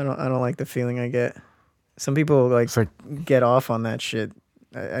 I don't like the feeling I get. Some people like get off on that shit.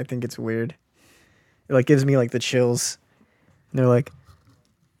 I think it's weird. It like gives me like the chills. And they're like,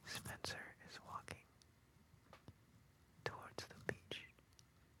 Spencer is walking towards the beach.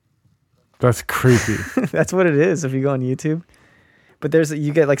 That's creepy. That's what it is if you go on YouTube. But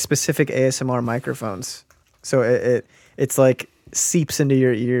you get like specific ASMR microphones. So it's like seeps into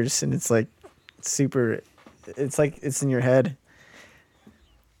your ears, and it's like super, it's like it's in your head.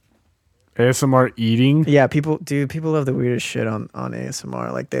 ASMR eating? Yeah, people love the weirdest shit on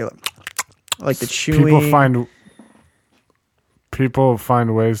ASMR. Like they like the chewing. People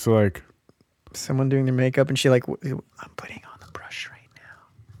find ways to like someone doing their makeup, and she like, I'm putting on the brush right now,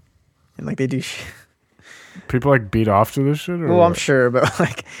 and like they do shit. People like beat off to this shit? Or Well, what? I'm sure, but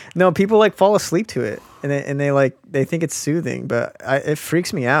like no, people like fall asleep to it, and they think it's soothing, but it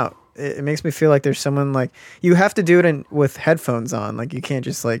freaks me out. It makes me feel like there's someone like you have to do it with headphones on. Like you can't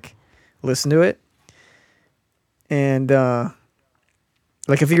just like listen to it. And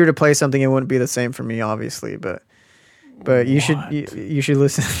like if you were to play something, it wouldn't be the same for me, obviously. But you should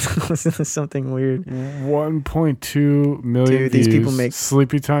listen to something weird. 1.2 million Dude, these views. people make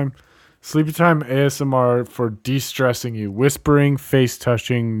Sleepy Time ASMR for de-stressing you, whispering, face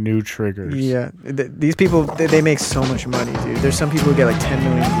touching, new triggers. Yeah, these people they make so much money, dude. There's some people who get like 10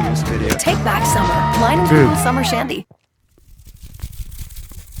 million views video. Take back summer. Line and Dude. Blue Summer Shandy.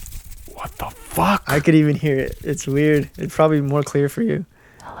 What the fuck? I could even hear it. It's weird. It'd probably be more clear for you.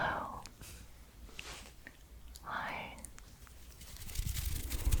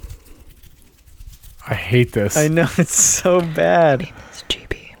 I hate this. I know, it's so bad. It's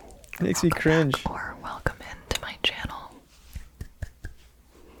GB. Makes me cringe. Or welcome into my channel.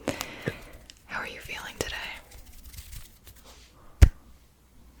 How are you feeling today?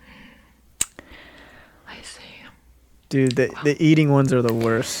 I see. Dude, the eating ones are the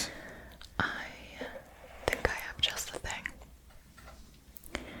worst. I think I have just the thing.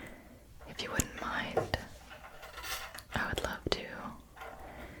 If you wouldn't mind, I would love to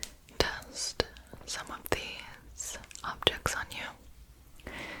test some of these objects on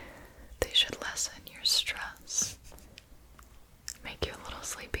you. They should lessen your stress, make you a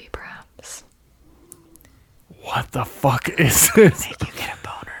sleepy, perhaps. What the fuck is this? Make you get a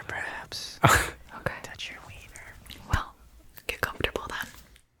boner, perhaps. Okay. Touch your wiener. Well, get comfortable then.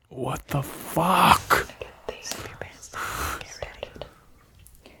 What the fuck? Zip your pants down. Get ready.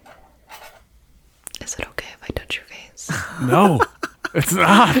 Is it okay if I touch your face? No, it's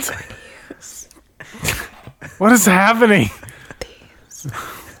not. What is happening?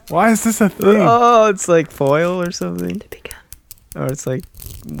 Why is this a thing? Oh, it's like foil or something. To begin. Or it's like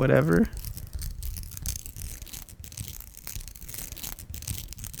whatever.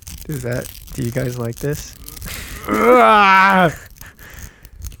 Do you guys like this?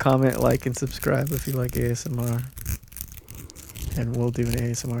 Comment, like, and subscribe if you like ASMR. And we'll do an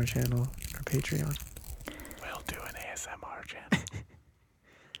ASMR channel or Patreon. We'll do an ASMR channel.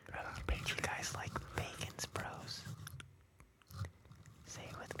 You guys like Bacon's Bros? Say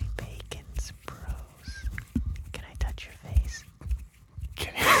it with me, Bacon's Bros. Can I touch your face?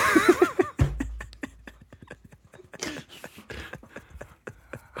 Can you?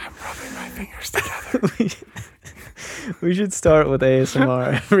 I'm rubbing my fingers together. We should start with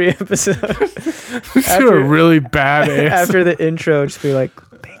ASMR every episode. Let's do a really bad ASMR. After the intro, just be like,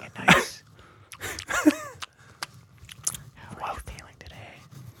 Bacon nice. How are you feeling today?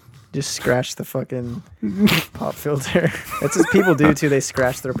 Just scratch the fucking pop filter. That's what people do too. They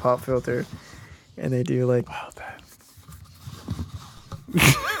scratch their pop filter. And they do like... Wow,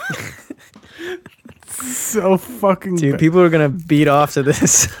 so fucking Dude, bad. people are gonna beat off to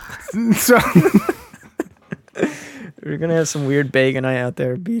this. We're gonna have some weird Baconite out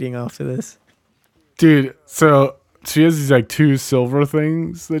there beating off to this. Dude, so she has these like two silver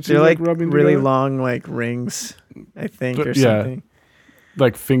things that she's They're like rubbing really together. long like rings, I think, or Yeah. something.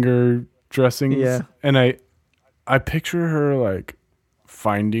 Like finger dressings. Yeah. And I picture her like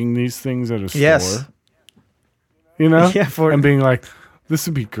finding these things at a store. Yes. You know? Yeah, and being like, this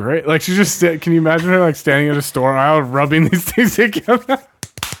would be great. Like she just can you imagine her like standing at a store aisle rubbing these things together?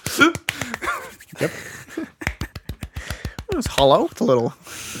 Yep. It's hollow. It's a little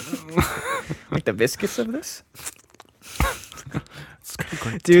like the viscous of this.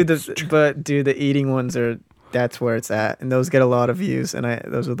 Dude, the eating ones that's where it's at, and those get a lot of views, and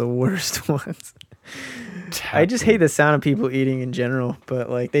those are the worst ones. I just hate the sound of people eating in general, but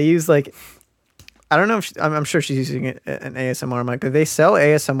like they use like, I don't know if I'm sure she's using an ASMR mic, but they sell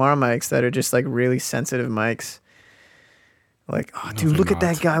ASMR mics that are just like really sensitive mics. Like, oh, dude, look at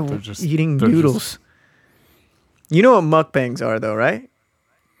that guy eating noodles. You know what mukbangs are, though, right?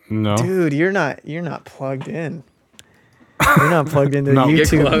 No, dude, you're not plugged in. You're not plugged into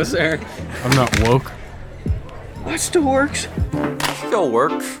YouTube. Get closer. I'm not woke. It still works. Still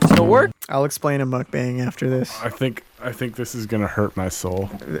works. Still work. I'll explain a mukbang after this. I think this is gonna hurt my soul.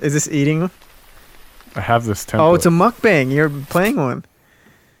 Is this eating? I have this template. Oh, it's a mukbang. You're playing one.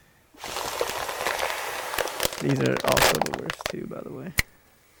 These are also the worst too, by the way.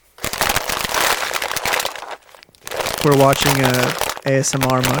 We're watching a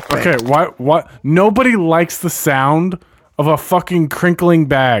ASMR mukbang. Okay, what? Nobody likes the sound of a fucking crinkling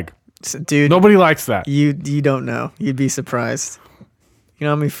bag. Dude, nobody likes that. You don't know. You'd be surprised. You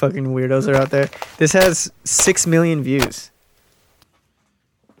know how many fucking weirdos are out there? This has 6 million views.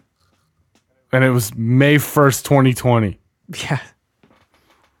 And it was May 1st, 2020. Yeah.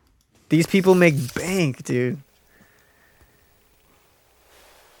 These people make bank, dude.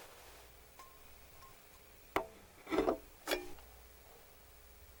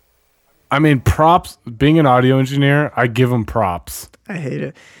 I mean, props. Being an audio engineer, I give them props. I hate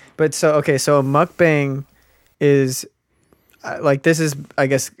it. But so a mukbang is like, this is, I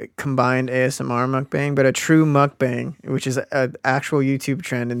guess, combined ASMR mukbang, but a true mukbang, which is an actual YouTube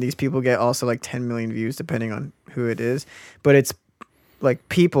trend, and these people get also like 10 million views depending on who it is. But it's like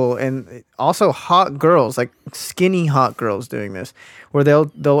people and also hot girls, like skinny hot girls doing this, where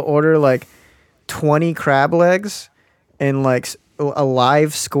they'll order like 20 crab legs and like a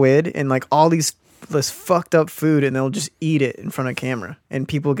live squid and like all this fucked up food, and they'll just eat it in front of camera, and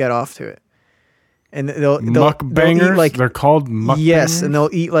people get off to it. And they'll mukbangers. Eat like, they're called mukbangers. Yes, and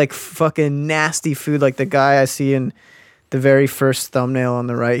they'll eat like fucking nasty food. Like the guy I see in the very first thumbnail on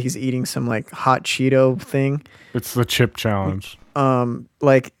the right, he's eating some like hot Cheeto thing. It's the chip challenge.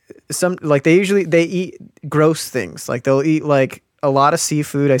 Like they eat gross things. Like they'll eat like a lot of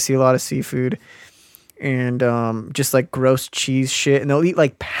seafood. I see a lot of seafood. And just like gross cheese shit, and they'll eat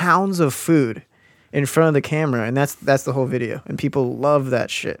like pounds of food in front of the camera, and that's the whole video, and people love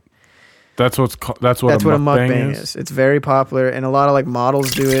that shit. That's what a mukbang is. It's very popular, and a lot of like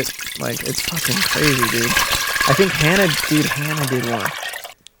models do it. Like it's fucking crazy, dude. I think Hannah did one.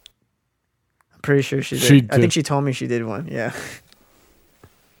 I'm pretty sure she did. I think she told me she did one. Yeah.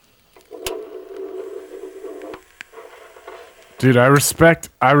 Dude, I respect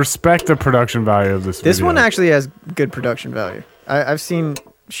the production value of this This video. one actually has good production value. I've seen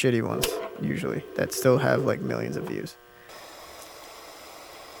shitty ones usually that still have like millions of views.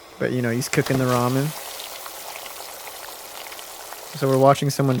 But you know, he's cooking the ramen. So we're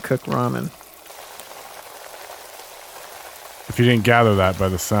watching someone cook ramen. If you didn't gather that by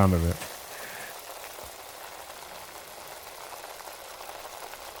the sound of it.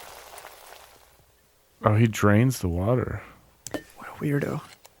 Oh, he drains the water. What a weirdo.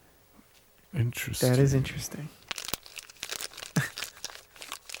 Interesting. That is interesting.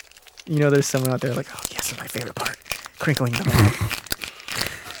 You know, there's someone out there like, oh, yes, my favorite part. Crinkling the water.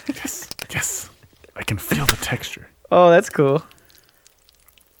 Yes. I can feel the texture. Oh, that's cool.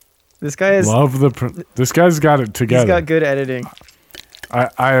 This guy is... This guy's got it together. He's got good editing.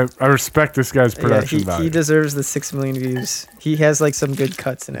 I respect this guy's production value. He deserves the 6 million views. He has like some good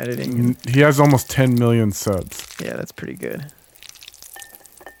cuts in editing. He has almost 10 million subs. Yeah, that's pretty good.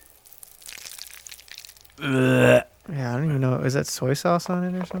 Ugh. Yeah, I don't even know. Is that soy sauce on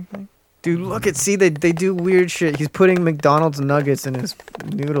it or something? Dude, look at, see, they do weird shit. He's putting McDonald's nuggets in his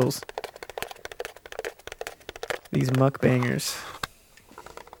noodles. These mukbangers.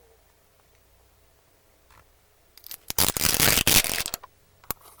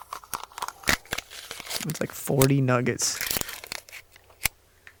 It's like 40 nuggets.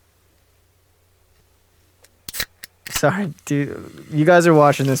 Sorry, dude. You guys are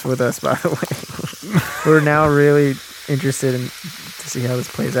watching this with us, by the way. We're now really interested in to see how this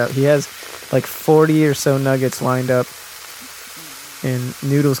plays out. He has like 40 or so nuggets lined up and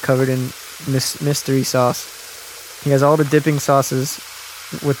noodles covered in mystery sauce. He has all the dipping sauces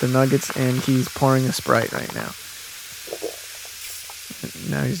with the nuggets, and he's pouring a Sprite right now.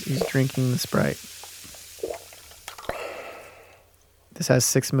 Now he's drinking the Sprite. This has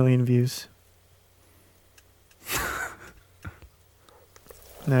 6 million views.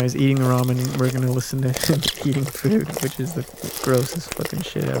 Now he's eating the ramen, and we're gonna listen to him eating food, which is the grossest fucking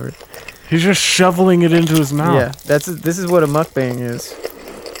shit ever. He's just shoveling it into his mouth. Yeah, this is what a mukbang is.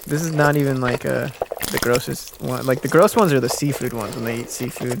 This is not even like the grossest one. Like the gross ones are the seafood ones when they eat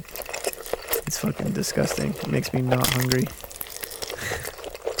seafood. It's fucking disgusting. It makes me not hungry.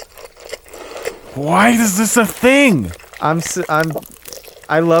 Why is this a thing?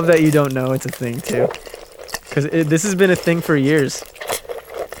 I love that you don't know it's a thing too, because this has been a thing for years.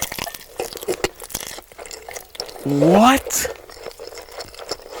 What?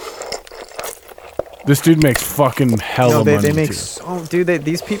 This dude makes fucking hella money. They make too. so, dude.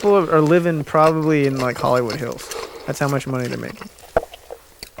 These people are living probably in like Hollywood Hills. That's how much money they're making.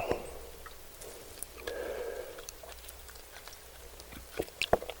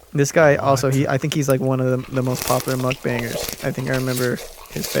 This guy also, I think he's like one of the most popular mukbangers. I think I remember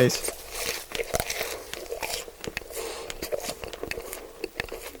his face.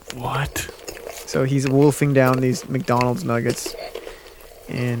 What? So he's wolfing down these McDonald's nuggets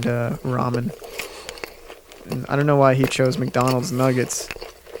and ramen. And I don't know why he chose McDonald's nuggets,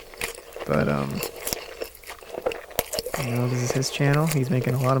 but you know, this is his channel. He's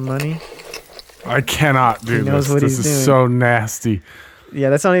making a lot of money. I cannot do He knows this. what This he's is doing. so nasty. Yeah,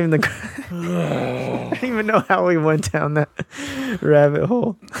 that's not even the. I don't even know how we went down that rabbit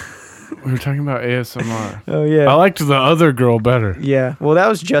hole. We were talking about ASMR. Oh yeah. I liked the other girl better. Yeah. Well, that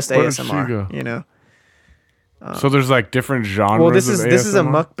was just Where did she ASMR. go? You know. So there's like different genres. Well, this of is a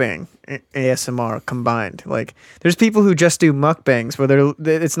ASMR? mukbang ASMR combined. Like, there's people who just do mukbangs where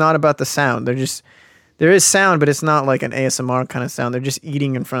it's not about the sound. There is sound, but it's not like an ASMR kind of sound. They're just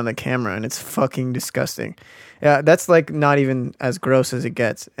eating in front of the camera, and it's fucking disgusting. Yeah, that's like not even as gross as it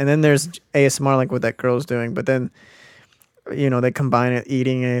gets. And then there's ASMR, like what that girl's doing. But then, you know, they combine it,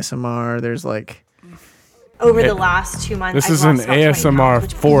 eating ASMR. There's like. Over the last 2 months, This I've is an lost about 20 ASMR pounds,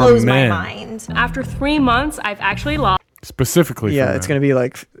 which for blows men. my mind. After 3 months, I've actually lost. Specifically. Yeah, for it's men. gonna be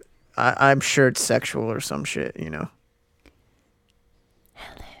like, I'm sure it's sexual or some shit, you know.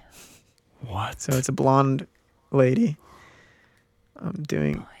 What? So it's a blonde lady.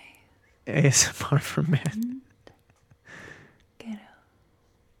 Doing ASMR for men.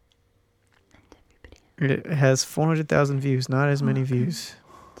 It has 400,000 views, not as many views.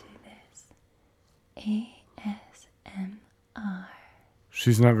 ASMR.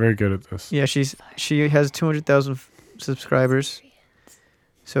 She's not very good at this. Yeah, she has 200,000 subscribers.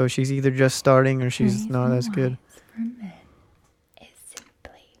 So she's either just starting or she's not as good. For men is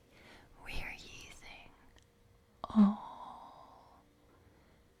simply we're using all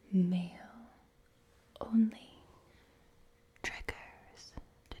male only triggers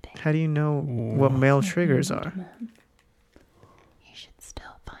today. How do you know what male triggers are? You should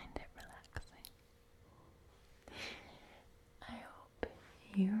still find it relaxing. I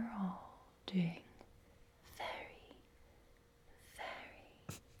doing very,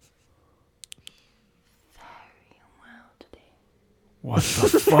 very well today. What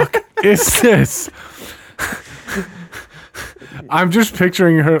the fuck is this? I'm just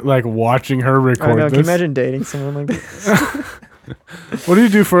picturing her, like, watching her I record know. this. Can you imagine dating someone like this? What do you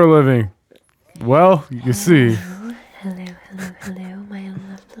do for a living? Well, you see. Hello, my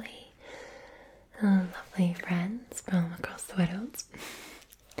lovely friends from across the world.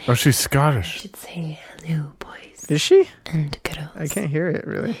 Oh, she's I Scottish. should say hello, boys Is she? and girls. I can't hear it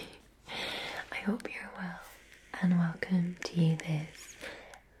really. I hope you're well, and welcome to this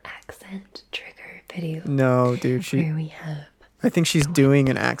accent trigger video. No, dude. where we have I think she's doing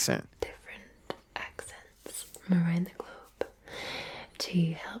an accent. accents from around the globe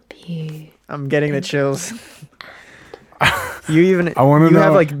to help you. I'm getting the chills. You even I wanna you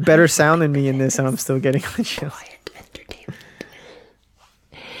have know- like better sound than me in this, and I'm still getting the chills.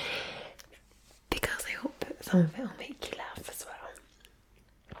 Because I hope some of it will make you laugh as well.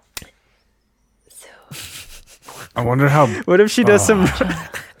 So, I wonder how. What if she does some?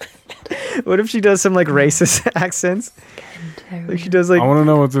 What if she does some like racist accents? Like she does like I want to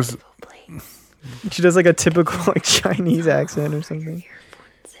know what this. she does like a typical like Chinese accent or something.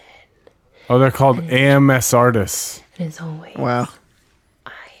 Oh, they're called AMS artists. and as always, Wow.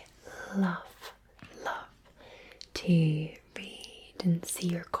 love to read and see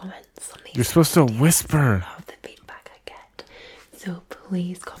your comments on these. You're supposed to whisper. Love the feedback I get. So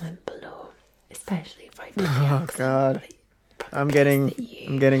please comment below, especially if I do. Oh God. I'm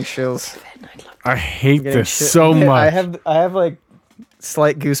getting chills. I hate I'm getting this so I much. I have like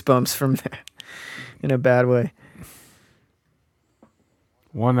slight goosebumps from that in a bad way.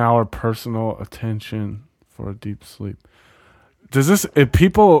 1 hour personal attention for a deep sleep. Does this? If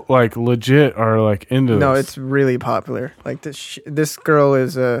people like legit are like into No, this? it's really popular. Like this girl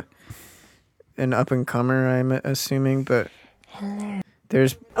is an up and comer, I'm assuming, but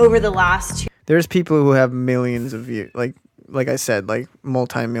there's Over the last 2 there's people who have millions of views. Like I said, like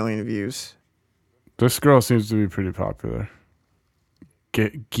multi-million views. This girl seems to be pretty popular.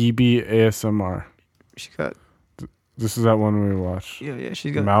 Gibi ASMR. She got. This is that one we watched. Yeah,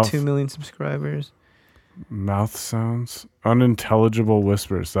 she's got 2 million subscribers. Mouth sounds. Unintelligible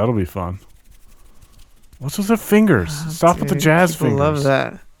whispers. That'll be fun. What's with her fingers? Stop with the Dude, jazz people fingers. love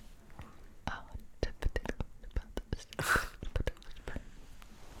that.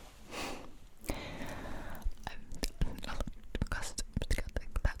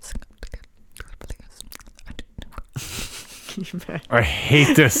 I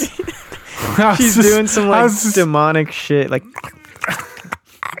hate this. She's doing some like demonic shit. Like,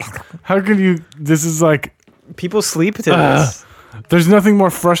 how can you? This is like people sleep to this. There's nothing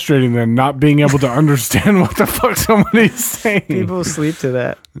more frustrating than not being able to understand what the fuck somebody's saying. People sleep to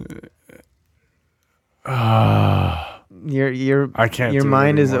that. Your I can't. Your do it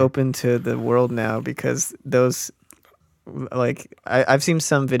mind is anymore. open to the world now because those, like, I've seen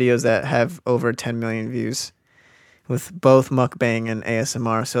some videos that have over 10 million views, with both mukbang and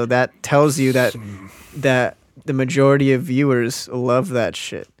ASMR. So that tells you that the majority of viewers love that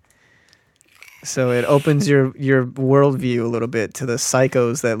shit. So it opens your worldview a little bit to the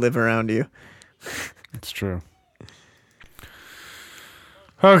psychos that live around you. It's true.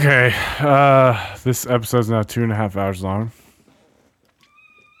 Okay, this episode's now 2.5 hours long.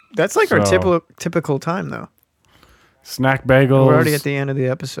 That's like our So- typical time, though. Snack bagels. We're already at the end of the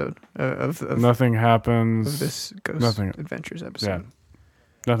episode of nothing happens. of this Ghost Nothing. Adventures episode. Yeah.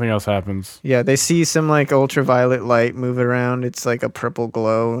 Nothing else happens. Yeah, they see some like ultraviolet light move around. It's like a purple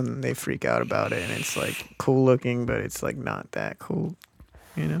glow, and they freak out about it. And it's like cool looking, but it's like not that cool,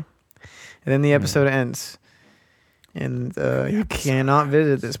 you know. And then the episode ends, and you cannot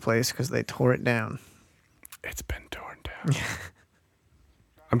visit this place because they tore it down. It's been torn down.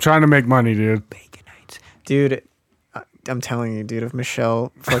 I'm trying to make money, dude. Dude, I'm telling you, dude, if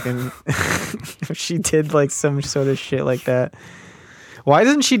Michelle fucking if she did like some sort of shit like that, why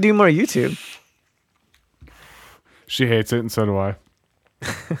doesn't she do more YouTube? She hates it, and so do I.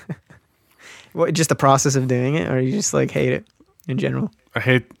 What, just the process of doing it, or you just like hate it in general? I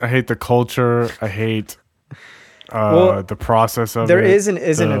hate the culture. I hate Well, the process of There it. isn't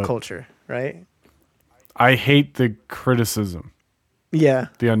a the- culture, right? I hate the criticism. Yeah.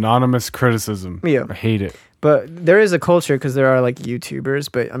 The anonymous criticism. Yeah. I hate it. But there is a culture because there are like YouTubers.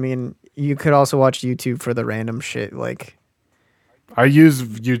 But I mean, you could also watch YouTube for the random shit. Like, I use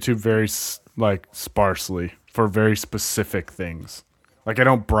YouTube very like sparsely for very specific things. Like I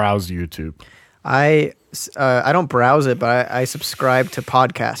don't browse YouTube. I don't browse it, but I subscribe to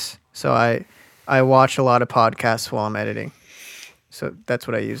podcasts. So I watch a lot of podcasts while I'm editing. So that's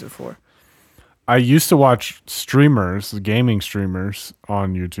what I use it for. I used to watch streamers, gaming streamers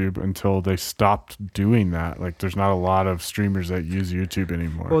on YouTube until they stopped doing that. Like there's not a lot of streamers that use YouTube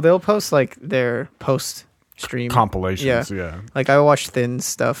anymore. Well, they'll post like their post stream compilations, yeah. Like I watched Thin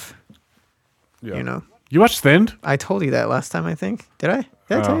stuff. Yeah. You know. You watched Thind? I told you that last time, I think. Did I?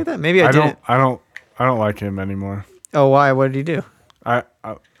 Did I tell you that? Maybe I didn't. I don't like him anymore. Oh, why? What did he do?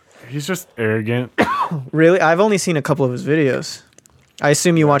 He's just arrogant. Really? I've only seen a couple of his videos. I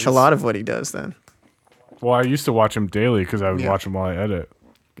assume you watch a lot of what he does then. Well, I used to watch him daily because I would watch him while I edit.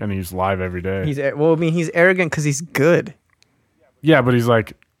 And he's live every day. He's arrogant because he's good. Yeah, but he's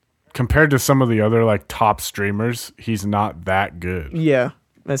like, compared to some of the other like top streamers, he's not that good. Yeah,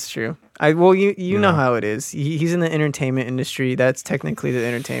 that's true. You know how it is. He's in the entertainment industry. That's technically the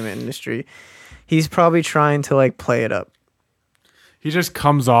entertainment industry. He's probably trying to like play it up. He just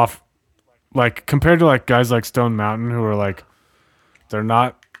comes off like compared to like guys like Stone Mountain who are like, they're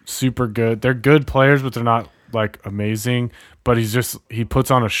not super good. They're good players, but they're not like amazing. But he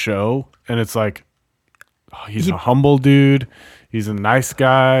puts on a show, and it's like, he's a humble dude. He's a nice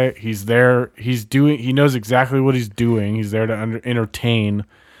guy. He's there. He knows exactly what he's doing. He's there to entertain.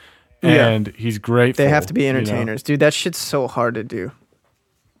 And he's grateful. They have to be entertainers. Dude, that shit's so hard to do.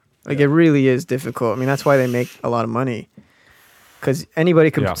 Like, it really is difficult. I mean, that's why they make a lot of money. Because anybody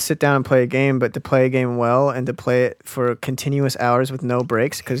can sit down and play a game, but to play a game well and to play it for continuous hours with no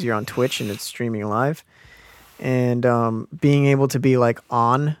breaks because you're on Twitch and it's streaming live. And being able to be, like,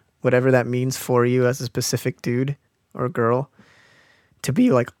 on, whatever that means for you as a specific dude or girl, to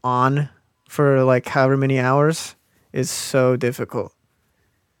be, like, on for, like, however many hours is so difficult.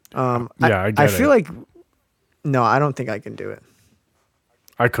 I feel like no, I don't think I can do it.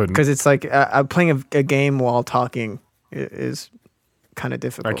 I couldn't because it's like I'm playing a game while talking is kind of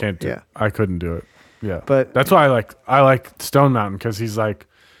difficult. I can't do it. I couldn't do it. Yeah, but that's why I like Stone Mountain because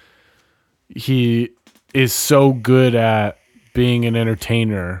he is so good at being an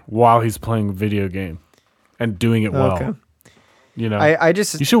entertainer while he's playing a video game and doing it well. Okay. You know, you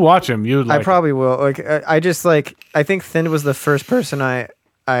should watch him. I probably will. Like I think Thind was the first person I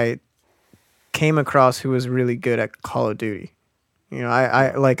came across who was really good at Call of Duty. You know,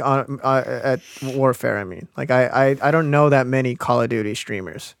 I like at Warfare. I mean, like I don't know that many Call of Duty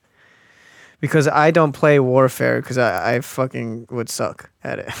streamers because I don't play Warfare because I fucking would suck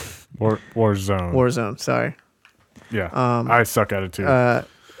at it. Warzone. Sorry. Yeah. I suck at it too.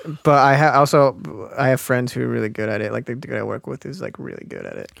 But I have friends who are really good at it. Like the guy I work with is like really good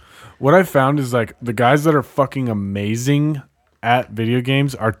at it. What I found is like the guys that are fucking amazing at video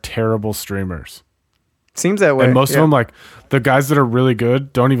games are terrible streamers. Seems that way. And most of them, like the guys that are really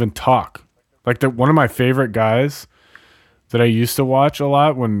good, don't even talk. Like one of my favorite guys that I used to watch a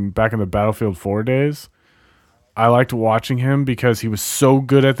lot when back in the Battlefield 4 days, I liked watching him because he was so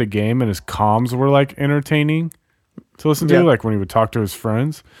good at the game and his comms were like entertaining to listen to, like when he would talk to his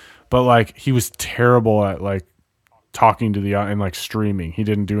friends. But like he was terrible at like talking to the and like streaming. He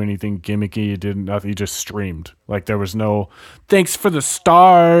didn't do anything gimmicky. He did nothing. He just streamed. Like there was no thanks for the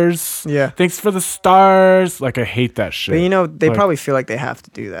stars. Yeah. Thanks for the stars. Like I hate that shit. But you know, they probably feel like they have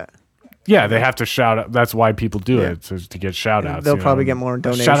to do that. Yeah, they have to shout out. That's why people do it, to get shout outs. They'll probably get more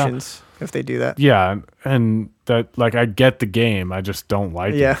donations if they do that. Yeah, and that like I get the game. I just don't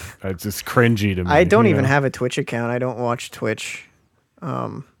like it. It's just cringy to me. I don't even have a Twitch account. I don't watch Twitch.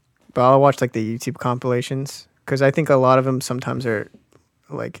 But I'll watch like the YouTube compilations. Because I think a lot of them sometimes are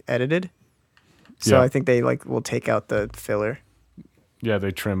like edited, so I think they like will take out the filler. Yeah, they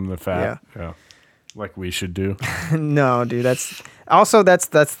trim the fat. Yeah, like we should do. No, dude, that's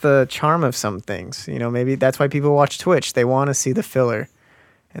the charm of some things. You know, maybe that's why people watch Twitch. They want to see the filler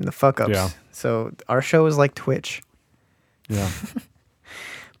and the fuck ups. Yeah. So our show is like Twitch. Yeah.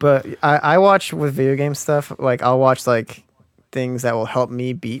 But I watch with video game stuff. Like I'll watch like things that will help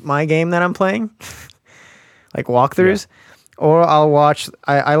me beat my game that I'm playing. Like walkthroughs, or I'll watch.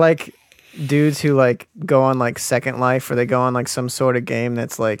 I like dudes who like go on like Second Life, or they go on like some sort of game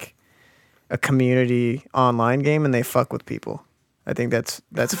that's like a community online game, and they fuck with people. I think that's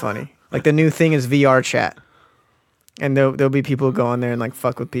funny. Like the new thing is VR chat, and there'll be people who go on there and like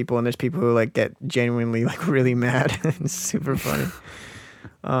fuck with people, and there's people who like get genuinely like really mad. It's super funny.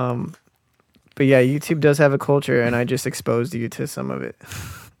 But yeah, YouTube does have a culture, and I just exposed you to some of it.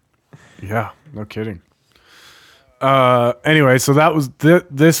 Yeah, no kidding. Anyway, so that was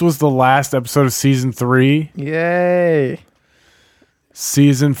this was the last episode of season 3. Yay!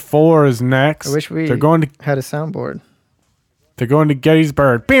 Season 4 is next. I wish we had a soundboard. They're going to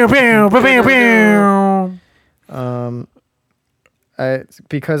Gettysburg. Pew, pew, pew, pew, pew.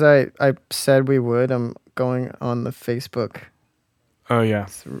 Because I said we would. I'm going on the Facebook. Oh yeah.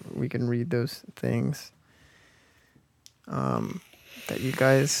 So we can read those things that you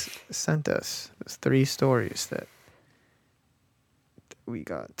guys sent us. There's 3 stories that we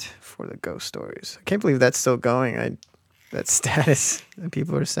got for the ghost stories. I can't believe that's still going. That status that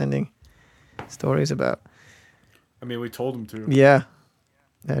people are sending stories about. I mean, we told them to. Yeah,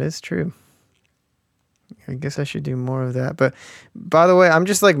 that is true. I guess I should do more of that. But by the way, I'm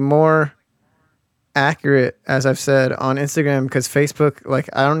just like more accurate, as I've said, on Instagram, because Facebook, like,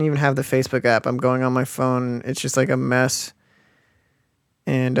 I don't even have the Facebook app. I'm going on my phone. It's just like a mess.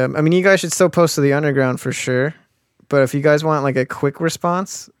 And I mean, you guys should still post to the underground for sure. But if you guys want like a quick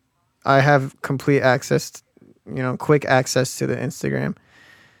response, I have complete access, quick access to the Instagram.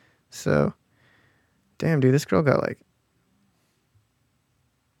 So, damn, dude, this girl got like,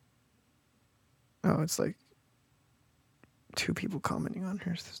 it's like 2 people commenting on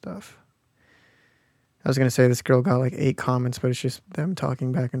her stuff. I was going to say this girl got like 8 comments, but it's just them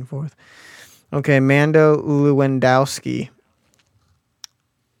talking back and forth. Okay, Mando Lewandowski.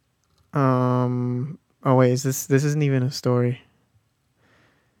 Oh wait, this isn't even a story.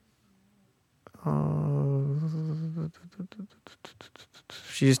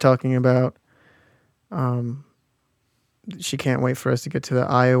 She's talking about she can't wait for us to get to the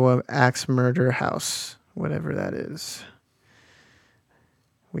Iowa axe murder house, whatever that is.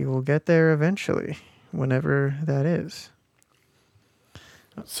 We will get there eventually, whenever that is.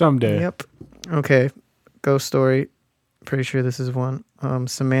 Someday. Yep. Okay. Ghost story. Pretty sure this is one.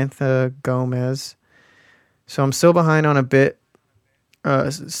 Samantha Gomez. So I'm still behind a bit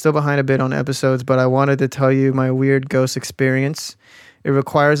on episodes, but I wanted to tell you my weird ghost experience. It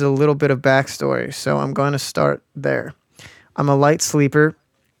requires a little bit of backstory, so I'm going to start there. I'm a light sleeper.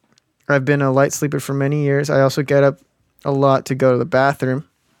 I've been a light sleeper for many years. I also get up a lot to go to the bathroom.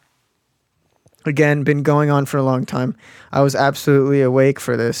 Again, been going on for a long time. I was absolutely awake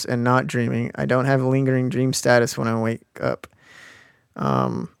for this and not dreaming. I don't have lingering dream status when I wake up.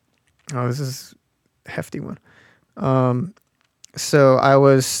 This is a hefty one. So I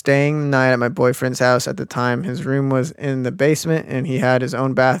was staying the night at my boyfriend's house at the time. His room was in the basement and he had his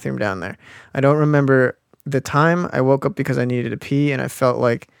own bathroom down there. I don't remember the time. I woke up because I needed to pee and I felt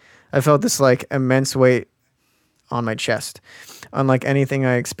this like immense weight on my chest, unlike anything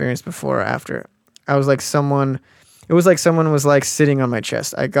I experienced before or after. It was like someone was like sitting on my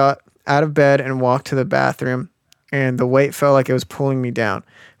chest. I got out of bed and walked to the bathroom, and the weight felt like it was pulling me down.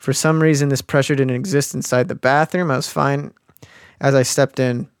 For some reason, this pressure didn't exist inside the bathroom. I was fine as I stepped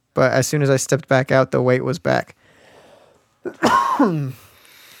in, but as soon as I stepped back out, the weight was back. I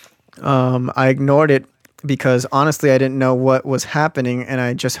ignored it because honestly, I didn't know what was happening, and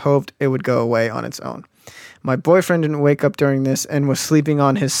I just hoped it would go away on its own. My boyfriend didn't wake up during this and was sleeping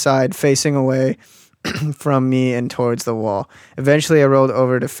on his side, facing away from me and towards the wall. Eventually, I rolled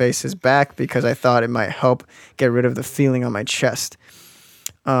over to face his back because I thought it might help get rid of the feeling on my chest.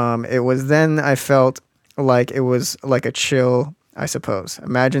 It was then I felt like it was like a chill, I suppose.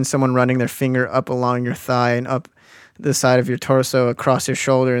 Imagine someone running their finger up along your thigh and up the side of your torso, across your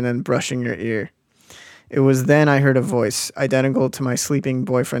shoulder, and then brushing your ear. It was then I heard a voice, identical to my sleeping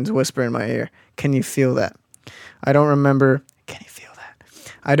boyfriend's whisper in my ear. Can you feel that? I don't remember. Can you feel that?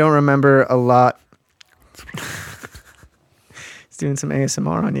 I don't remember a lot. It's doing some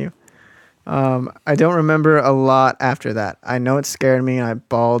ASMR on you. I don't remember a lot after that. I know it scared me and I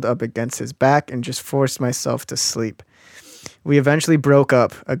balled up against his back and just forced myself to sleep. We eventually broke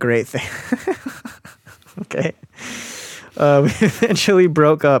up, a great thing. Okay. We eventually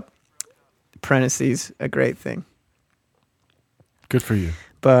broke up, parentheses, a great thing. Good for you.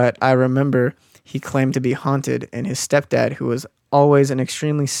 But I remember he claimed to be haunted, and his stepdad, who was always an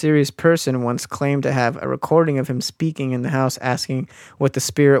extremely serious person, once claimed to have a recording of him speaking in the house asking what the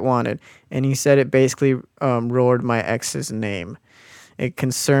spirit wanted, and he said it basically roared my ex's name. It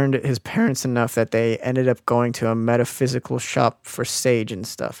concerned his parents enough that they ended up going to a metaphysical shop for sage and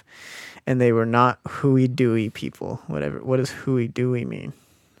stuff, and they were not hooey-dooey people. Whatever. What does hooey-dooey mean?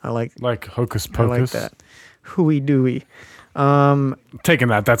 I like hocus pocus. I like that. Hooey-dooey. Taking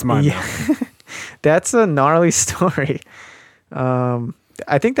that. That's mine. Yeah. That's a gnarly story.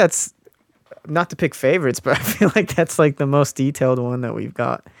 I think that's, not to pick favorites, but I feel like that's like the most detailed one that we've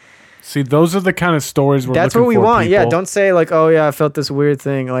got. See, those are the kind of stories we're That's looking what we for, want. people. Yeah, don't say like, oh yeah, I felt this weird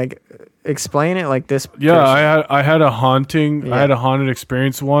thing. Like, explain it like this. Yeah, person. I had a haunting. Yeah. I had a haunted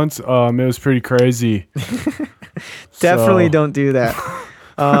experience once. It was pretty crazy. Definitely don't do that.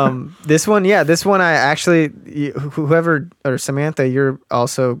 This one I actually, whoever, or Samantha, you're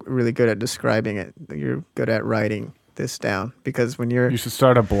also really good at describing it. You're good at writing this down because when you're You should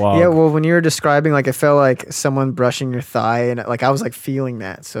start a blog. yeah, well, when you were describing, like, it felt like someone brushing your thigh, and like I was like feeling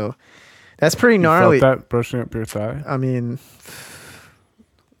that. So that's pretty You gnarly. felt that brushing up your thigh? I mean,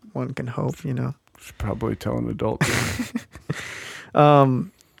 one can hope, you know. Should probably tell an adult.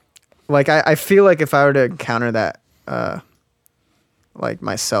 Like I feel like if I were to encounter that, like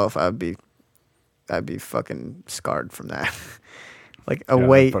myself, I'd be fucking scarred from that. Like a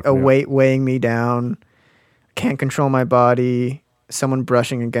weight weighing me down, can't control my body, someone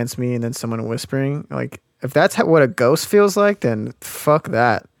brushing against me, and then someone whispering. Like if that's what a ghost feels like, then fuck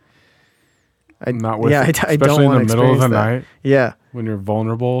that. I don't want to especially in the middle of the night. Yeah, when you're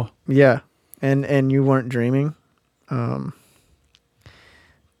vulnerable. Yeah, and you weren't dreaming.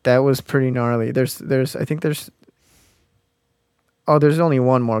 That was pretty gnarly. There's only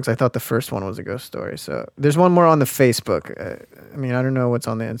one more because I thought the first one was a ghost story. So there's one more on the Facebook. I mean, I don't know what's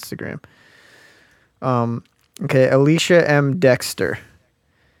on the Instagram. Okay, Alicia M. Dexter.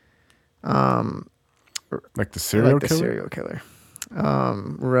 Like the serial killer? The serial killer.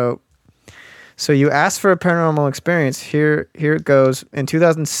 Wrote, so you asked for a paranormal experience. Here it goes. In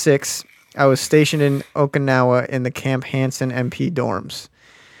 2006, I was stationed in Okinawa in the Camp Hansen MP dorms.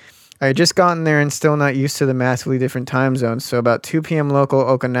 I had just gotten there and still not used to the massively different time zones, so about 2 p.m. local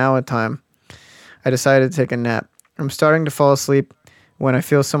Okinawa time, I decided to take a nap. I'm starting to fall asleep when I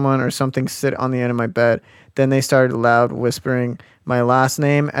feel someone or something sit on the end of my bed. Then they started loud whispering my last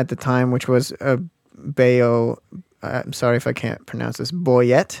name at the time, which was Bayo. I'm sorry if I can't pronounce this.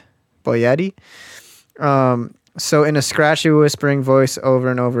 Boyetti. So in a scratchy whispering voice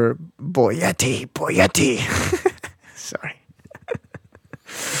over and over, Boyetti. Sorry.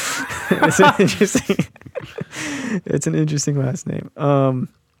 It's an interesting last name.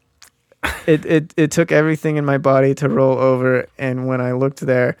 It took everything in my body to roll over, and when I looked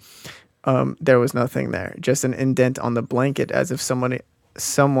there was nothing there, just an indent on the blanket, as if someone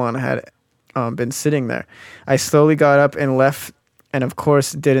had been sitting there. I slowly got up and left, and of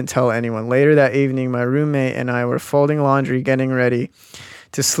course didn't tell anyone. Later that evening, my roommate and I were folding laundry, getting ready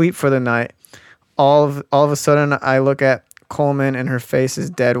to sleep for the night. All of a sudden, I look at Coleman, and her face is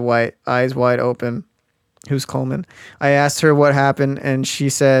dead white, eyes wide open. Who's Coleman? I asked her what happened, and she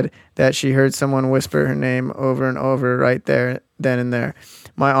said that she heard someone whisper her name over and over right there, then and there.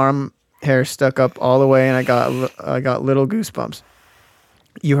 My arm hair stuck up all the way, and I got little goosebumps.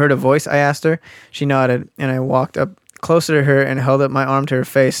 You heard a voice? I asked her. She nodded, and I walked up closer to her and held up my arm to her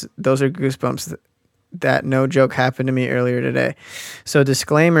face. Those are goosebumps. That no joke happened to me earlier today. So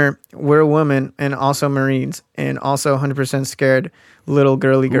disclaimer, we're women and also Marines and also 100% scared little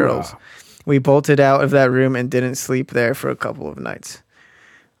girly girls. Ooh. We bolted out of that room and didn't sleep there for a couple of nights.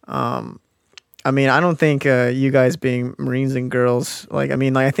 I mean, I don't think you guys being Marines and girls,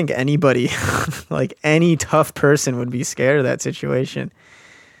 I think anybody, like any tough person would be scared of that situation.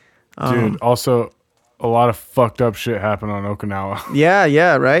 Dude, also a lot of fucked up shit happened on Okinawa.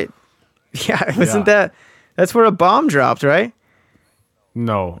 Yeah, right? Yeah, that's where a bomb dropped, right?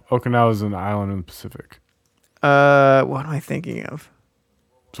 No, Okinawa is an island in the Pacific. What am I thinking of?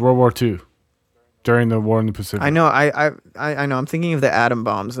 It's World War II. During the war in the Pacific. I know. I know. I'm thinking of the atom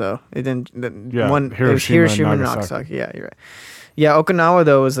bombs, though. It didn't. Hiroshima and Nagasaki. Yeah, you're right. Yeah, Okinawa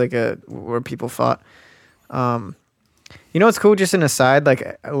though was like where people fought. You know what's cool? Just an aside,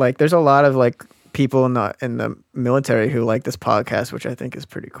 like there's a lot of like people in the military who like this podcast, which I think is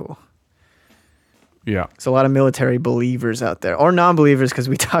pretty cool. Yeah. There's a lot of military believers out there, or non-believers, because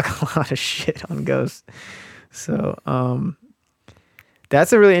we talk a lot of shit on ghosts. So,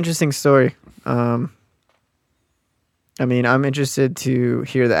 that's a really interesting story. I mean, I'm interested to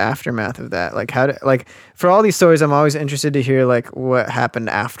hear the aftermath of that. Like, for all these stories, I'm always interested to hear like what happened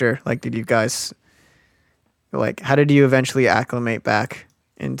after. Like, did you guys, how did you eventually acclimate back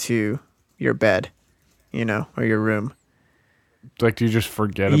into your bed, or your room? Like, do you just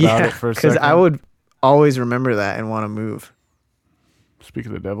forget about it for a second? Because I would always remember that and want to move. Speak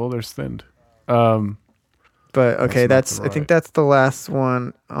of the devil, there's thinned. But okay, I think that's the last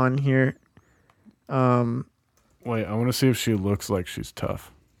one on here. Wait, I want to see if she looks like she's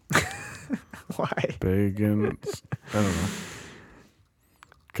tough. Why? Big and I don't know.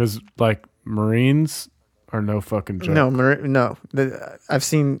 Because like Marines are no fucking joke. No. I've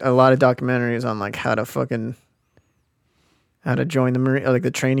seen a lot of documentaries on like how to join the Marine, like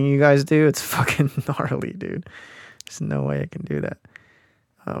the training you guys do. It's fucking gnarly, dude. There's no way I can do that.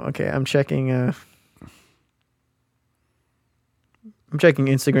 Okay, I'm checking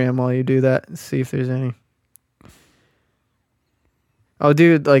Instagram while you do that and see if there's any. Oh,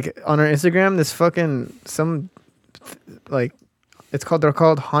 dude, like on our Instagram, this fucking they're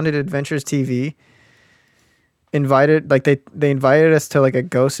called Haunted Adventures TV. invited, like they invited us to like a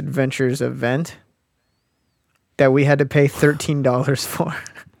Ghost Adventures event that we had to pay $13 for.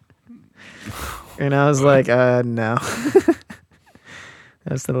 And I was like, no.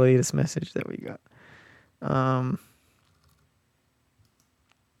 That's the latest message that we got.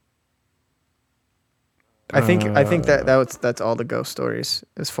 I think that's all the ghost stories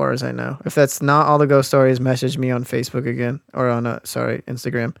as far as I know. If that's not all the ghost stories, message me on Facebook again or on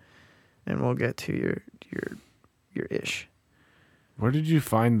Instagram, and we'll get to your ish. Where did you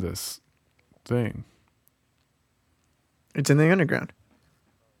find this thing? It's in the underground.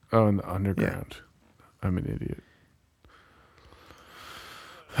 Oh, in the underground. Yeah. I'm an idiot.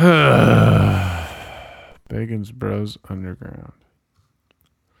 Bacon's Bros Underground.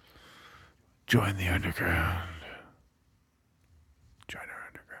 Join the underground. Join our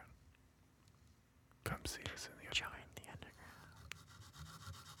underground. Come see us in the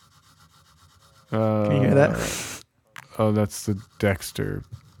underground. Can you hear that? Oh, that's the Dexter.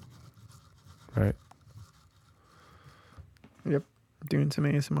 Right? Yep. Doing some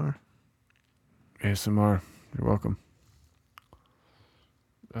ASMR. ASMR. You're welcome.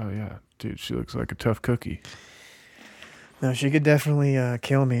 Oh, yeah. Dude, she looks like a tough cookie. No, she could definitely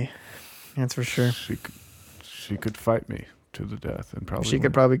kill me. That's for sure. She could fight me to the death and probably She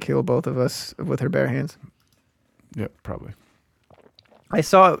could probably kill both of us with her bare hands. Yep, probably. I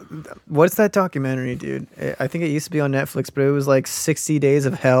saw, what's that documentary, dude? I think it used to be on Netflix, but it was like 60 Days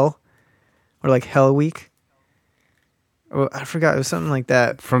of Hell or like Hell Week. Oh, I forgot. It was something like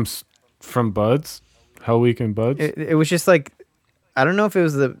that. From Buds? Hell Week and Buds? It was just like, I don't know if it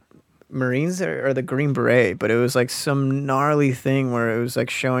was the Marines or the Green Beret, but it was like some gnarly thing where it was like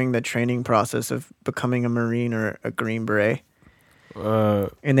showing the training process of becoming a Marine or a Green Beret.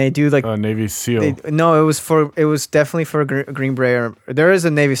 And they do like Navy SEAL. No, it was definitely for a Green Beret. There is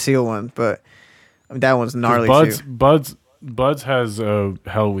a Navy SEAL one, but that one's gnarly too. Buds has a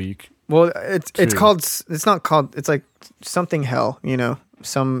Hell Week. Well, it's not called. It's like something Hell,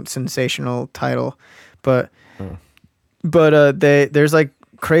 some sensational title, but there's like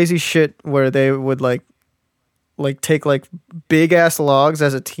crazy shit where they would like take like big ass logs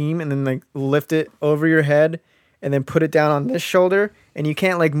as a team and then like lift it over your head and then put it down on this shoulder, and you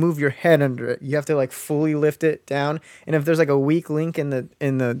can't like move your head under it. You have to like fully lift it down, and if there's like a weak link in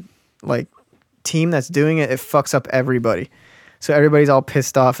the like team that's doing it, it fucks up everybody. So everybody's all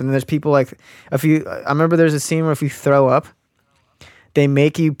pissed off, and then there's people like I remember there's a scene where if you throw up, they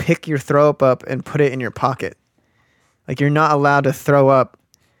make you pick your throw up and put it in your pocket. Like you're not allowed to throw up.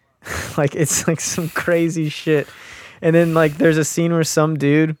 Like it's like some crazy shit. And then like there's a scene where some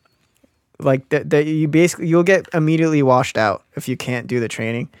dude like that you'll get immediately washed out if you can't do the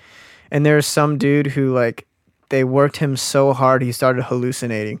training. And there's some dude who like they worked him so hard he started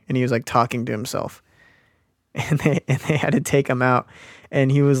hallucinating and he was like talking to himself. And they had to take him out,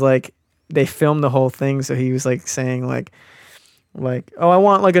 and he was like they filmed the whole thing, so he was like saying like oh, I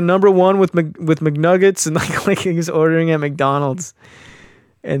want like a number one with McNuggets, and like he was ordering at McDonald's.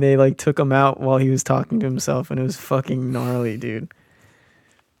 And they like took him out while he was talking to himself, and it was fucking gnarly, dude.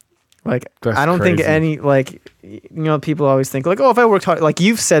 Like that's I don't crazy. think any like people always think like, oh, if I worked hard, like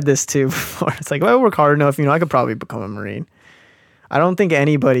you've said this too before. It's like if I work hard enough, I could probably become a Marine. I don't think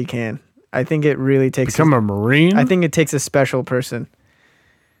anybody can. I think it really takes become a Marine. I think it takes a special person.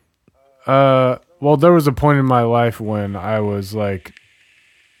 Well, there was a point in my life when I was like,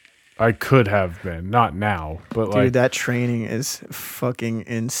 I could have been, not now, but dude, like that training is fucking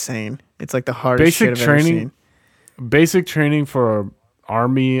insane. It's like the hardest shit I've ever seen. Basic training for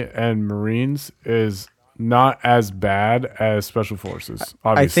Army and Marines is not as bad as Special Forces.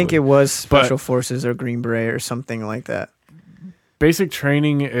 Obviously. I think it was Special Forces or Green Beret or something like that. Basic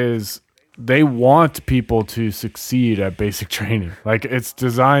training is they want people to succeed at basic training. Like it's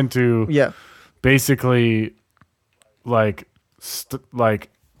designed to basically like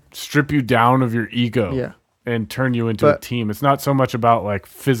strip you down of your ego and turn you into a team. It's not so much about like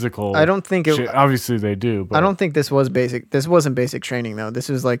physical. I don't think shit. Obviously they do. But I don't think this was basic. This wasn't basic training though. This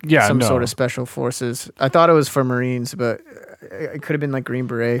was like sort of Special Forces. I thought it was for Marines, but it could have been like Green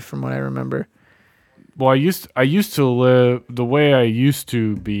Beret from what I remember. Well, I used to live the way I used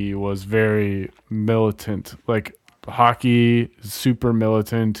to be was very militant. Like hockey, super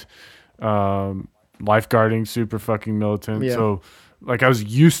militant. Lifeguarding, super fucking militant. Yeah. So like I was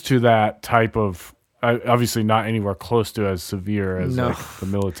used to that type of, obviously not anywhere close to as severe as like the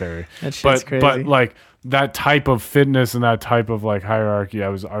military. That shit's crazy. But like that type of fitness and that type of like hierarchy I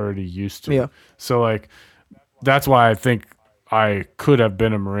was already used to. Yeah. So like that's why I think I could have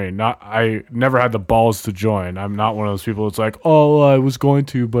been a Marine. I never had the balls to join. I'm not one of those people that's like, oh, I was going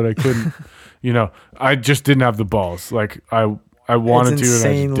to, but I couldn't. You know, I just didn't have the balls. Like I wanted it's to. It's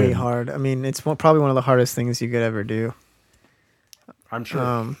and I just insanely didn't. hard. I mean, it's probably one of the hardest things you could ever do. I'm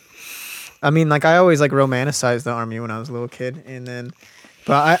sure. I mean, like I always like romanticized the army when I was a little kid, and then,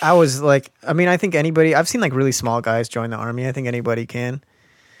 but I was like, I mean, I think anybody. I've seen like really small guys join the army. I think anybody can.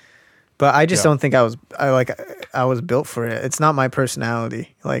 But I just don't think I was built for it. It's not my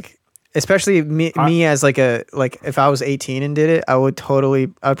personality. Like, especially me as like if I was 18 and did it, I would probably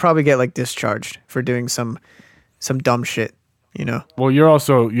get like discharged for doing some dumb shit, you know? Well, you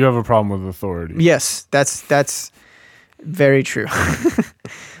have a problem with authority. Yes, that's very true.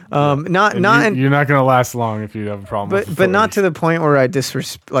 You're not going to last long if you have a problem with authority. But not to the point where I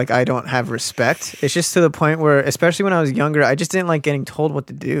I don't have respect. It's just to the point where, especially when I was younger, I just didn't like getting told what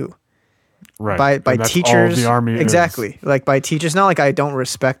to do. Right. By teachers. All the army exactly. is. Like by teachers. Not like I don't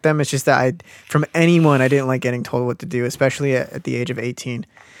respect them. It's just that from anyone, I didn't like getting told what to do, especially at the age of 18.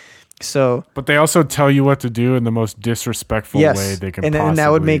 So. But they also tell you what to do in the most disrespectful way they can possibly. And that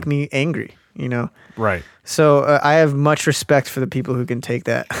would make me angry, you know? Right. So I have much respect for the people who can take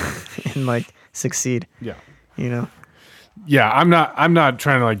that and like succeed. Yeah. You know? Yeah. I'm not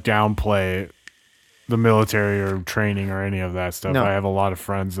trying to like downplay the military or training or any of that stuff. No. I have a lot of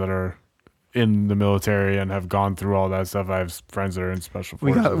friends that are in the military and have gone through all that stuff. I have friends that are in special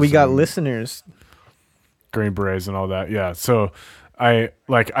forces. We got listeners. Green Berets and all that. Yeah. So I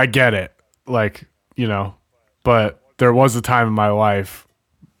get it. Like, you know, but there was a time in my life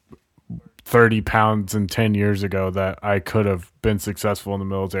 30 pounds and 10 years ago that I could have been successful in the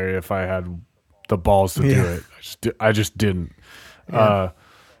military if I had the balls to do it. I just didn't. Yeah.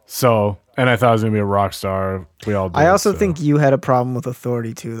 So, and I thought I was going to be a rock star. We all did. I also think you had a problem with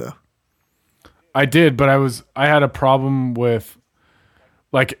authority too, though. I did, but I had a problem with,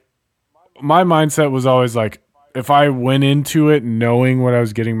 like, my mindset was always like, if I went into it knowing what I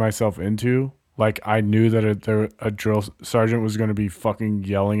was getting myself into, like I knew that a drill sergeant was going to be fucking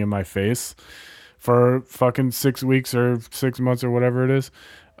yelling in my face for fucking 6 weeks or 6 months or whatever it is,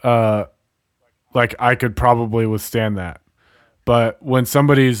 like I could probably withstand that. But when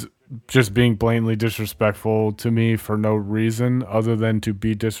somebody's just being blatantly disrespectful to me for no reason other than to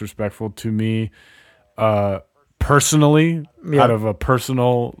be disrespectful to me personally, out of a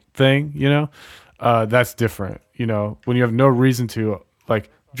personal thing, you know, that's different. You know, when you have no reason to,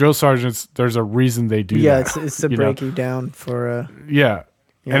 like, drill sergeants, there's a reason they do that. Yeah, it's to break you down for yeah.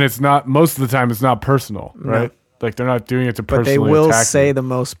 And it's not, most of the time it's not personal, right? No. Like they're not doing it to personally attack. But they will say the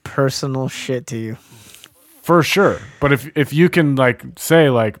most personal shit to you. For sure. But if you can like say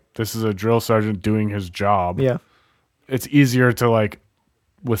like this is a drill sergeant doing his job, yeah, it's easier to like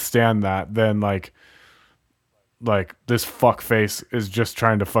withstand that than like this fuckface is just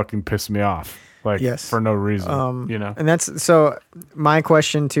trying to fucking piss me off. Like for no reason. You know? And that's so my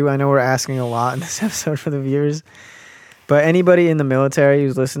question too, I know we're asking a lot in this episode for the viewers. But anybody in the military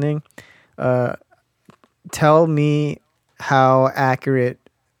who's listening, tell me how accurate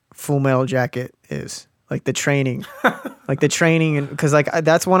Full Metal Jacket is. Like the training, and because like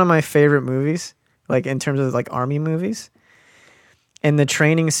that's one of my favorite movies, like in terms of like army movies, and the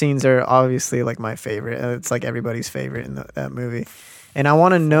training scenes are obviously like my favorite. It's like everybody's favorite in that movie, and I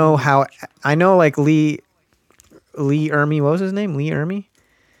want to know how. I know like Lee Ermey, what was his name? Lee Ermey,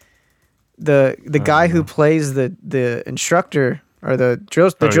 the guy who plays the instructor or the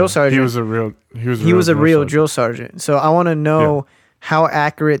drill sergeant. He was a real drill sergeant. So I want to know how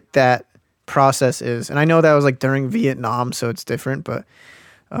accurate that process is, and I know that was like during Vietnam, so it's different, but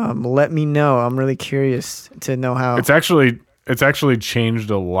let me know. I'm really curious to know how it's actually changed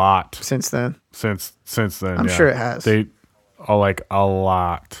a lot since then. Since then, I'm sure it has. They are like a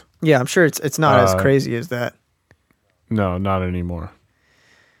lot. Yeah, I'm sure it's not as crazy as that. No, not anymore.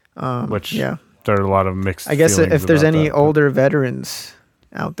 Which there are a lot of mixed. I guess if there's any that, older veterans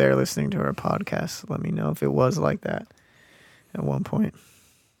out there listening to our podcast, let me know if it was like that at one point.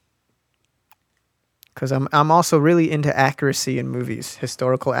 Because I'm also really into accuracy in movies,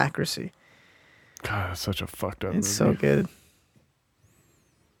 historical accuracy. God, that's such a fucked up movie. It's so good.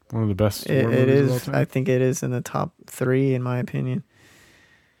 One of the best. It is. I think it is in the top 3 in my opinion.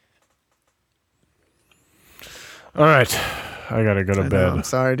 All right, I gotta go to bed. I'm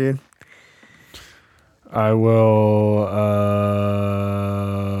sorry, dude. I will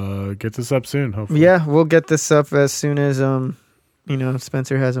get this up soon. Hopefully. Yeah, we'll get this up as soon as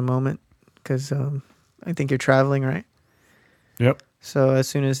Spencer has a moment, because I think you're traveling, right? Yep. So as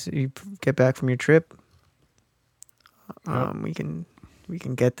soon as you get back from your trip, we can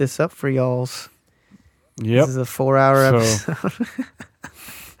get this up for y'all's. Yep. This is a 4-hour episode.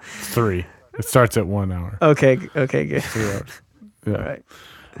 3. It starts at 1 hour. Okay, good. 3 hours. Yeah.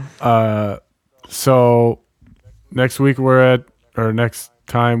 All right. So next week next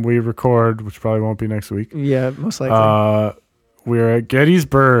time we record, which probably won't be next week. Yeah, most likely. We're at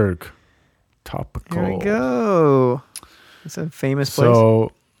Gettysburg. Topical. There we go. It's a famous place.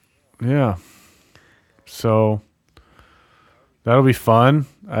 So, yeah. So that'll be fun.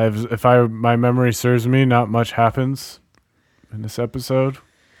 If my memory serves me, not much happens in this episode.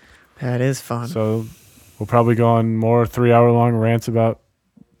 That is fun. So we'll probably go on more 3-hour-long rants about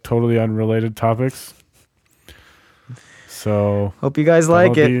totally unrelated topics. So hope you guys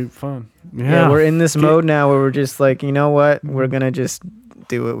like it. Be fun. Yeah, we're in this mode now where we're just like, you know what? We're gonna just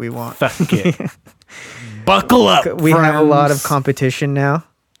do what we want. Fuck it. Buckle up. We have a lot of competition now,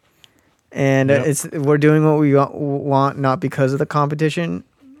 and we're doing what we want, not because of the competition,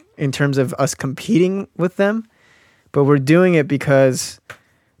 in terms of us competing with them, but we're doing it because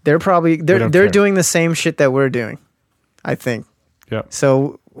they're doing the same shit that we're doing, I think. Yeah.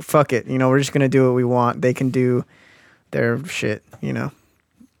 So fuck it. We're just gonna do what we want. They can do their shit. Yeah.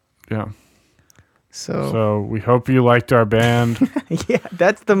 So we hope you liked our band. Yeah,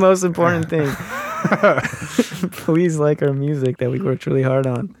 that's the most important thing. Please like our music that we worked really hard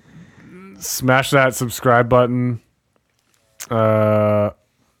on. Smash that subscribe button.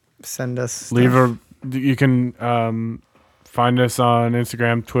 Send us. You can find us on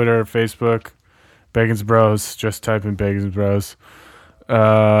Instagram, Twitter, Facebook, Bacon's Bros. Just type in Bacon's Bros.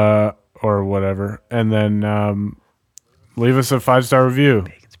 Or whatever, and then leave us a 5-star review.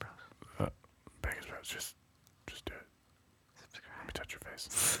 Bacon's Bros. Bacon's Bros. Just do it. Subscribe. Let me touch your face.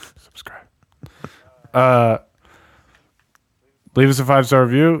 Subscribe. Leave us a 5-star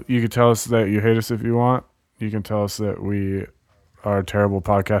review. You can tell us that you hate us if you want. You can tell us that we are terrible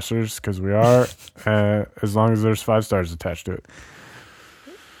podcasters, because we are, as long as there's 5 stars attached to it.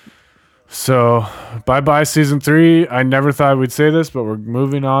 So, bye-bye season 3. I never thought we'd say this, but we're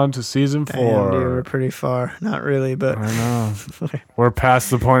moving on to season 4. Damn, dude, we're pretty far. Not really, but I know. We're past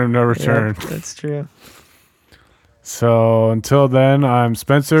the point of no return. Yeah, that's true. So, until then, I'm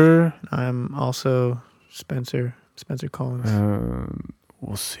Spencer. I'm also Spencer Collins.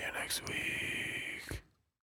 We'll see you next week.